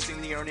concern,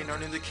 increasing the earning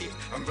the key.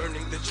 I'm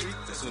burning the tree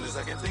as soon as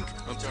I can think.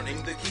 I'm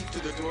turning the key to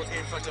the door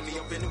in front of me.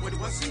 Open, what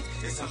do I see?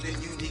 It's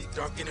something unique,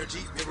 dark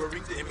energy,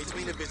 mirroring the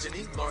in-between of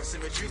visioning. Large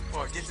symmetry,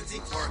 part entity,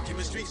 part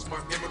chemistry,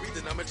 smart memory,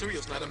 the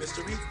non-material's not a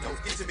mystery. No,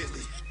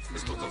 intimately,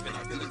 it's both open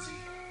ability.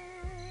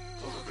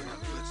 Both open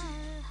ability.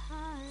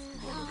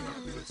 Both open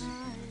ability.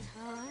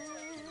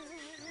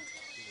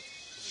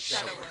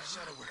 Shadow work.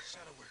 Shadow work.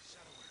 Shadow work.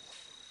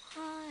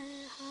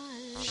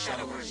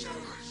 Shadow work. Shadow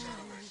work.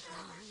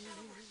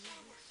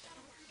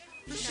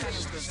 The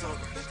shadows the song,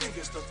 the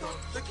fingers the thought,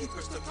 the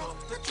keepers the call,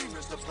 the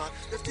dreamers the plot,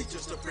 the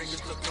teachers the bringers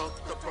the thought,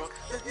 the prop,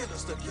 the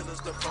healers the killers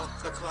the fault,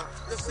 the clock,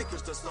 the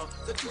seekers the song,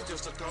 the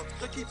teachers the talk,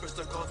 the keepers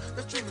the call,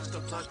 the dreamers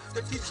the plot,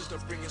 the teachers the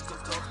bringers the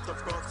talk, the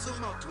prop,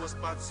 zoom out to a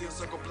spot, see a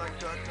circle black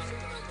dot.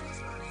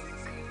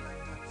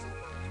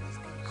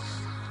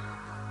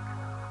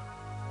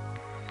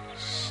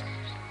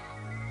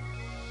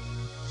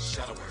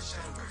 Shadow work,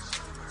 shadow work,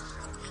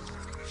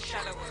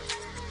 shadow work,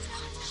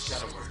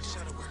 shadow work,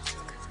 shadow work.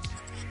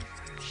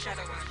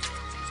 Shadow work.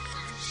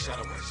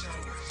 Shadow work.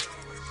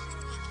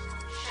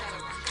 Shadow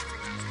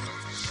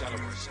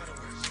work.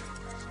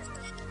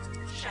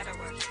 Shadow work. Shadow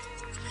work.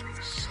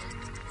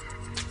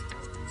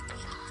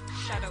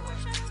 Shadow work.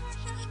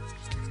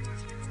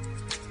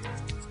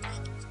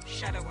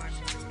 Shadow work.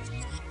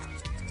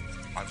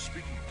 I'm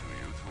speaking to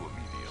you through a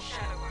medium,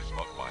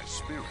 but my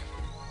spirit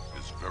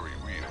is very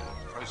real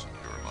and present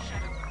here among you.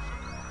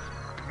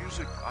 The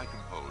music I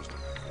composed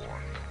and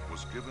performed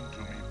was given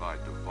to me by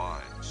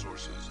divine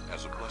sources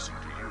as a blessing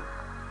to you.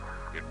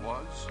 It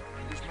was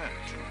meant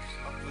to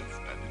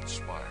uplift and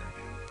inspire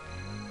you.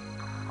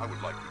 I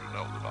would like you to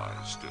know that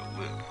I still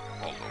live,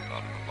 although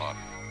not in the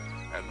body,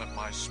 and that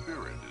my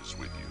spirit is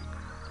with you,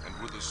 and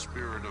with the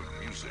spirit of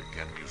music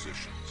and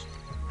musicians,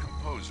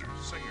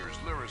 composers, singers,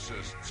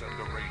 lyricists, and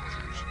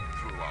arrangers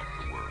throughout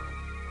the world.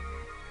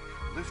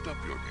 Lift up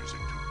your music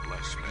to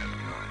bless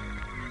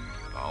mankind.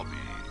 I'll be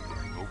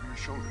looking over your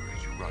shoulder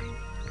as you write.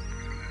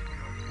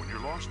 When you're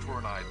lost for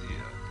an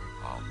idea,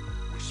 I'll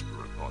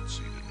whisper a thought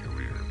seed in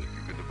your ear that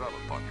you can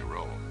develop on your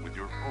own with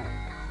your own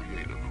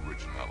creative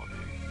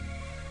originality.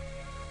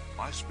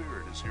 My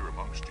spirit is here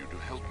amongst you to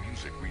help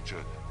music reach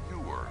a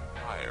newer,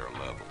 higher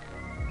level.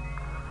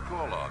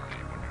 call on me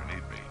when you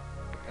need me,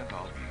 and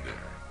I'll be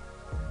there.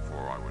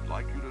 For I would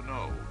like you to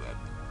know that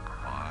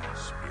my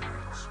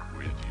spirit's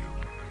with you,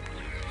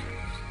 with you,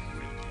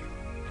 with you,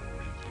 with you,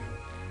 with you.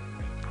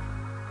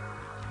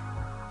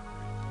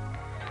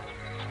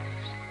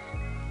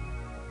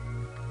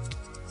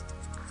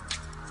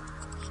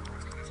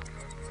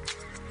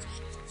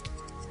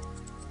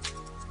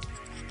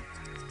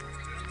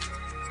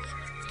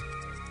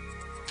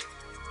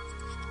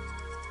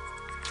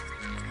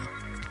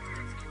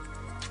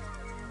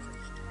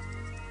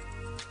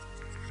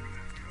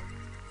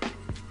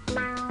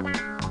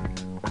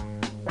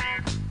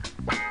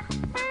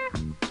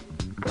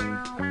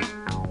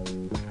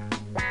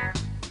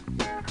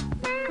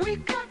 We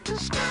got to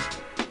stop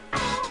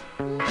all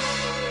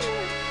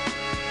man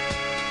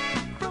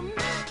from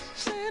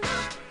messing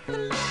up the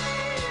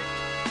land.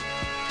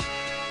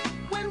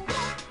 When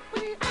what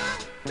we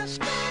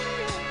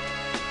understand,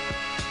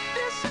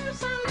 this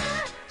is a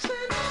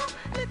lesson on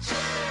the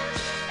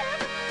chance.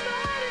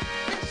 Everybody,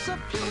 it's a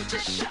future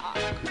shock.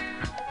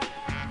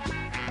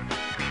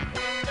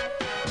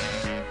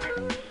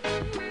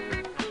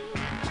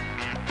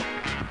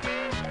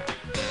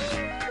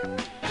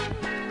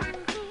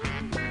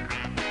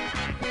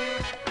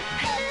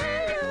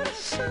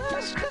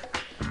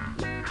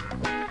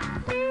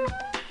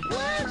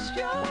 Where's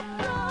your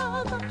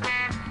brother?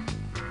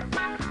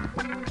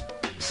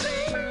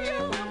 See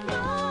your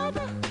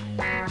mother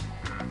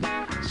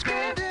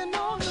standing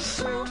on the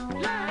soup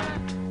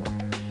line.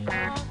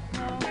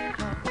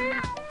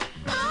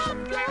 God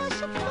bless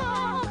the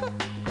father,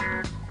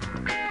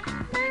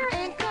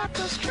 ain't got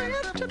the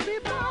strength to be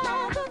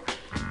bothered.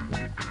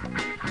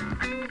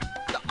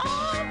 The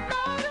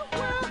almighty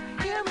world,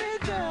 hear me,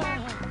 girl,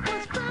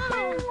 was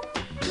bound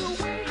to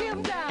weigh him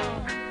down.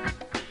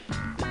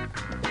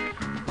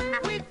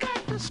 We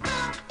got to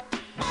stop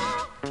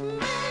all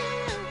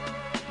man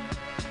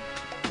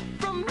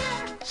from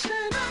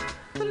messing up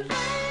the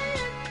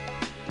land.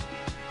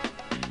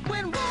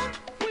 When what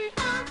we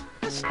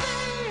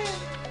understand,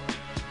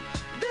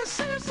 this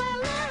is our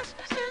last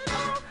and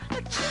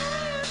only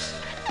chance.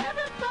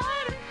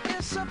 Everybody,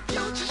 it's a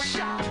future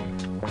shock.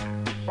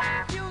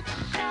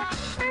 Future shock.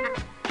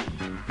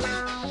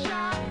 Future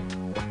shock.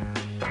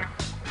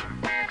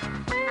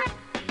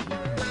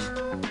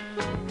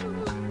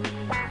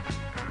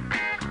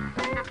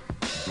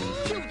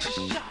 Future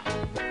shock.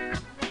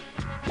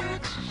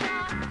 Future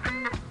shock.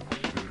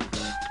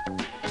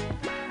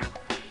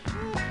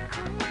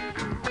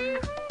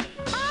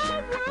 I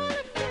run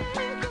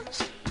niggas,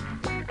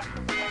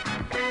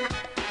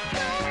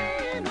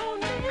 ain't no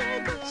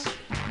niggas.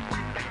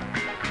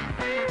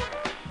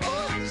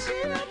 Oh,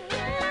 see them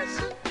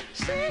dancing,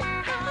 see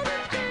how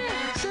they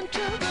dancing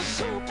to the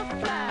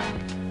Superfly.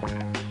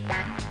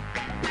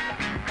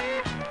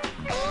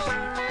 Oh,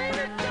 ain't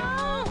it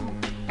dumb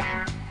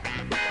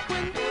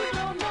when you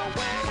don't know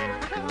where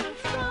we're coming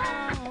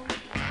from?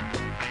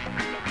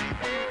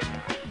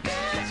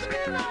 Ask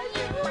me, are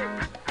you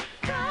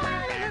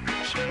trying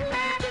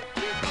to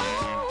get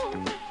over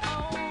and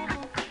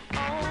over?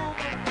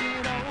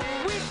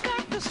 We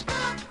got to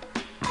stop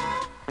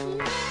all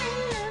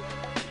man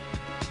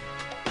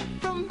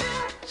from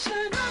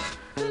messing up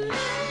the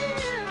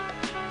land.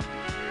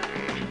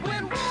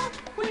 When what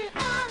we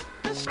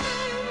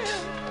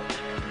understand,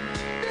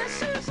 this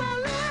is our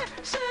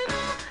lesson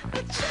on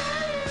the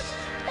chance.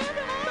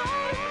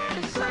 Everybody,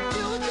 it's a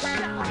future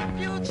shock,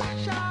 future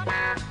shock.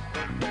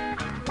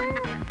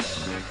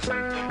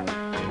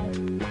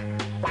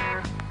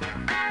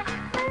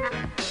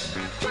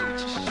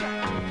 Future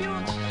shock,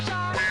 future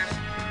shock.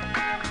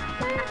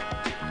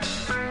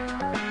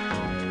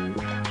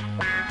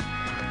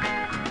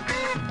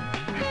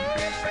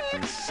 Hey,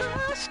 big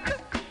sister,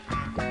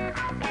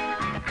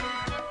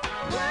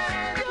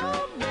 where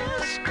your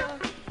mister?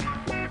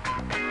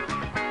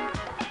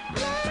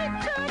 Late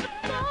to the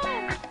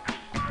bone,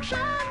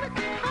 trying to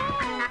get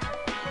home.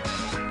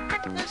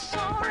 It's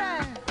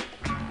alright.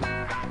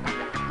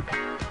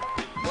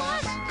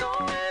 What's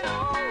going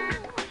on?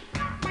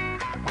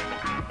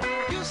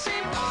 You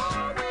seem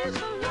always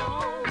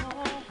alone.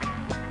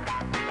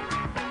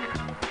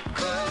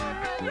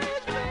 Couldn't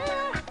reach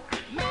bail,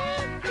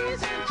 man,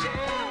 he's in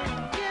jail.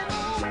 Get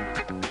home.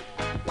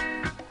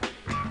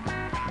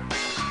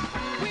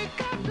 We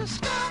got to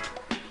stop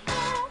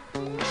all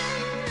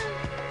man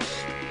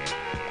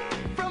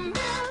from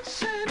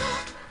messing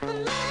up the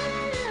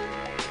land.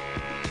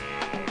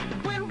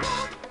 When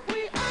what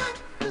we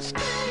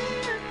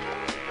understand,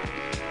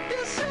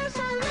 this is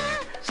a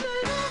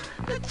lesson on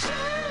the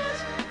chance.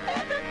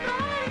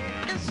 Everybody,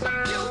 it's a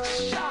future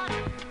shock.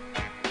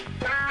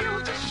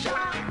 Future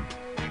shock.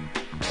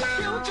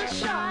 Future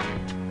shock.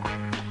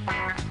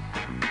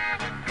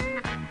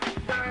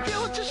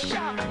 Future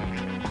shock.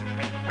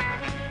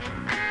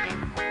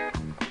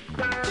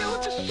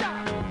 Future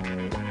shock.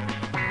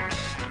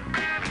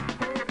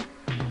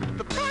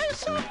 The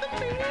price of the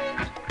meat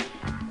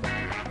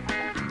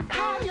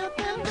higher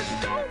than the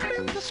dope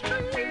in the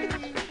street.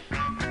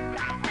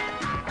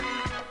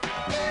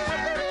 Is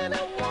it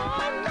any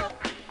wonder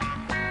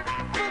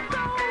for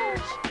those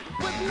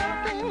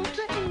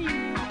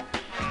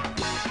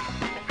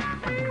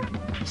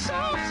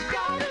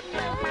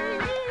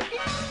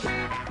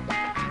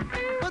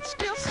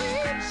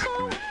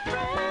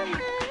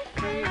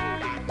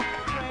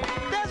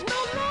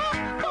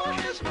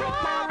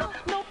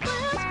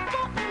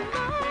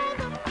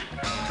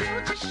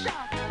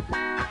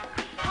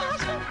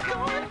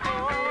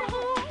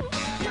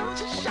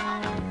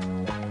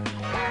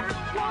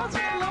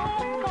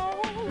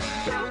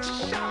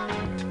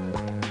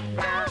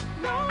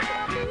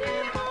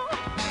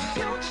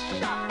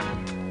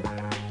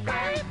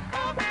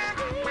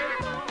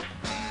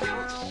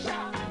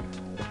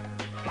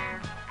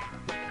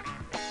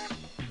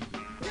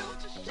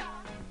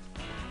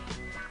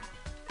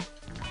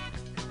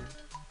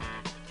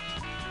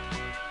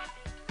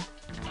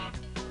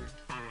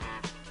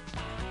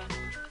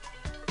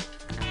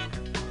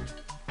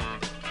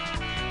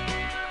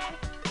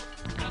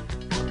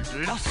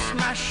lost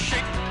my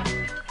shape,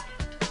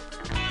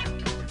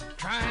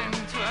 trying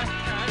to act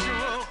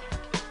casual,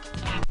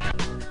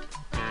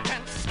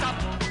 can't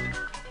stop,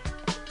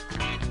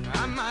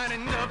 I might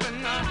end up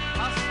in the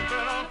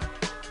hospital,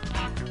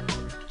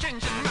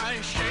 changing my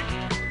shape,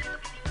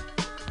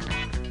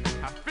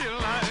 I feel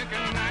like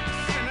an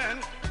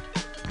accident,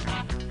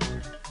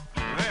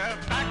 they're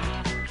back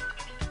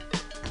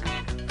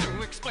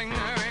to explain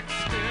their experience.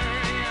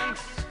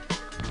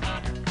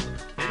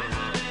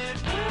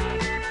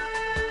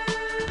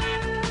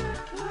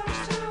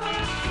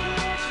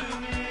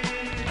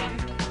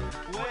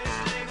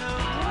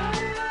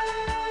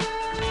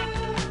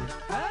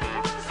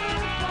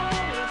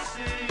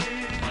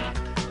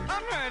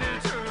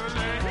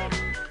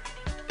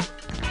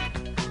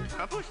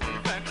 I push the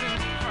facts in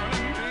front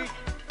of me.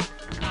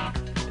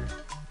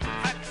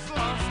 Facts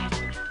lost.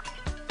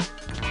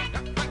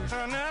 Facts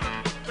are never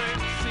they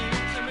seem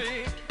to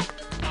me.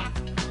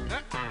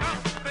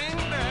 Nothing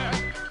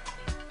there.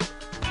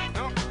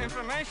 No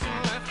information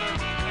left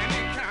of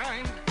any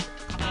kind.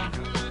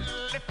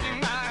 Lifting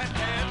my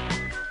head.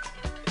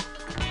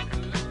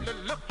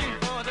 Looking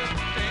for the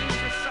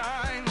danger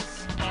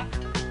signs.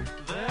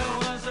 There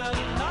was a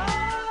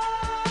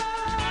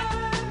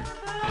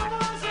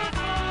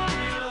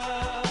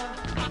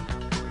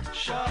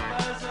sharp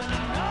as a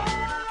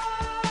knife,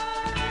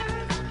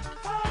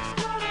 fox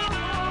got a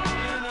hole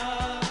in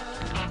us.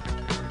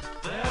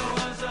 There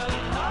was a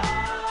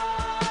line,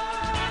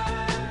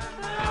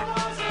 there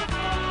was a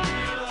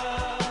formula,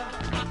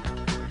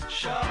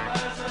 sharp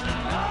as a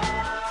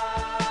knife,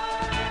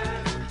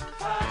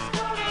 fox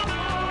got a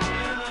hole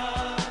in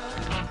us.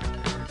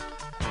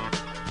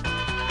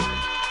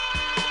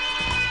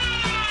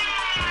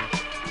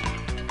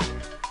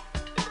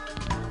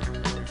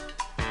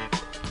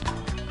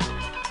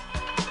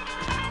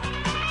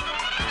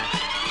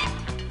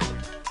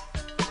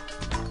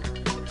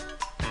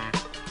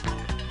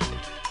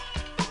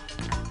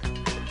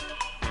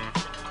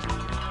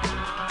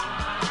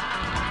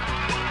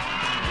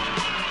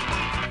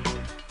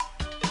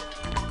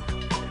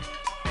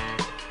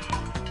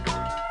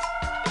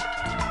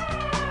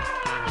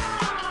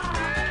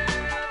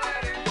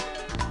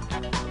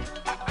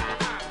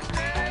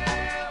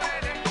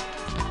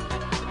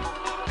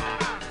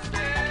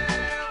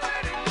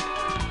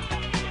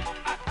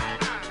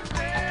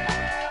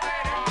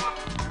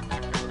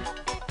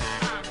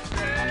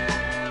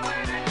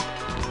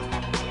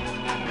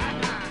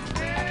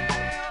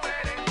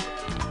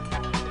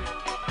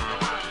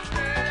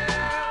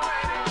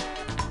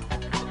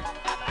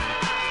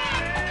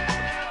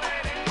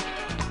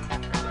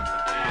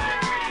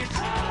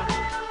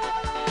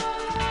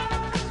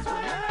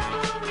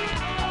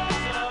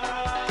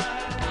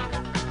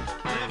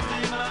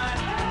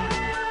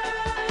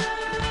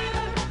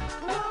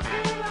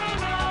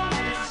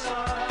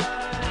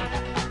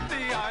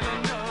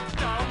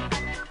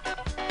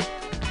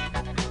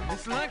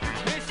 It's like the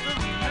taste of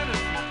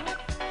medicine,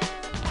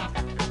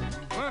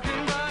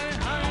 working by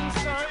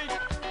hindsight.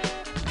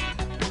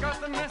 Got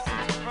the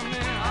message from the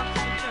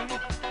oxygen.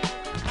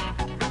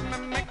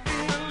 I'm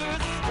making a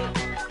list,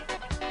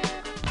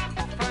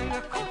 find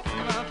the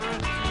coffin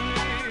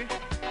opportunity.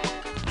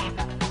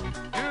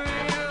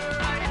 Doing it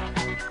right,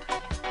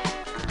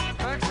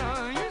 facts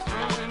are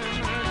useful in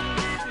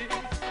emergencies.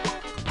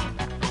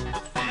 The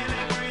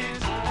feeling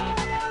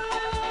resolves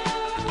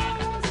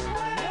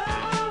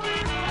whenever we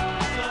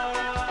close our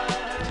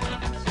eyes.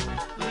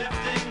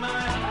 Lifting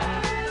my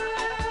head,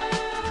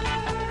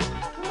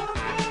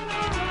 looking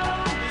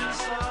around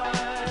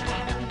inside.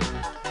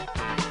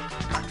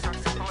 Facts are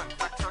simple and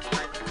facts are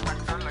straight.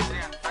 Facts are lazy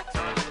and facts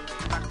are late.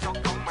 Facts all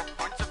come with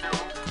points of view.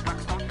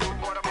 Facts don't do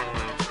what about the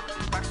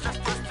truth. Facts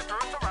just twist the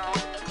truth around.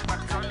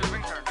 Facts are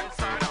living turned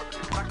inside out.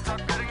 Facts are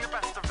getting the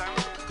best of them.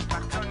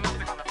 Facts are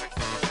nothing on the face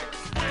of things.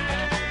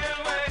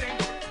 Still waiting.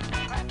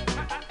 I'm still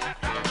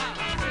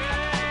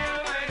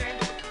waiting.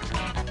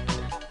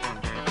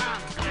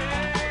 I'm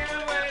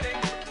still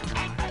waiting.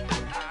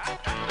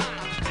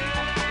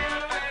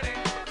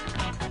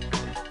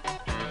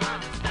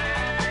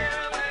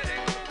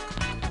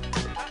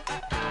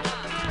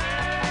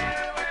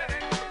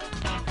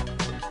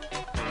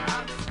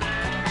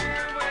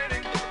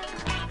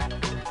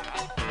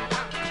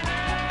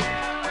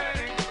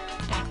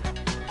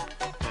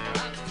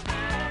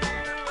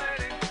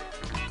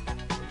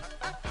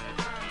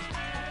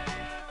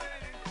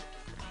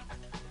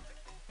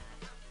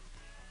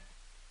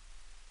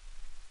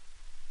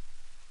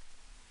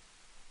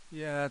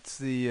 Yeah, it's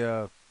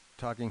the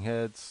Talking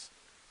Heads.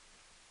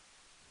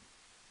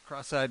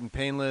 Cross-Eyed and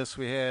Painless.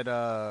 We had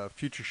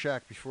Future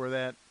Shock before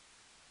that.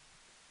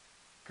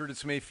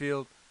 Curtis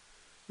Mayfield.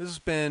 This has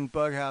been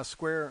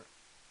BughouseSquare.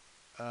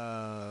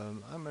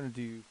 I'm gonna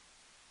do.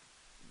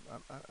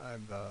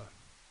 I'm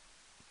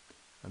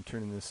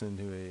turning this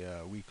into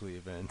a weekly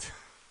event.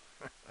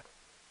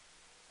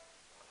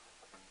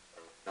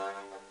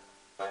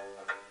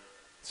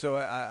 So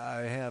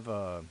I have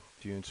a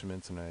few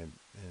instruments, and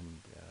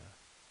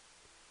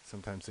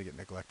sometimes they get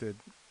neglected.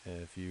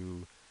 If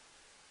you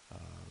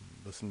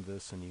listen to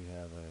this and you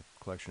have a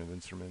collection of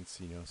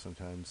instruments,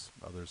 sometimes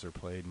others are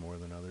played more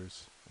than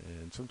others.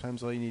 And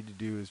sometimes all you need to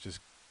do is just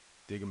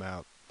dig them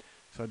out.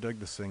 So I dug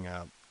this thing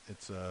out.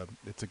 It's a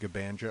good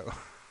banjo.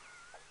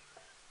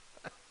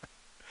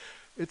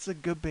 It's a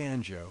good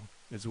banjo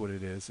is what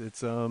it is.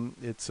 It's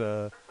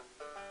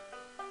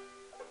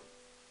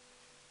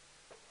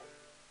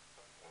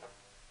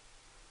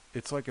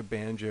like a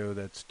banjo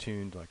that's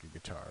tuned like a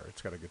guitar.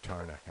 It's got a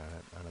guitar neck on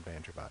it, on a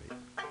banjo body.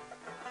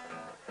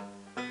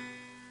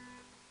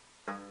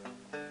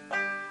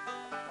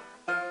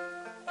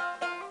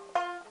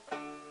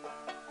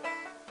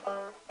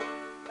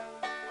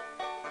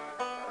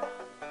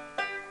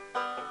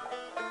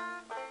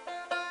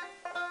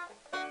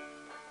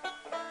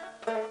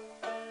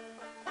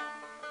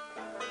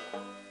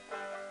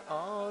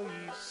 All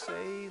you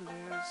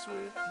sailors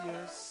with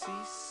your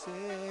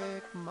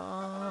seasick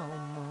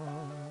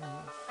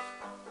mamas,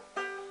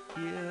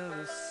 hear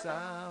the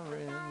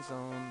sirens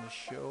on the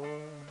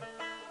shore,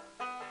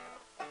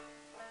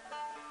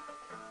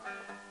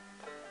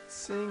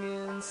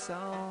 singing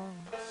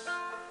songs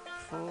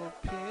for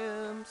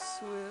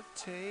pimps with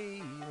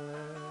tailors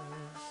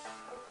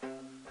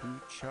who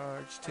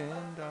charge $10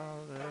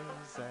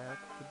 at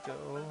the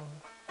door.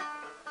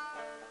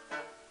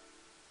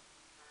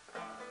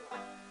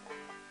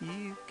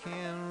 You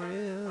can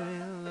really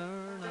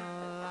learn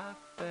a lot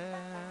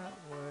that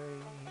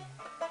way.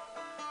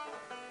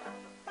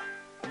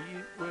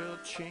 It will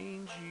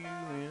change you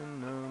in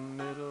the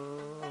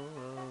middle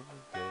of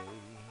the day.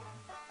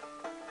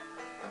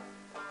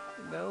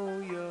 Though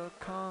your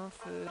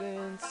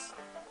confidence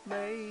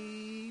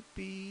may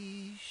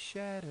be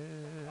shattered,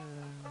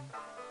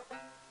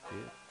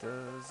 it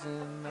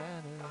doesn't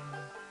matter.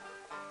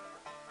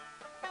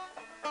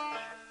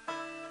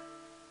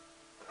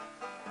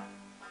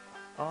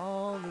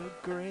 All the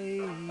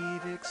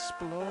great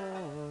explorers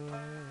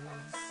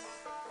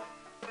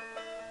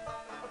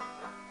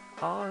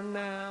are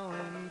now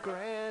in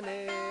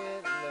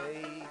Granite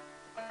Lake,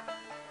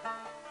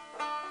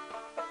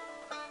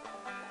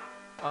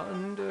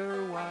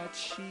 under white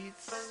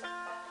sheets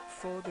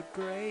for the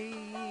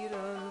great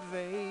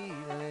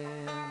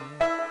unveiling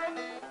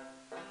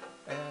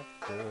at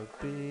the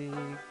big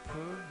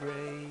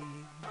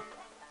parade.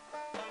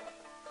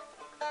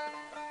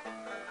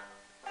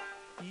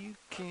 You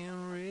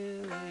can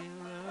really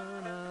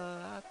learn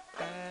a lot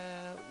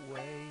that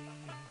way.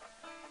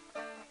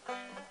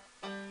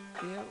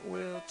 It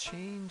will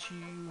change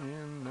you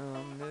in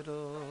the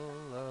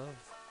middle of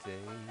the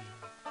day.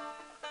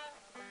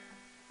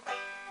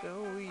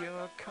 Though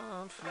your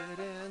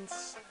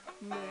confidence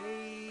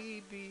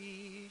may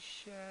be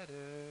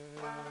shattered,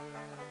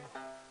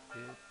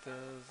 it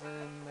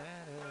doesn't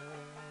matter.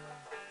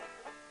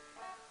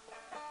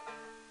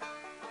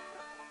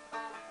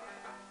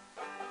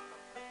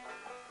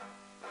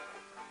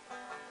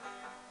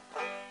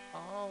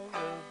 All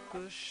the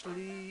Bush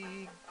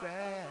League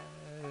batters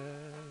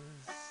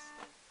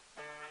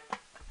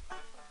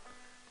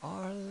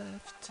are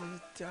left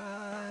to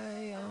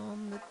die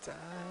on the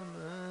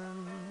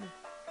diamond.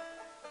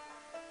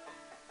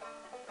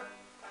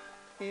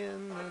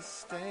 In the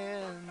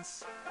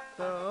stands,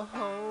 the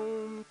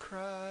home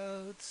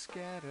crowd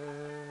scatters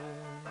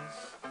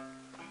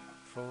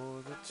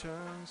for the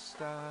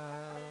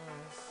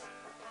turnstiles.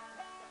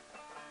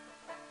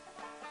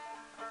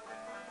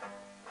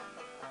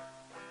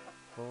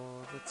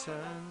 For the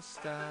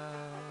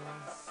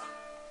turnstiles.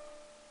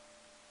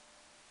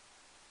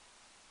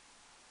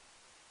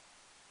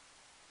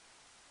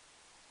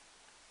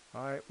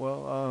 All right,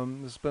 well,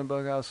 this has been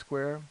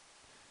BughouseSquare.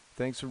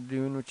 Thanks for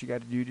doing what you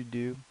got to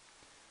do.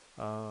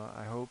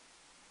 I hope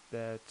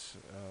that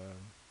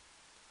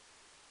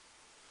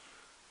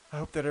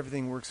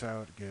everything works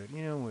out good.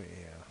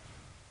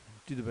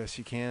 Do the best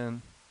you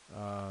can.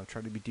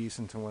 Try to be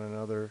decent to one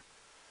another.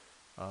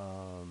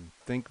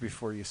 Think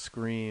before you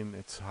scream.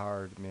 It's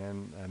hard,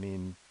 man. I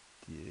mean,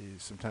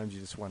 sometimes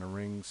you just want to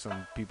wring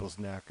some people's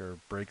neck or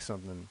break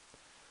something.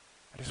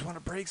 I just want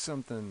to break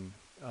something.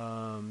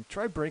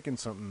 Try breaking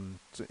something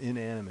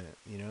inanimate,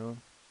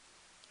 and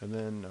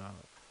then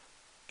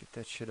get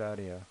that shit out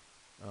of you.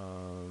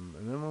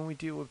 And then when we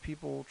deal with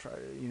people,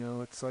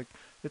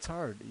 it's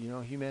hard.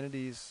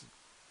 Humanity's,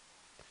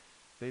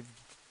 they've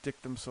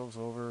dicked themselves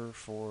over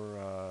for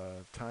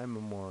time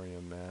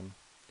memoriam, man.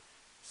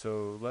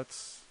 So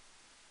let's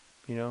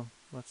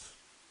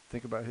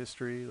think about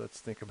history. Let's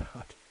think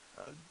about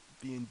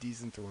being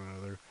decent to one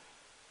another.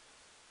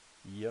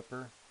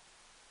 Yepper.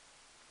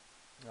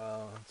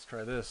 Let's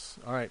try this.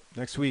 All right,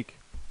 next week.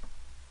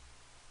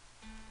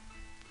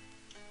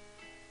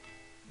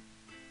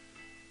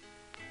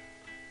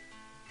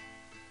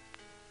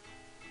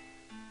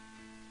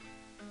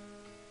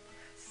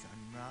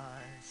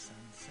 Sunrise,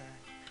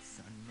 sunset,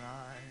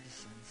 sunrise,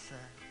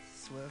 sunset,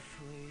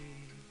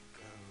 swiftly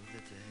go the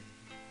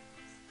days.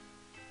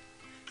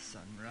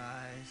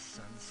 Sunrise,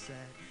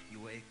 sunset, you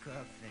wake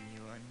up and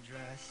you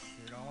undress,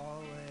 it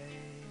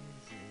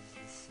always is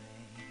the same.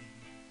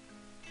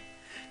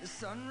 The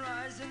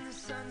sunrise and the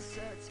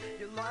sunsets,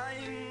 you're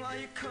lying while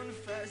you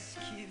confess.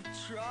 Keep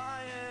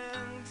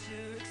trying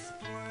to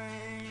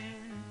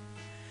explain.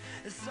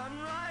 The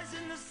sunrise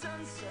and the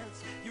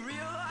sunsets, you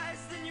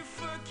realize then you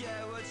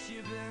forget what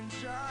you've been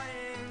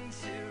trying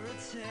to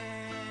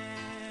retain.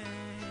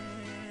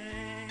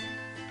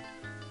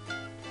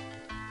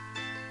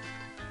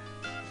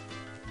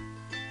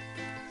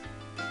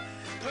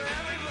 But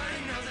everybody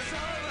knows it's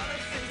all about the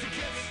things that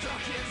get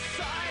stuck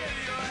inside of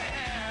your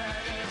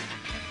head.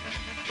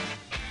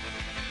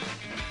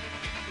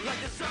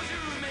 Like the songs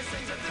your roommate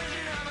sings, a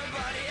vision of her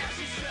body as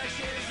she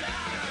stretches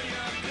out on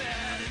your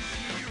bed. And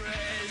she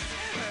raised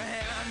her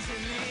hands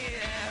in the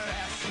air,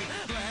 asked you,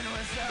 when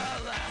was the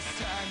last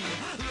time you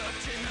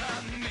looked in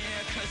the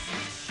mirror? 'Cause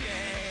you've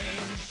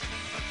changed.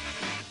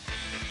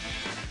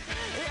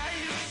 Yeah,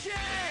 you've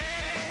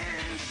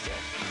changed.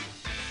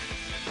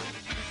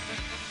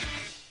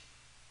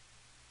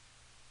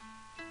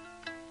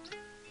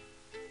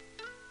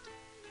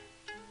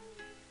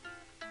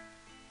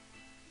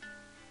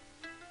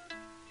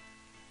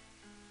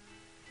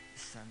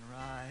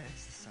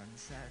 Sunrise, the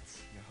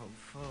sunsets, you're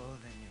hopeful,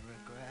 then you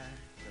regret.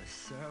 The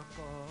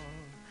circle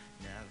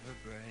never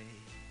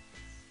breaks.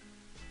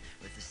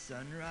 With a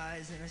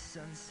sunrise and a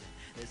sunset,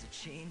 there's a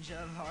change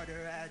of heart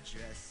or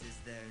address. Is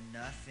there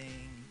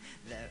nothing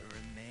that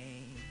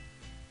remains?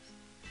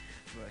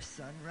 For a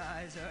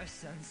sunrise or a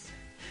sunset,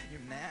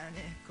 you're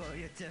manic or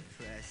you're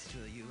depressed.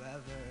 Will you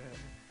ever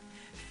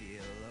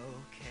feel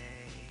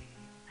okay?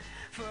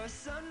 For a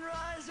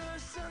sunrise or a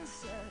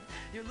sunset,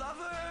 your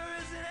lover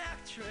is an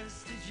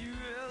actress. Did you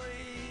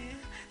really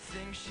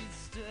think she'd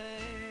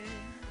stay?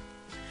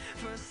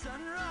 For a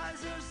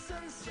sunrise or a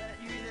sunset,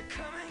 you're either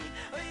coming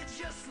or you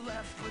just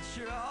left, but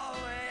you're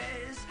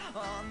always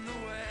on the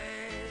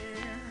way.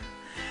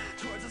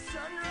 Towards a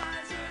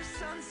sunrise or a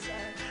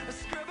sunset,